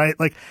wants. Yeah. Right.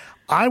 Like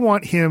I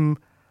want him.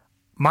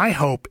 My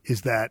hope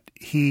is that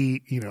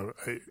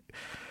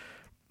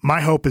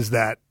my hope is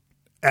that,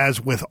 as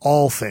with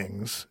all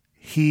things,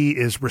 he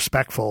is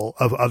respectful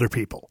of other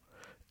people.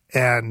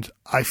 And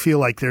I feel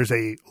like there's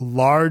a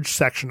large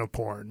section of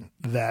porn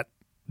that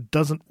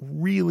doesn't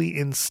really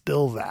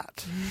instill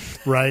that,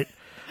 right?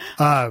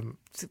 Yeah,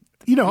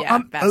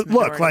 vast look,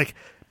 majority. like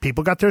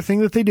people got their thing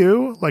that they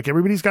do, like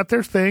everybody's got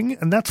their thing,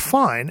 and that's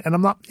fine. And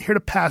I'm not here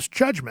to pass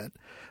judgment,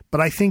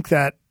 but I think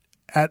that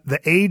at the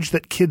age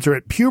that kids are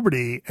at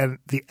puberty and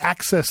the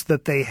access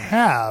that they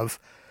have,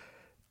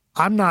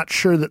 I'm not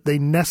sure that they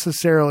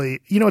necessarily,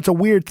 it's a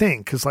weird thing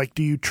because, like,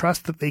 do you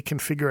trust that they can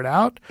figure it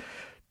out?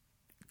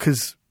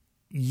 Because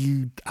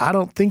I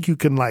don't think you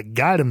can, like,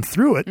 guide them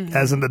through it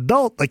as an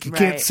adult. Like, you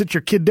can't Right. sit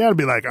your kid down and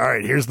be like, all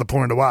right, here's the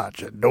porn to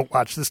watch, and don't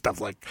watch this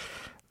stuff. Like,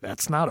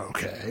 that's not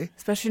okay.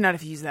 Especially not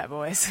if you use that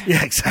voice.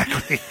 Yeah,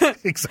 exactly.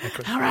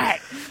 Exactly. All right.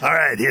 All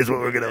right, here's what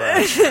we're going to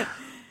watch.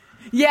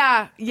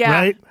 Yeah.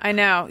 Right? I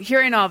know.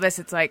 Hearing all this,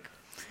 it's like,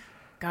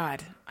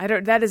 God,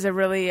 that is a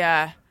really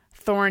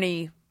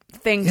thorny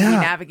thing to be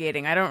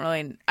navigating.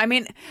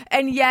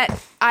 And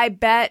yet I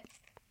bet,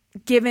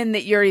 given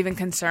that you're even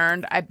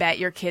concerned, I bet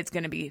your kid's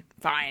going to be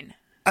fine.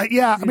 I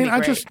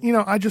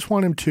just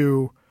want him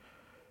to,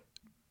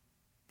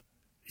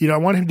 I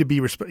want him to be,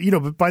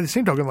 but by the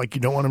same token, like,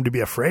 you don't want him to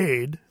be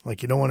afraid.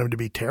 Like, you don't want him to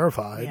be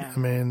terrified. Yeah. I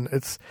mean,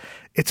 it's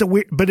a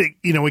weird, but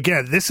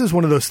again, this is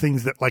one of those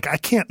things that, like, I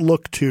can't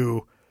look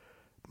to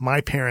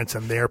my parents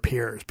and their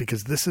peers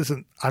because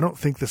I don't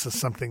think this is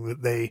something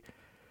that they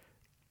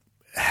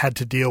had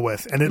to deal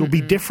with. And it'll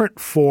be different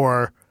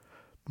for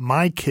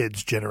my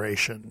kids'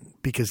 generation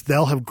because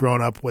they'll have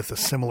grown up with a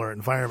similar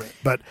environment.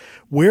 But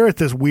we're at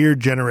this weird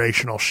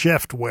generational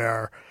shift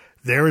where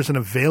there is an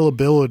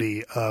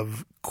availability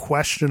of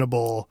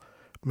questionable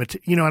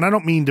material, and I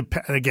don't mean to,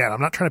 and again,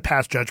 I'm not trying to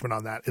pass judgment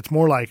on that. It's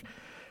more like,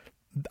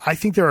 I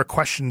think there are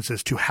questions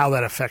as to how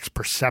that affects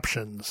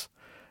perceptions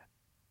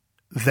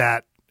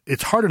that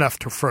it's hard enough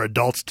for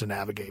adults to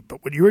navigate.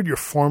 But when you're in your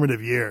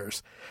formative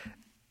years,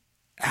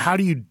 how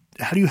do you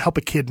help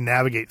a kid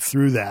navigate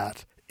through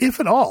that, if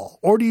at all?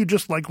 Or do you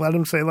just, like, let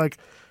them say, like,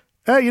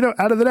 hey,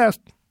 out of the nest,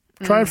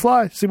 try and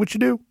fly, see what you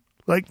do,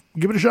 like,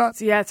 give it a shot?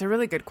 So, yeah, it's a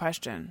really good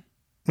question.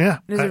 Yeah,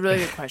 It is a really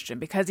good question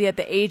because at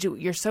the age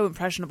you're so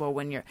impressionable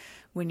when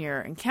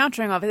you're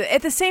encountering all of it.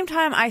 At the same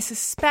time, I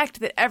suspect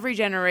that every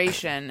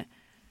generation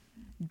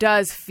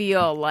does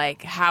feel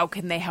like, how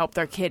can they help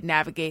their kid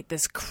navigate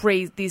this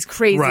crazy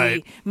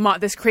Right.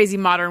 this crazy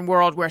modern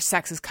world where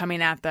sex is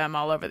coming at them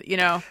all over.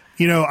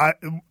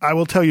 I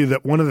will tell you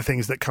that one of the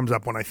things that comes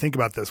up when I think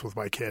about this with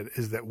my kid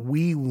is that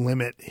we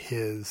limit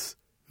his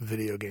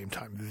video game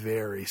time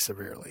very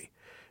severely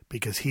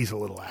because he's a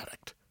little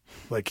addict.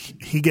 Like,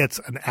 he gets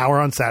an hour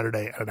on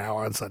Saturday and an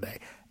hour on Sunday,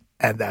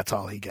 and that's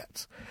all he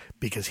gets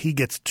because he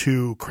gets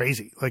too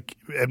crazy. Like,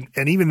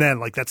 and even then,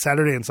 like, that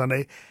Saturday and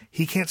Sunday,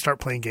 he can't start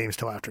playing games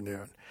till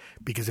afternoon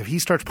because if he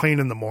starts playing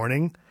in the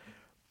morning,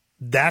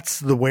 that's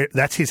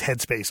his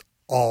headspace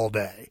all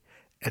day,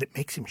 and it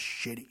makes him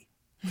shitty.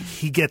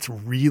 He gets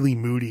really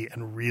moody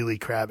and really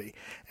crabby,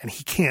 and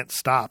he can't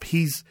stop.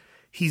 He's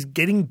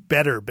getting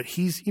better, but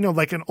he's,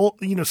 like an old,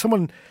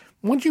 someone,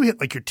 once you hit,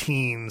 like, your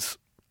teens,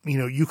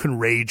 you can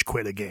rage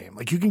quit a game.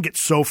 Like, you can get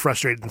so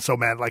frustrated and so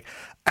mad, like,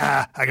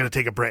 I got to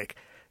take a break.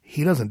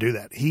 He doesn't do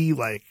that. He,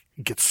 like,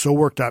 gets so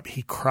worked up,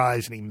 he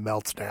cries and he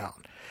melts down.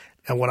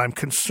 And what I'm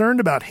concerned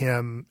about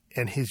him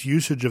and his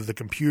usage of the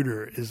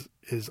computer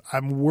is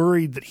I'm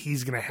worried that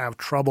he's going to have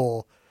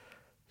trouble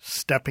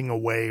stepping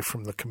away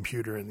from the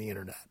computer and the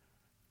internet.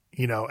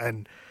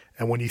 And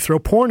when you throw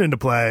porn into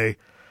play,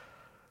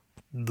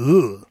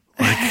 ugh,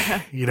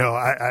 like,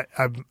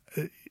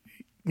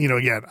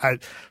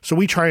 so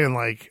we try and,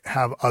 like,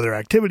 have other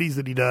activities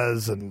that he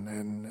does.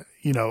 And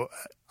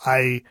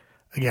I,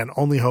 again,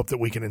 only hope that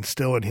we can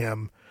instill in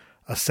him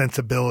a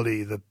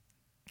sensibility that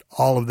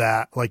all of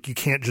that, like, you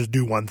can't just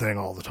do one thing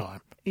all the time.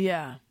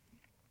 Yeah.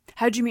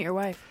 How'd you meet your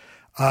wife?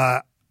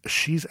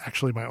 She's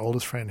actually my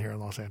oldest friend here in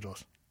Los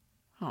Angeles.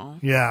 Oh.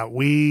 Yeah.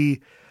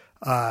 We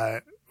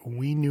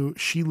knew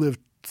she lived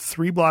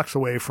 3 blocks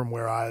away from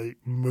where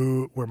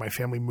my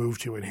family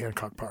moved to in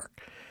Hancock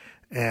Park.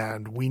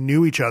 And we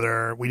knew each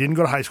other. We didn't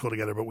go to high school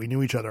together, but we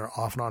knew each other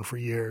off and on for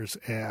years.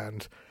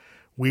 And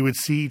we would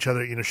see each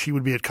other. She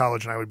would be at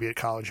college and I would be at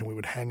college, and we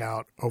would hang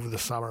out over the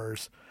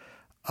summers.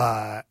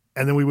 And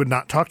then we would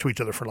not talk to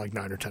each other for like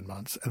 9 or 10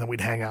 months. And then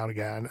we'd hang out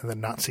again and then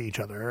not see each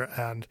other.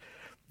 And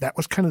that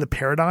was kind of the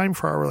paradigm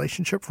for our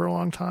relationship for a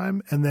long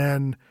time. And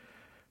then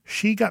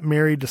she got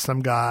married to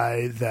some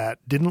guy that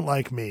didn't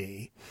like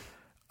me.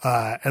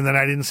 And then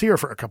I didn't see her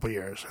for a couple of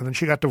years. And then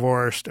she got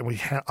divorced and we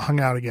hung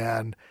out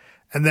again.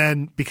 And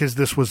then, because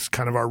this was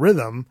kind of our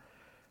rhythm,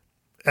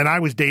 and I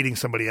was dating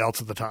somebody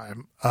else at the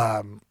time,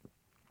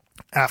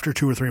 after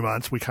 2 or 3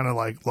 months, we kind of,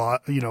 like,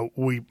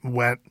 we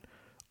went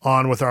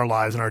on with our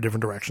lives in our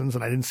different directions,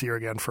 and I didn't see her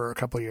again for a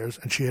couple of years,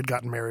 and she had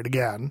gotten married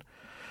again.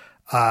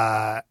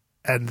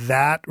 And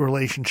that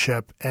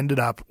relationship ended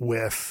up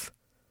with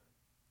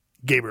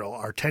Gabriel,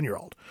 our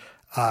 10-year-old.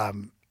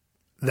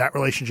 That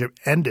relationship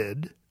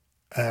ended,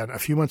 and a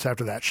few months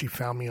after that, she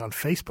found me on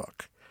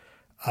Facebook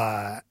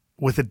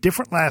with a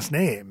different last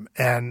name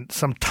and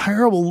some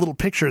terrible little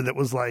picture that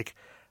was like,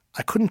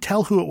 I couldn't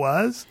tell who it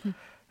was. And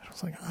I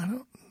was like, I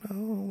don't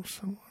know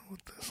someone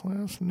with this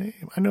last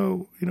name. I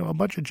know, a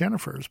bunch of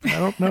Jennifers, but I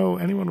don't know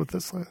anyone with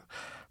this last.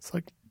 It's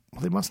like,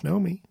 well, they must know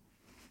me.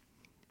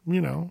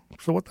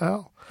 So what the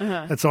hell?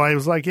 Uh-huh. And so I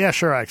was like, yeah,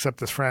 sure, I accept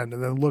this friend.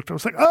 And then looked, I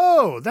was like,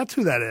 oh, that's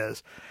who that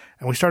is.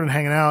 And we started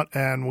hanging out,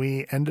 and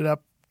we ended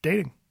up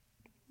dating.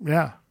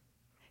 Yeah.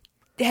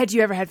 Had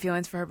you ever had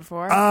feelings for her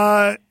before?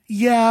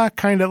 Yeah,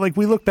 kind of. Like,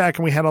 we look back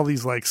and we had all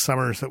these like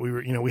summers that we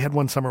were, we had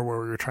one summer where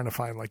we were trying to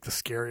find like the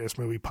scariest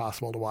movie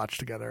possible to watch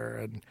together.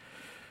 And,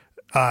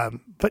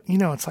 but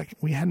it's like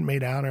we hadn't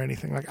made out or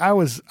anything. Like I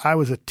was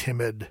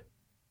timid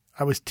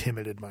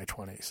in my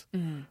 20s.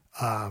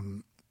 Mm-hmm.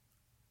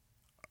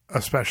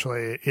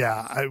 Especially,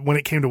 when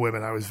it came to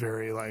women, I was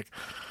very like,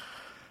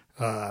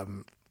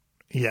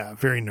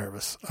 very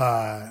nervous.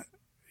 The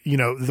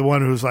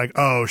one who's like,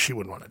 oh, she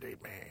wouldn't want to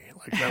date me.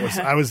 Like that was,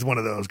 I was one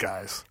of those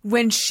guys.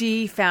 When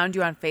she found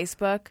you on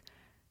Facebook,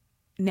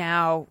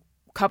 now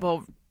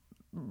couple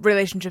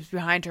relationships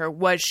behind her,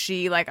 was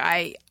she like,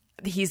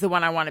 he's the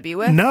one I want to be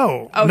with?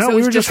 No, so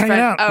we were just hanging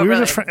out. Oh, we were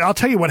really? just I'll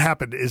tell you what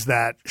happened is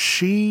that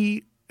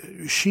she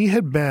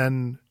had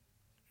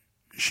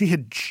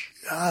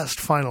just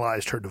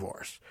finalized her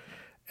divorce.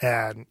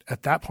 And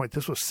at that point,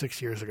 this was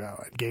 6 years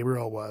ago, and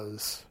Gabriel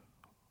was,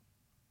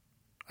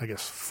 I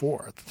guess,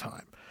 4 at the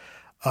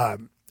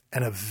time.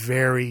 And a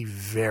very,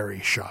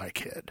 very shy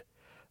kid.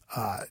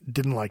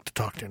 Didn't like to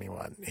talk to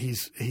anyone.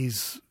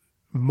 He's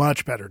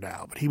much better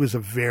now, but he was a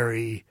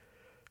very,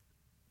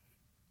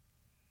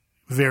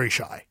 very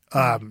shy.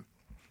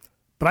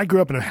 But I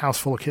grew up in a house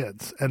full of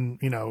kids, and,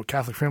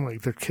 Catholic family,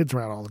 there are kids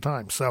around all the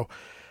time. So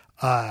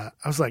I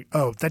was like,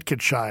 oh, that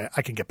kid's shy.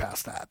 I can get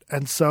past that.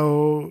 And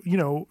so,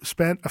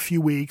 spent a few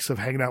weeks of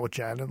hanging out with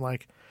Jen and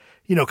like,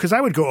 because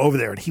I would go over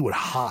there and he would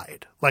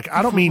hide. Like,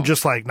 I don't mean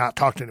just like not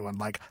talk to anyone,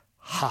 like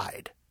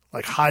hide.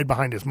 Like hide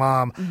behind his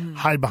mom,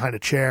 hide behind a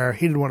chair.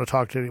 He didn't want to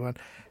talk to anyone.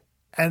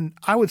 And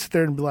I would sit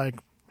there and be like,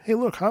 hey,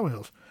 look, Hot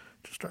Wheels.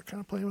 Just start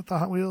kind of playing with the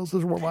Hot Wheels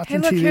as we're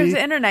watching TV. Hey, look, TV. here's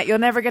the internet. You'll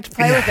never get to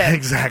play with it.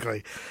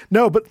 Exactly.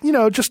 No, but,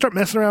 just start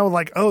messing around with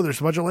like, oh, there's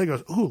a bunch of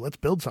Legos. Ooh, let's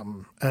build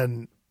something.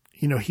 And,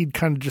 he'd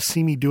kind of just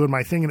see me doing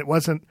my thing. And it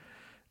wasn't,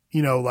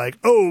 like,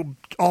 oh,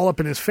 all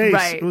up in his face.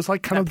 Right. It was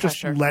like kind No of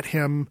pressure. just let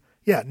him,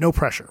 no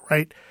pressure,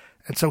 right?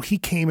 And so he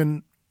came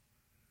and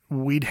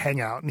we'd hang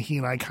out, and he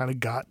and I kind of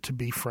got to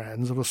be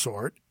friends of a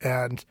sort.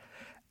 And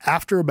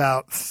after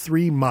about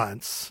 3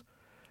 months,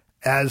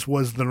 as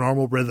was the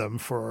normal rhythm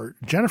for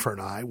Jennifer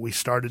and I, we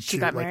started She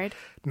got married?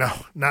 No,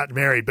 not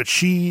married, but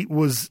she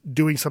was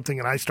doing something,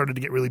 and I started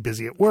to get really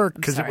busy at work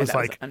because it was that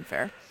like was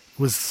unfair. It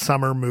was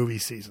summer movie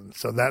season.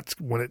 So that's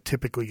when it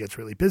typically gets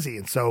really busy.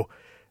 And so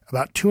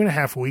about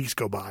 2.5 weeks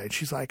go by, and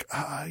she's like,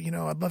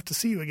 I'd love to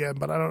see you again,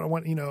 but I don't know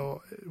what,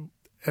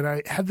 and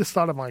I had this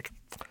thought of like,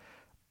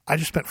 I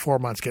just spent 4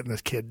 months getting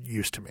this kid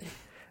used to me,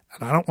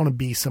 and I don't want to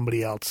be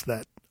somebody else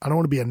I don't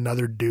want to be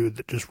another dude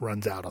that just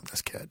runs out on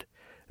this kid.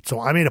 So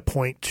I made a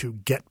point to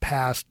get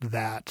past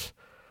that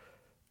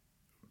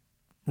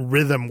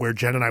rhythm where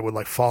Jen and I would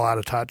like fall out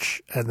of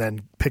touch and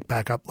then pick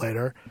back up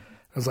later. I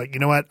was like, you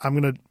know what? I'm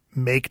going to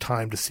make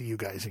time to see you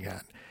guys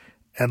again.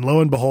 And lo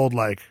and behold,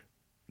 like,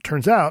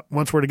 turns out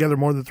once we're together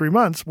more than 3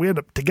 months, we end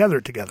up together.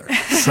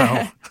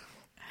 So,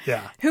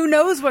 yeah. Who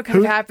knows what could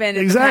have happened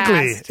in the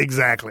past.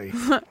 Exactly.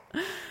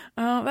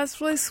 Oh, that's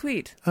really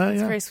sweet.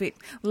 That's yeah. very sweet.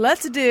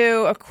 Let's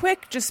do a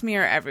quick Just Me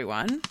or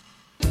Everyone.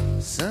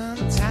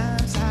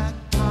 Sometimes I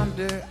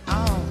ponder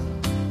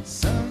on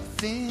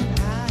something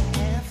I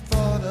have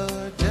thought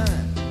or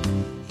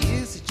done.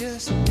 Is it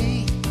just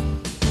me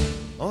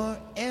or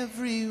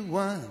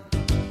everyone?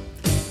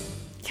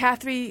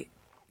 Kathy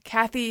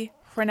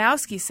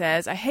Hranowski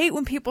says, I hate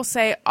when people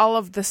say all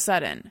of the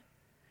sudden.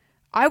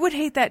 I would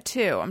hate that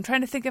too. I'm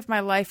trying to think if my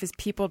life is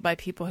peopled by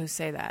people who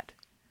say that.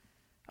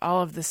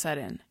 All of the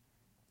sudden.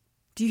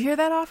 Do you hear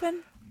that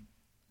often?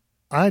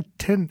 I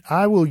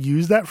will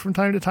use that from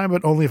time to time,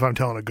 but only if I'm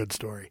telling a good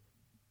story.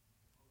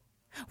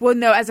 Well,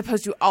 no, as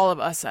opposed to all of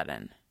a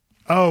sudden.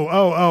 Oh,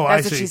 I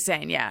see. That's what she's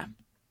saying, yeah.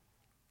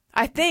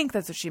 I think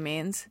that's what she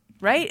means,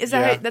 right? Is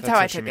Yeah, that that's how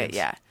I what she took it, means.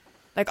 yeah.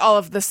 Like all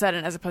of the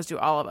sudden as opposed to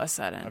all of a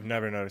sudden. I've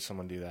never noticed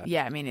someone do that.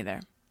 Yeah, me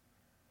neither.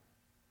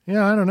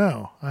 Yeah, I don't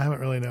know. I haven't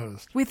really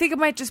noticed. We think it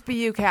might just be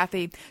you,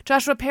 Kathy.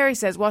 Joshua Perry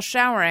says, while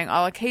showering,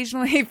 I'll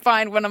occasionally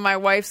find one of my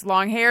wife's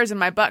long hairs in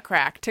my butt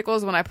crack.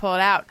 Tickles when I pull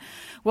it out.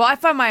 Well, I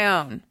find my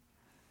own.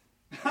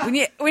 When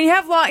you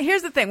have long,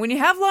 here's the thing. When you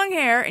have long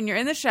hair and you're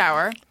in the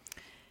shower,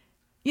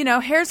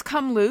 hairs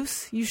come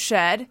loose, you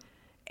shed,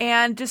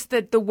 and just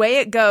the way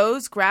it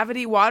goes,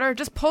 gravity, water,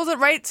 just pulls it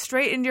right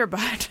straight into your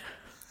butt.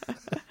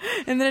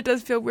 And then it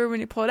does feel weird when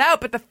you pull it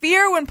out. But the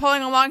fear when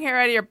pulling a long hair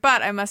out of your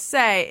butt, I must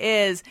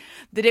say, is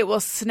that it will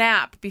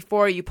snap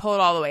before you pull it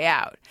all the way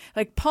out.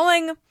 Like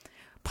pulling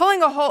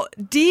a whole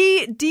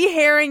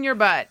de-hairing your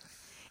butt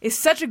is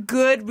such a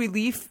good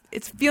relief.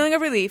 It's a feeling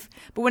of relief.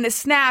 But when it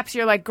snaps,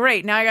 you're like,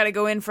 great, now I got to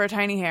go in for a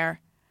tiny hair.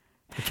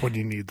 That's when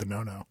you need the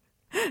no-no.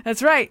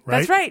 That's right.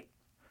 That's right.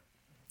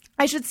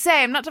 I should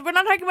say, we're not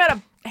talking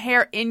about a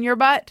hair in your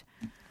butt.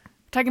 We're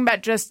talking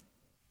about just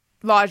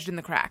lodged in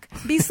the crack.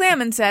 B.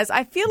 Slammin says,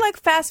 I feel like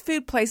fast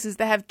food places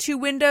that have two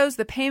windows,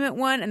 the payment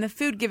one and the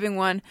food giving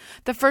one,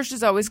 the first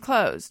is always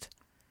closed.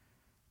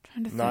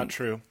 Trying to think. Not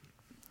true.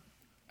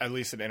 At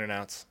least at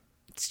In-N-Out's.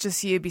 It's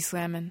just you, B.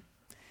 Slammin.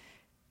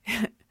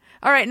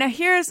 All right, now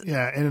here's...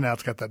 Yeah,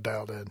 In-N-Out's got that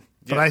dialed in.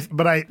 Yeah.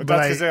 But that's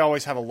because they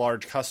always have a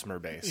large customer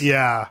base.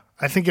 Yeah,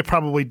 I think it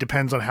probably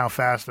depends on how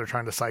fast they're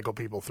trying to cycle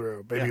people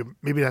through.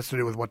 Maybe it has to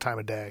do with what time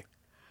of day.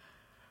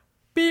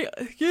 Be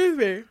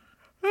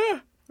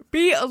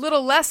a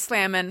little less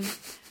slammin'.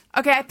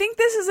 Okay, I think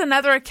this is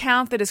another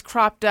account that is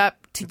cropped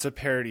up. It's a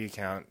parody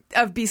account.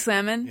 Of B.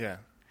 Slammin'? Yeah.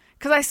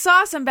 Because I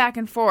saw some back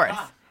and forth.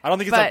 I don't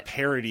think it's a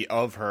parody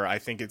of her. I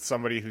think it's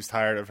somebody who's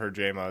tired of her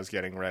JMOs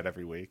getting read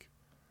every week.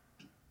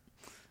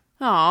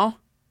 Oh,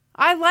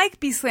 I like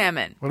B.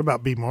 Slammin'. What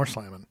about Be More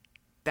Slammin'?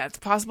 That's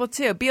possible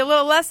too. Be a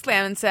little less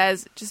slammin'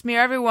 says, just me or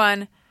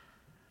everyone.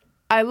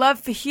 I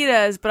love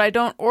fajitas, but I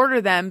don't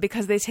order them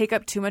because they take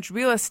up too much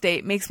real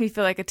estate. Makes me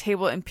feel like a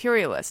table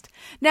imperialist.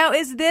 Now,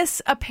 is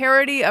this a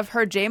parody of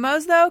her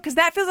JMOs, though? Because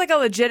that feels like a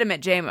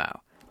legitimate JMO.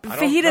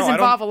 Fajitas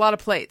involve a lot of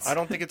plates. I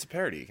don't think it's a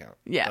parody account.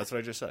 Yeah. That's what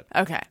I just said.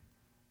 Okay.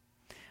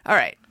 All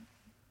right.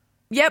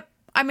 Yep.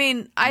 I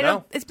mean,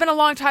 it's been a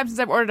long time since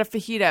I've ordered a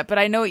fajita, but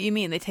I know what you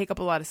mean. They take up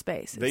a lot of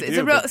space.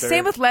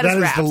 Same with lettuce wraps. That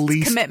is the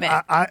least commitment.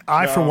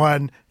 For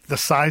one, the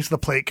size of the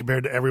plate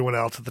compared to everyone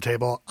else at the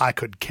table, I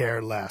could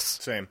care less.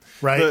 Same.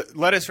 Right? The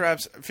lettuce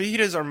wraps,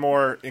 fajitas are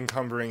more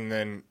encumbering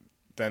than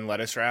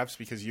lettuce wraps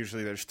because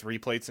usually there's 3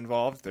 plates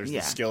involved. There's the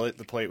skillet,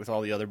 the plate with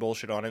all the other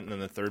bullshit on it, and then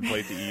the third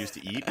plate that you use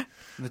to eat.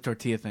 The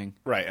tortilla thing.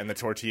 Right, and the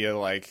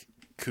tortilla,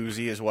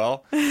 koozie as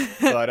well.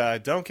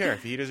 But don't care.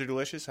 Fajitas are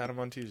delicious. Had them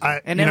on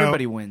Tuesday.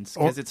 Everybody wins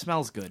because it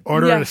smells good.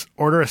 Order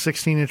a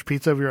 16-inch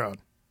pizza of your own.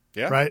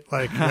 Yeah. Right?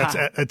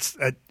 It's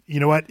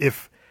you know what?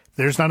 If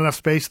there's not enough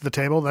space at the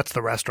table, that's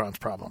the restaurant's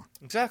problem.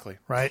 Exactly.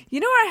 Right? You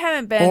know where I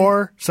haven't been?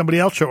 Or somebody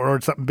else should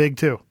order something big,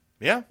 too.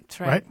 Yeah.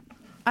 That's right.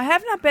 I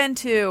have not been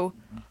to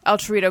El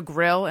Torito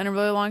Grill in a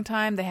really long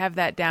time. They have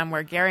that down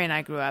where Gary and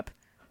I grew up.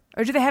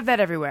 Or do they have that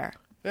everywhere?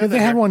 Yeah, they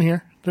have one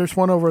here. There's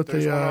one over at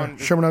the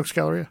Sherman Oaks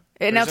Galleria.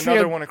 In El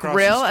Torito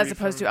Grill as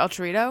opposed to El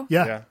Torito?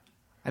 Yeah.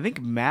 I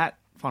think Matt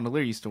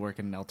Fondelier used to work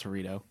in El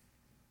Torito.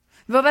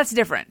 Well, that's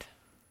different.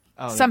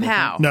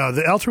 Somehow. No,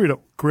 the El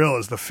Torito Grill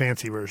is the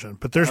fancy version,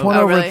 but there's one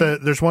over really?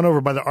 there's one over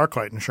by the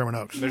ArcLight in Sherman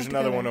Oaks. There's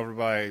another one over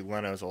by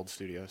Leno's old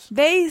studios.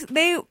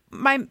 I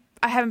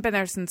haven't been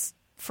there since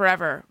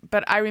forever,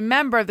 but I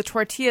remember the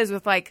tortillas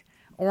with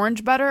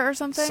orange butter or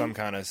something. Some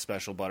kind of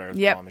special butter.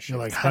 Yep.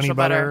 Like honey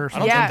butter or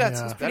something. I don't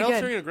think that El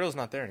Torito Grill is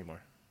not there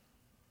anymore.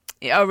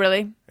 Oh,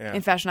 really? Yeah.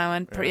 In Fashion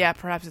Island? Yeah,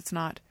 perhaps it's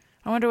not.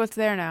 I wonder what's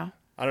there now.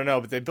 I don't know,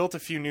 but they built a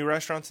few new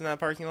restaurants in that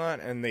parking lot,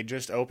 and they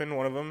just opened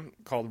one of them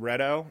called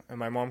Red-O, and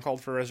my mom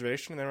called for a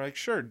reservation, and they were like,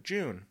 sure,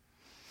 June.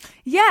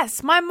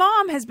 Yes, my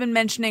mom has been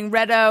mentioning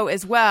Red-O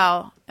as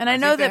well, and I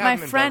know that my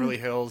friend... in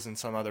Beverly Hills and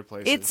some other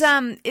places.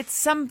 It's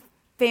some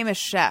famous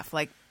chef,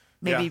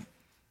 maybe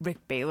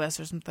Rick Bayless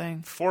or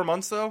something. 4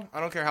 months, though? I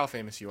don't care how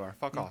famous you are.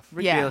 Fuck off.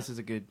 Rick Bayless is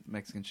a good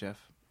Mexican chef.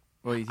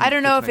 Well, I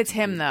don't know if it's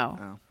him, though.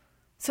 Oh.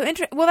 So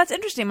well, that's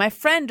interesting. My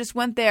friend just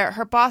went there.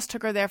 Her boss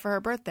took her there for her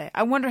birthday.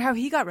 I wonder how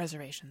he got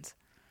reservations.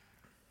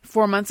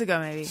 4 months ago,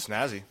 maybe.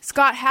 Snazzy.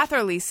 Scott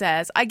Hatherley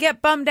says, I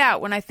get bummed out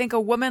when I think a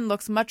woman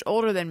looks much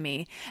older than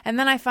me, and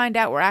then I find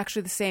out we're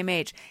actually the same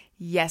age.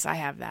 Yes, I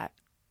have that.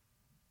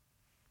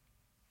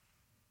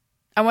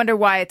 I wonder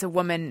why it's a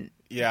woman,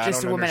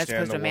 just a woman as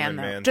opposed to a man,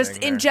 though. Just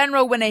in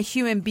general, when a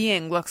human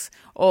being looks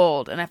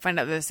old, and I find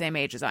out they're the same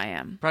age as I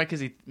am. Probably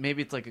because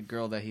maybe it's like a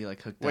girl that he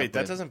hooked up with. Wait,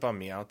 that doesn't bum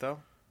me out, though?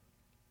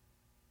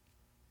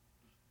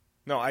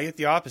 No, I get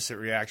the opposite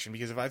reaction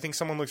because if I think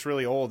someone looks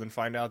really old and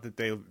find out that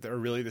they're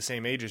really the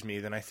same age as me,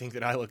 then I think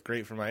that I look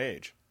great for my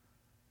age.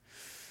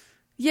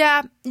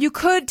 Yeah, you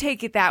could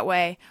take it that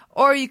way.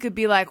 Or you could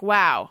be like,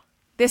 wow,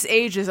 this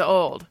age is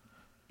old.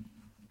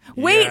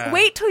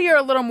 Wait till you're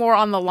a little more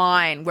on the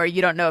line where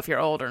you don't know if you're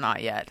old or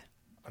not yet.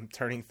 I'm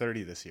turning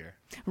 30 this year.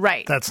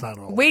 Right. That's not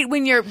old. Wait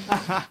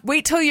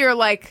till you're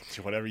like...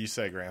 Whatever you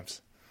say,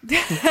 Gramps.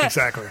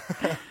 Exactly.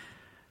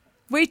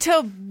 Wait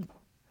till...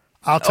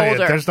 I'll tell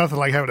older. you, there's nothing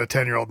like having a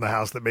 10-year-old in the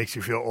house that makes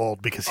you feel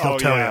old because he'll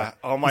tell you.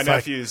 Oh, my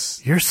nephew's...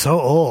 You're so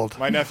old.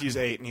 My nephew's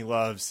 8 and he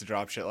loves to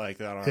drop shit like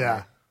that on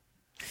me.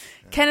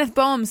 Kenneth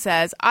Boehm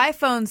says,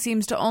 iPhone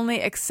seems to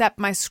only accept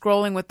my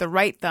scrolling with the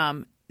right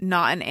thumb,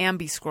 not an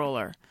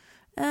ambi-scroller.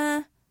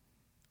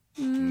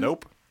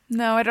 Nope.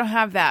 No, I don't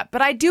have that.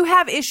 But I do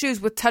have issues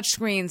with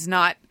touchscreens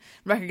not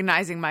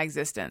recognizing my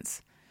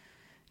existence.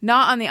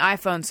 Not on the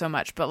iPhone so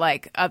much, but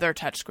other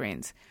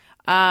touchscreens.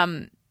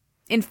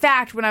 In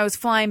fact, when I was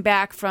flying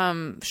back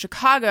from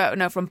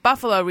from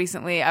Buffalo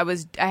recently, I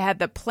had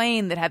the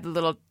plane that had the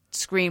little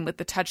screen with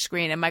the touch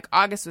screen, and Mike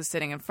August was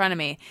sitting in front of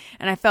me,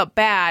 and I felt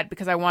bad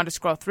because I wanted to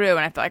scroll through,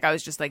 and I felt like I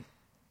was just like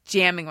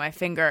jamming my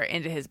finger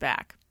into his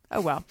back.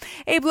 Oh well.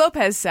 Abe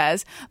Lopez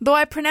says, though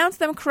I pronounce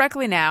them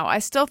correctly now, I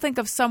still think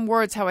of some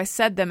words how I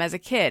said them as a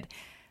kid.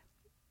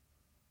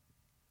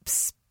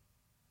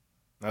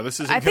 Now this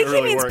isn't I think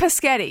really he means work.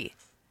 Paschetti,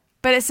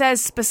 but it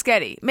says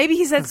spaghetti. Maybe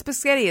he said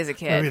spaghetti as a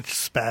kid. Maybe it's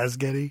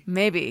spaghetti.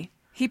 Maybe.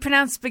 He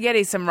pronounced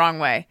spaghetti some wrong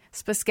way.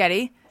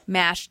 Spaghetti,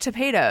 mashed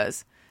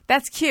potatoes.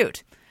 That's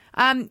cute.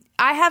 I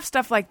have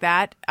stuff like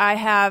that. I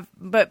have,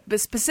 but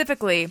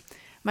specifically,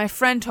 my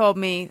friend told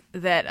me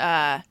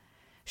that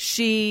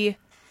she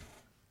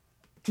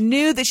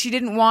knew that she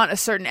didn't want a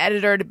certain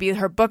editor to be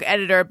her book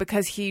editor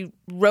because he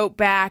wrote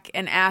back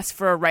and asked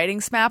for a writing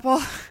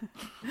sample.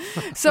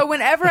 So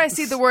whenever I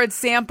see the word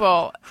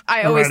sample,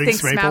 I always writing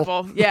think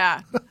sample? smapple. Yeah.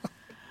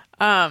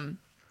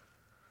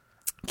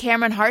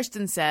 Cameron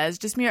Harston says,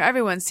 just me or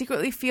everyone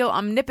secretly feel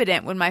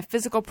omnipotent when my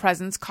physical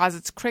presence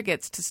causes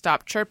crickets to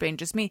stop chirping.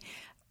 Just me.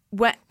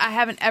 I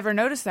haven't ever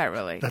noticed that,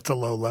 really. That's a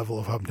low level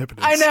of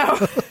omnipotence. I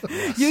know.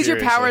 Use your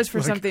seriously. powers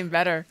for something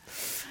better.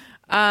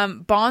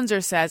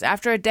 Bonzer says,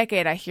 after a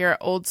decade, I hear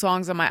old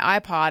songs on my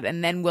iPod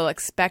and then will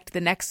expect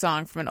the next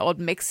song from an old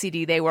mix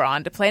CD they were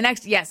on to play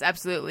next. Yes,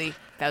 absolutely.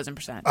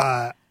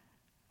 1,000%.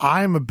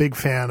 I'm a big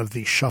fan of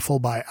the shuffle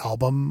by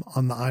album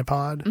on the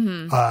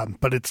iPod,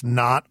 but it's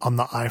not on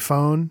the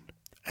iPhone,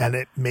 and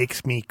it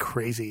makes me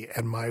crazy.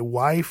 And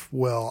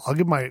I'll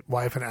give my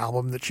wife an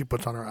album that she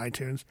puts on her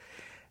iTunes,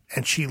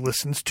 and she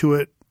listens to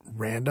it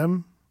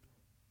random,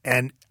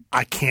 and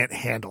I can't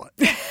handle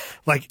it.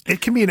 Like,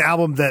 it can be an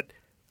album that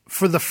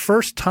for the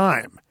first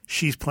time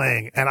she's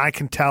playing, and I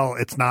can tell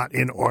it's not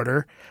in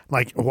order.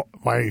 Like,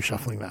 why are you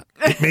shuffling that?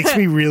 It makes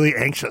me really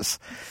anxious.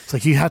 It's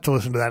like, you have to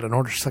listen to that in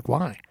order. She's like,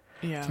 why?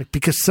 Yeah. It's like,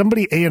 because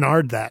somebody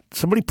A&R'd that.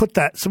 Somebody put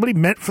that. Somebody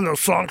meant for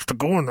those songs to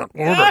go in that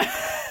order.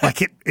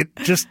 Like,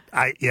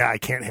 I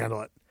can't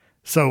handle it.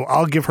 So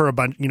I'll give her a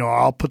bunch,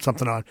 I'll put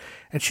something on,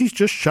 and she's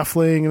just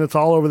shuffling, and it's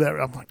all over there.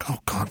 I'm like, oh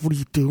God, what are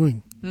you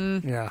doing?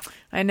 Yeah.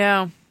 I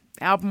know.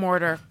 Album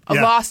order. A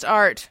Yeah. lost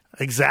art.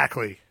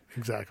 Exactly.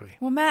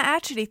 Well,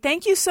 Matt Atchity,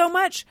 thank you so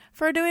much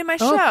for doing my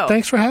Oh, show.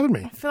 thanks for having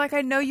me. I feel like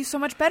I know you so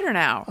much better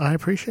now. I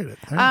appreciate it.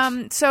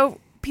 Thanks. So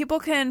people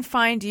can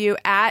find you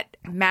at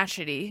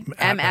Matchity,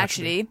 At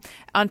Matchity,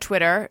 on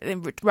Twitter,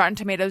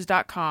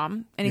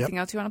 RottenTomatoes.com. Anything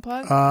else you want to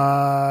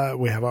plug?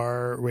 We have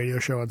our radio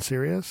show on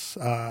Sirius.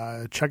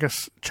 Check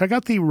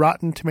out the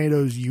Rotten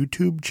Tomatoes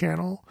YouTube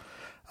channel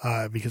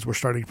because we're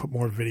starting to put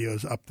more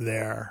videos up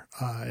there,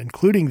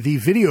 including the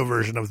video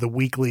version of the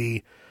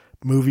weekly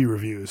movie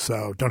reviews.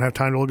 So don't have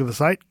time to look at the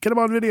site? Get them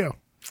on video.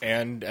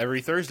 And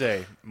every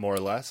Thursday, more or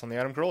less, on the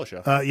Adam Carolla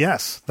Show.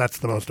 Yes, that's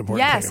the most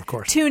important Yes. thing, of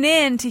course. Tune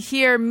in to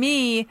hear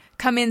me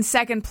come in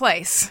second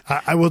place.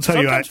 I will tell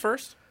Sometimes you,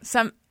 first.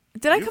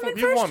 Did I come in you've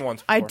first? won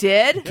once I before.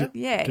 did?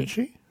 Yay. did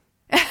she?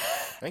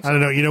 Thanks. I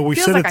don't know. We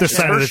Feels sit like at I this should.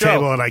 side of the First show.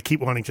 table, and I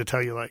keep wanting to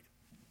tell you, I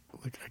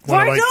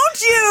Why wanna,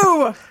 don't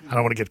you? I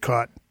don't want to get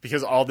caught.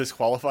 Because I'll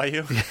disqualify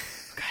you.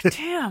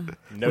 Damn.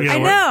 No, You know I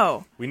what?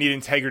 know. We need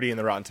integrity in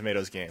the Rotten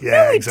Tomatoes game.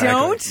 Yeah, we exactly.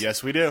 don't.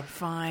 Yes, we do.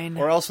 Fine.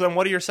 Or else then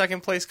what do your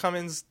second place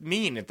come-ins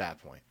mean at that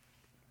point?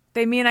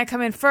 They mean I come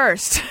in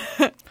first.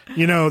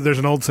 There's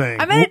an old saying.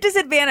 I'm at a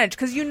disadvantage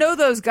because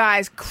those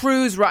guys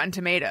cruise Rotten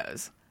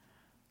Tomatoes.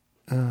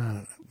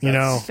 My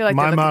feel like they look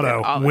at motto,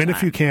 it all the win if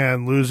time. you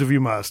can, lose if you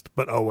must,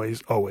 but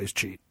always, always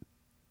cheat.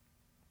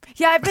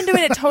 Yeah, I've been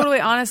doing it totally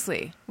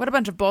honestly. What a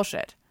bunch of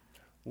bullshit.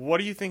 What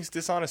do you think's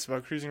dishonest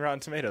about cruising Rotten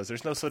Tomatoes?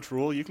 There's no such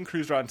rule. You can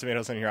cruise Rotten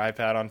Tomatoes on your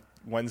iPad on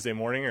Wednesday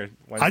morning or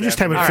Wednesday I just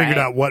afternoon. haven't figured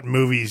right. out what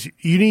movies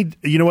you need.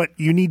 You know what?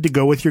 You need to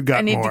go with your gut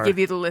I need more. to give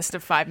you the list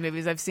of 5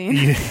 movies I've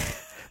seen.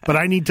 But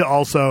I need to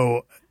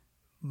also,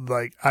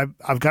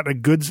 I've gotten a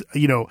good,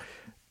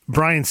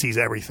 Bryan sees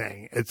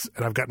everything. And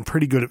I've gotten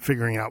pretty good at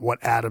figuring out what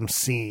Adam's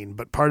seen.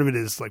 But part of it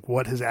is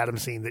what has Adam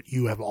seen that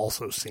you have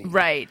also seen?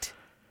 Right.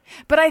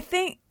 But I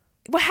think,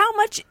 how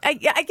much, I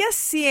guess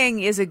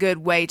seeing is a good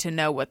way to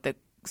know what the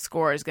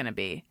score is going to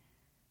be.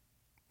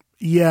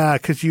 Yeah,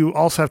 because you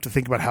also have to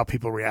think about how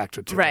people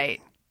reacted to it.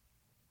 Right.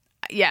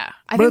 Yeah.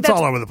 But it's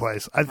all over the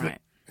place. I think.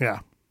 Right. Yeah.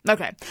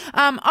 Okay.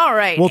 All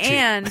right. We'll cheat.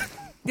 And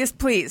yes,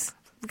 please.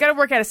 We've got to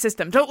work out a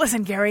system. Don't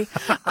listen, Gary.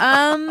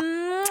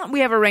 We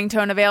have a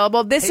ringtone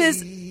available. This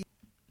is,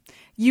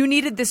 you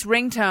needed this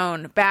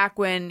ringtone back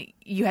when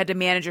you had to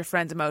manage your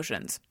friend's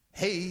emotions.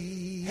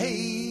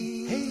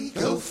 Hey,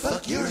 go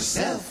fuck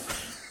yourself.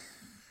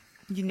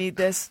 You need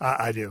this.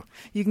 I do.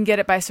 You can get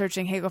it by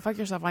searching Hey Go Fuck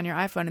Yourself on your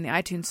iPhone in the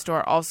iTunes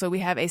store. Also, we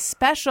have a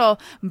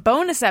special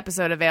bonus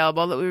episode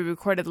available that we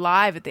recorded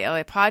live at the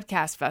LA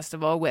Podcast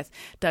Festival with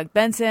Doug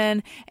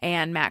Benson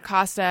and Matt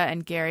Costa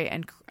and Gary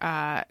and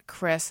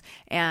Chris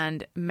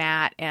and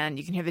Matt. And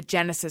you can hear the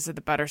genesis of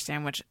the butter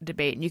sandwich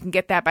debate. And you can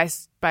get that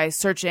by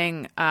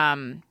searching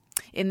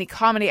in the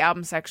comedy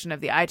album section of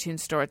the iTunes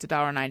store. It's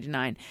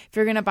 $1.99. If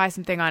you're going to buy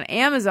something on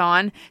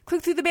Amazon,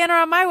 click through the banner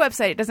on my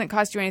website. It doesn't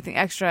cost you anything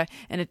extra,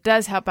 and it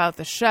does help out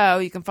the show.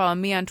 You can follow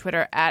me on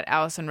Twitter at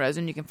Alison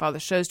Rosen. You can follow the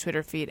show's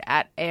Twitter feed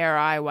at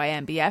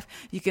ARIYMBF.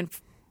 You can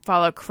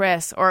follow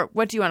Chris, or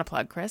what do you want to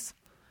plug, Chris?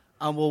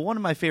 Well, one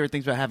of my favorite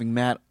things about having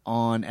Matt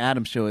on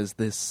Adam's show is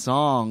this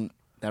song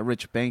that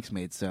Rich Banks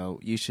made.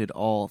 So you should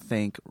all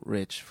thank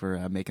Rich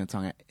for making the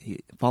song.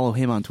 Follow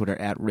him on Twitter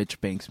at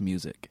Rich Banks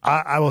Music.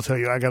 I will tell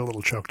you, I got a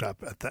little choked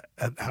up at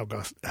how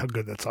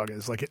good that song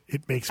is. Like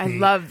it makes me. I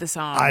love the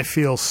song. I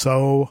feel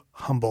so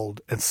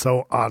humbled and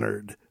so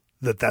honored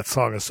that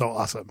song is so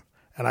awesome,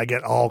 and I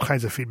get all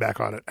kinds of feedback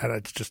on it, and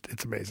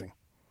it's amazing.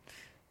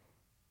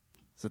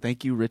 So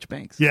thank you, Rich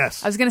Banks.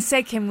 Yes, I was going to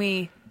say, can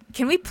we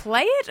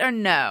play it or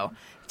no?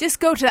 Just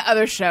go to the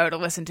other show to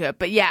listen to it.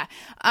 But yeah,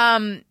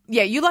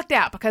 you lucked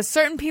out because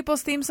certain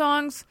people's theme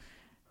songs,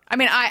 I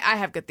mean, I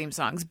have good theme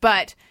songs,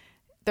 but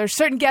there's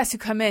certain guests who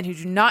come in who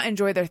do not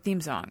enjoy their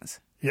theme songs.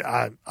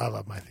 Yeah, I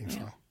love my theme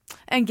song.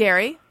 And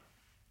Gary?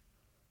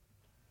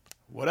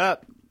 What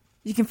up?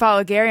 You can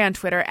follow Gary on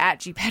Twitter at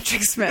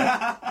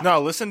GPatrickSmith.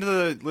 No, listen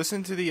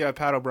to the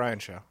Pat O'Brien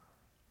show.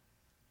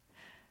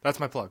 That's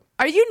my plug.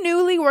 Are you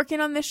newly working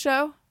on this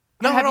show?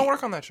 No, I don't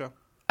work on that show.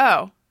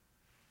 Oh.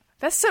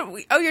 That's so.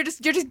 Oh, you're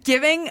just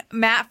giving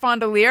Matt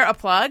Fondelier a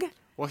plug?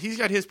 Well, he's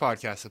got his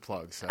podcast to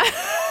plug. So.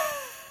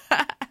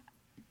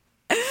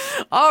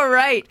 All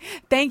right.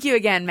 Thank you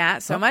again,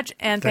 Matt, so much,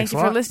 and thank you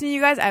for listening,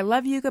 you guys. I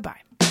love you. Goodbye.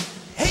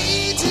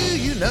 Hey,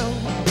 do you know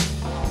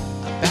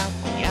about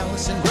the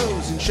Alison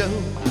Rosen show?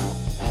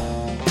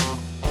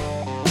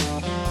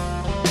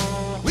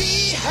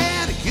 We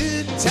had a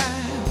good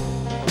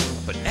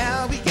time, but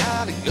now we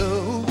gotta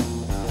go.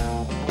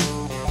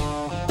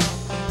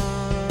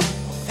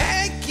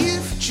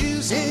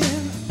 Choosing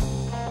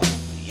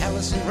the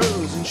Alison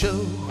Rosen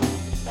show.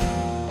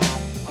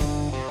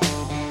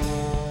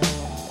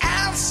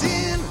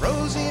 Alison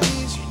Rosen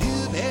is your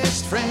new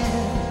best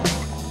friend.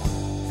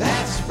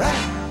 That's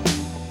right,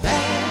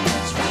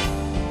 that's right.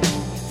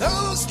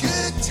 Those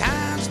good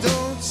times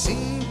don't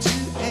seem to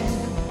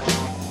end.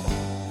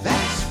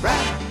 That's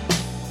right,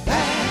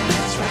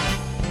 that's right.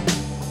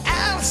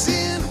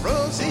 Alison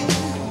Rosen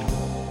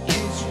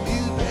is your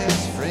new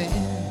best friend.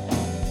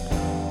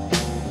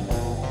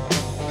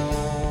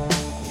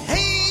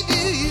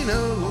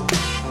 Know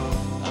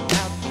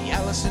about the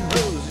Alison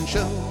Rosen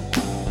show.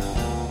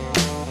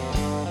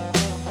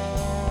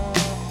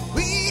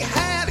 We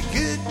had a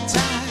good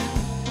time,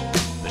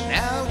 but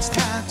now it's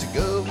time to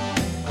go.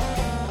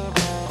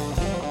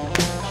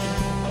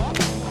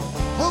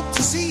 Hope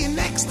to see you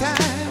next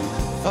time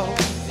for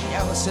the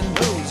Alison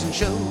Rosen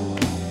show.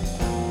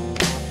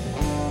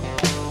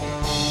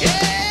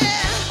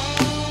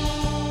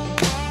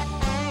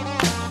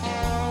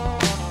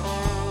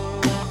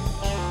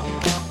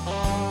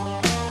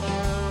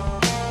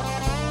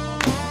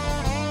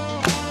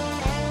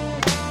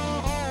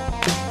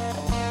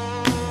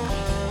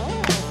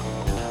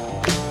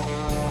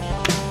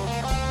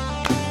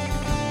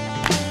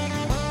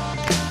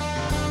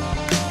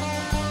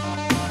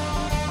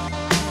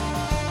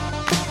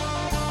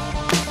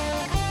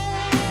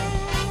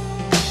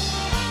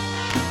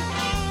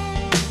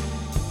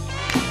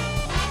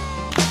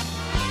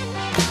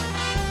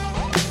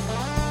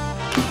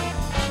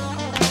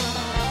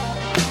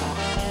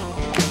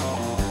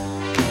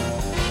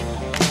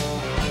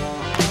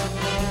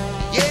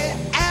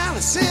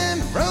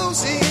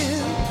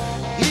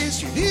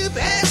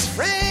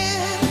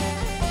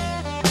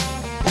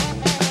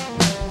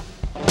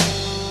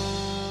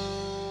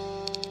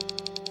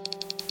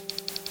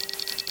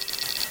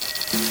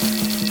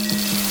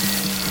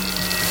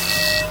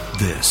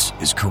 This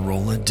is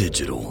Corolla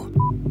Digital.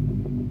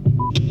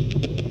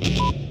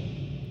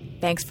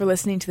 Thanks for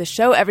listening to the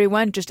show,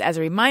 everyone. Just as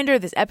a reminder,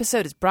 this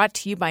episode is brought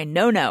to you by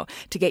NoNo.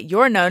 To get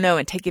your NoNo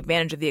and take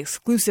advantage of the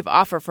exclusive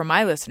offer for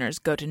my listeners,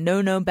 go to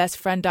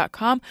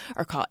nonobestfriend.com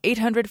or call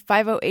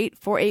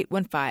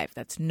 800-508-4815.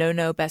 That's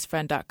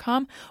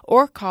nonobestfriend.com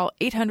or call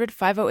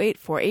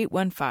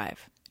 800-508-4815.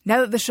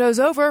 Now that the show's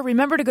over,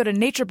 remember to go to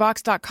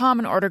naturebox.com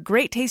and order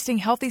great-tasting,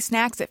 healthy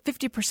snacks at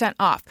 50%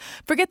 off.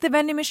 Forget the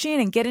vending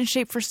machine and get in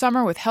shape for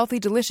summer with healthy,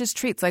 delicious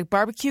treats like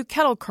barbecue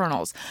kettle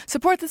kernels.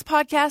 Support this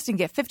podcast and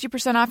get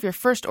 50% off your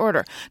first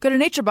order. Go to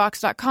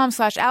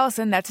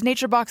naturebox.com/Alison. That's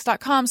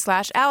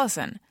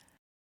naturebox.com/Alison.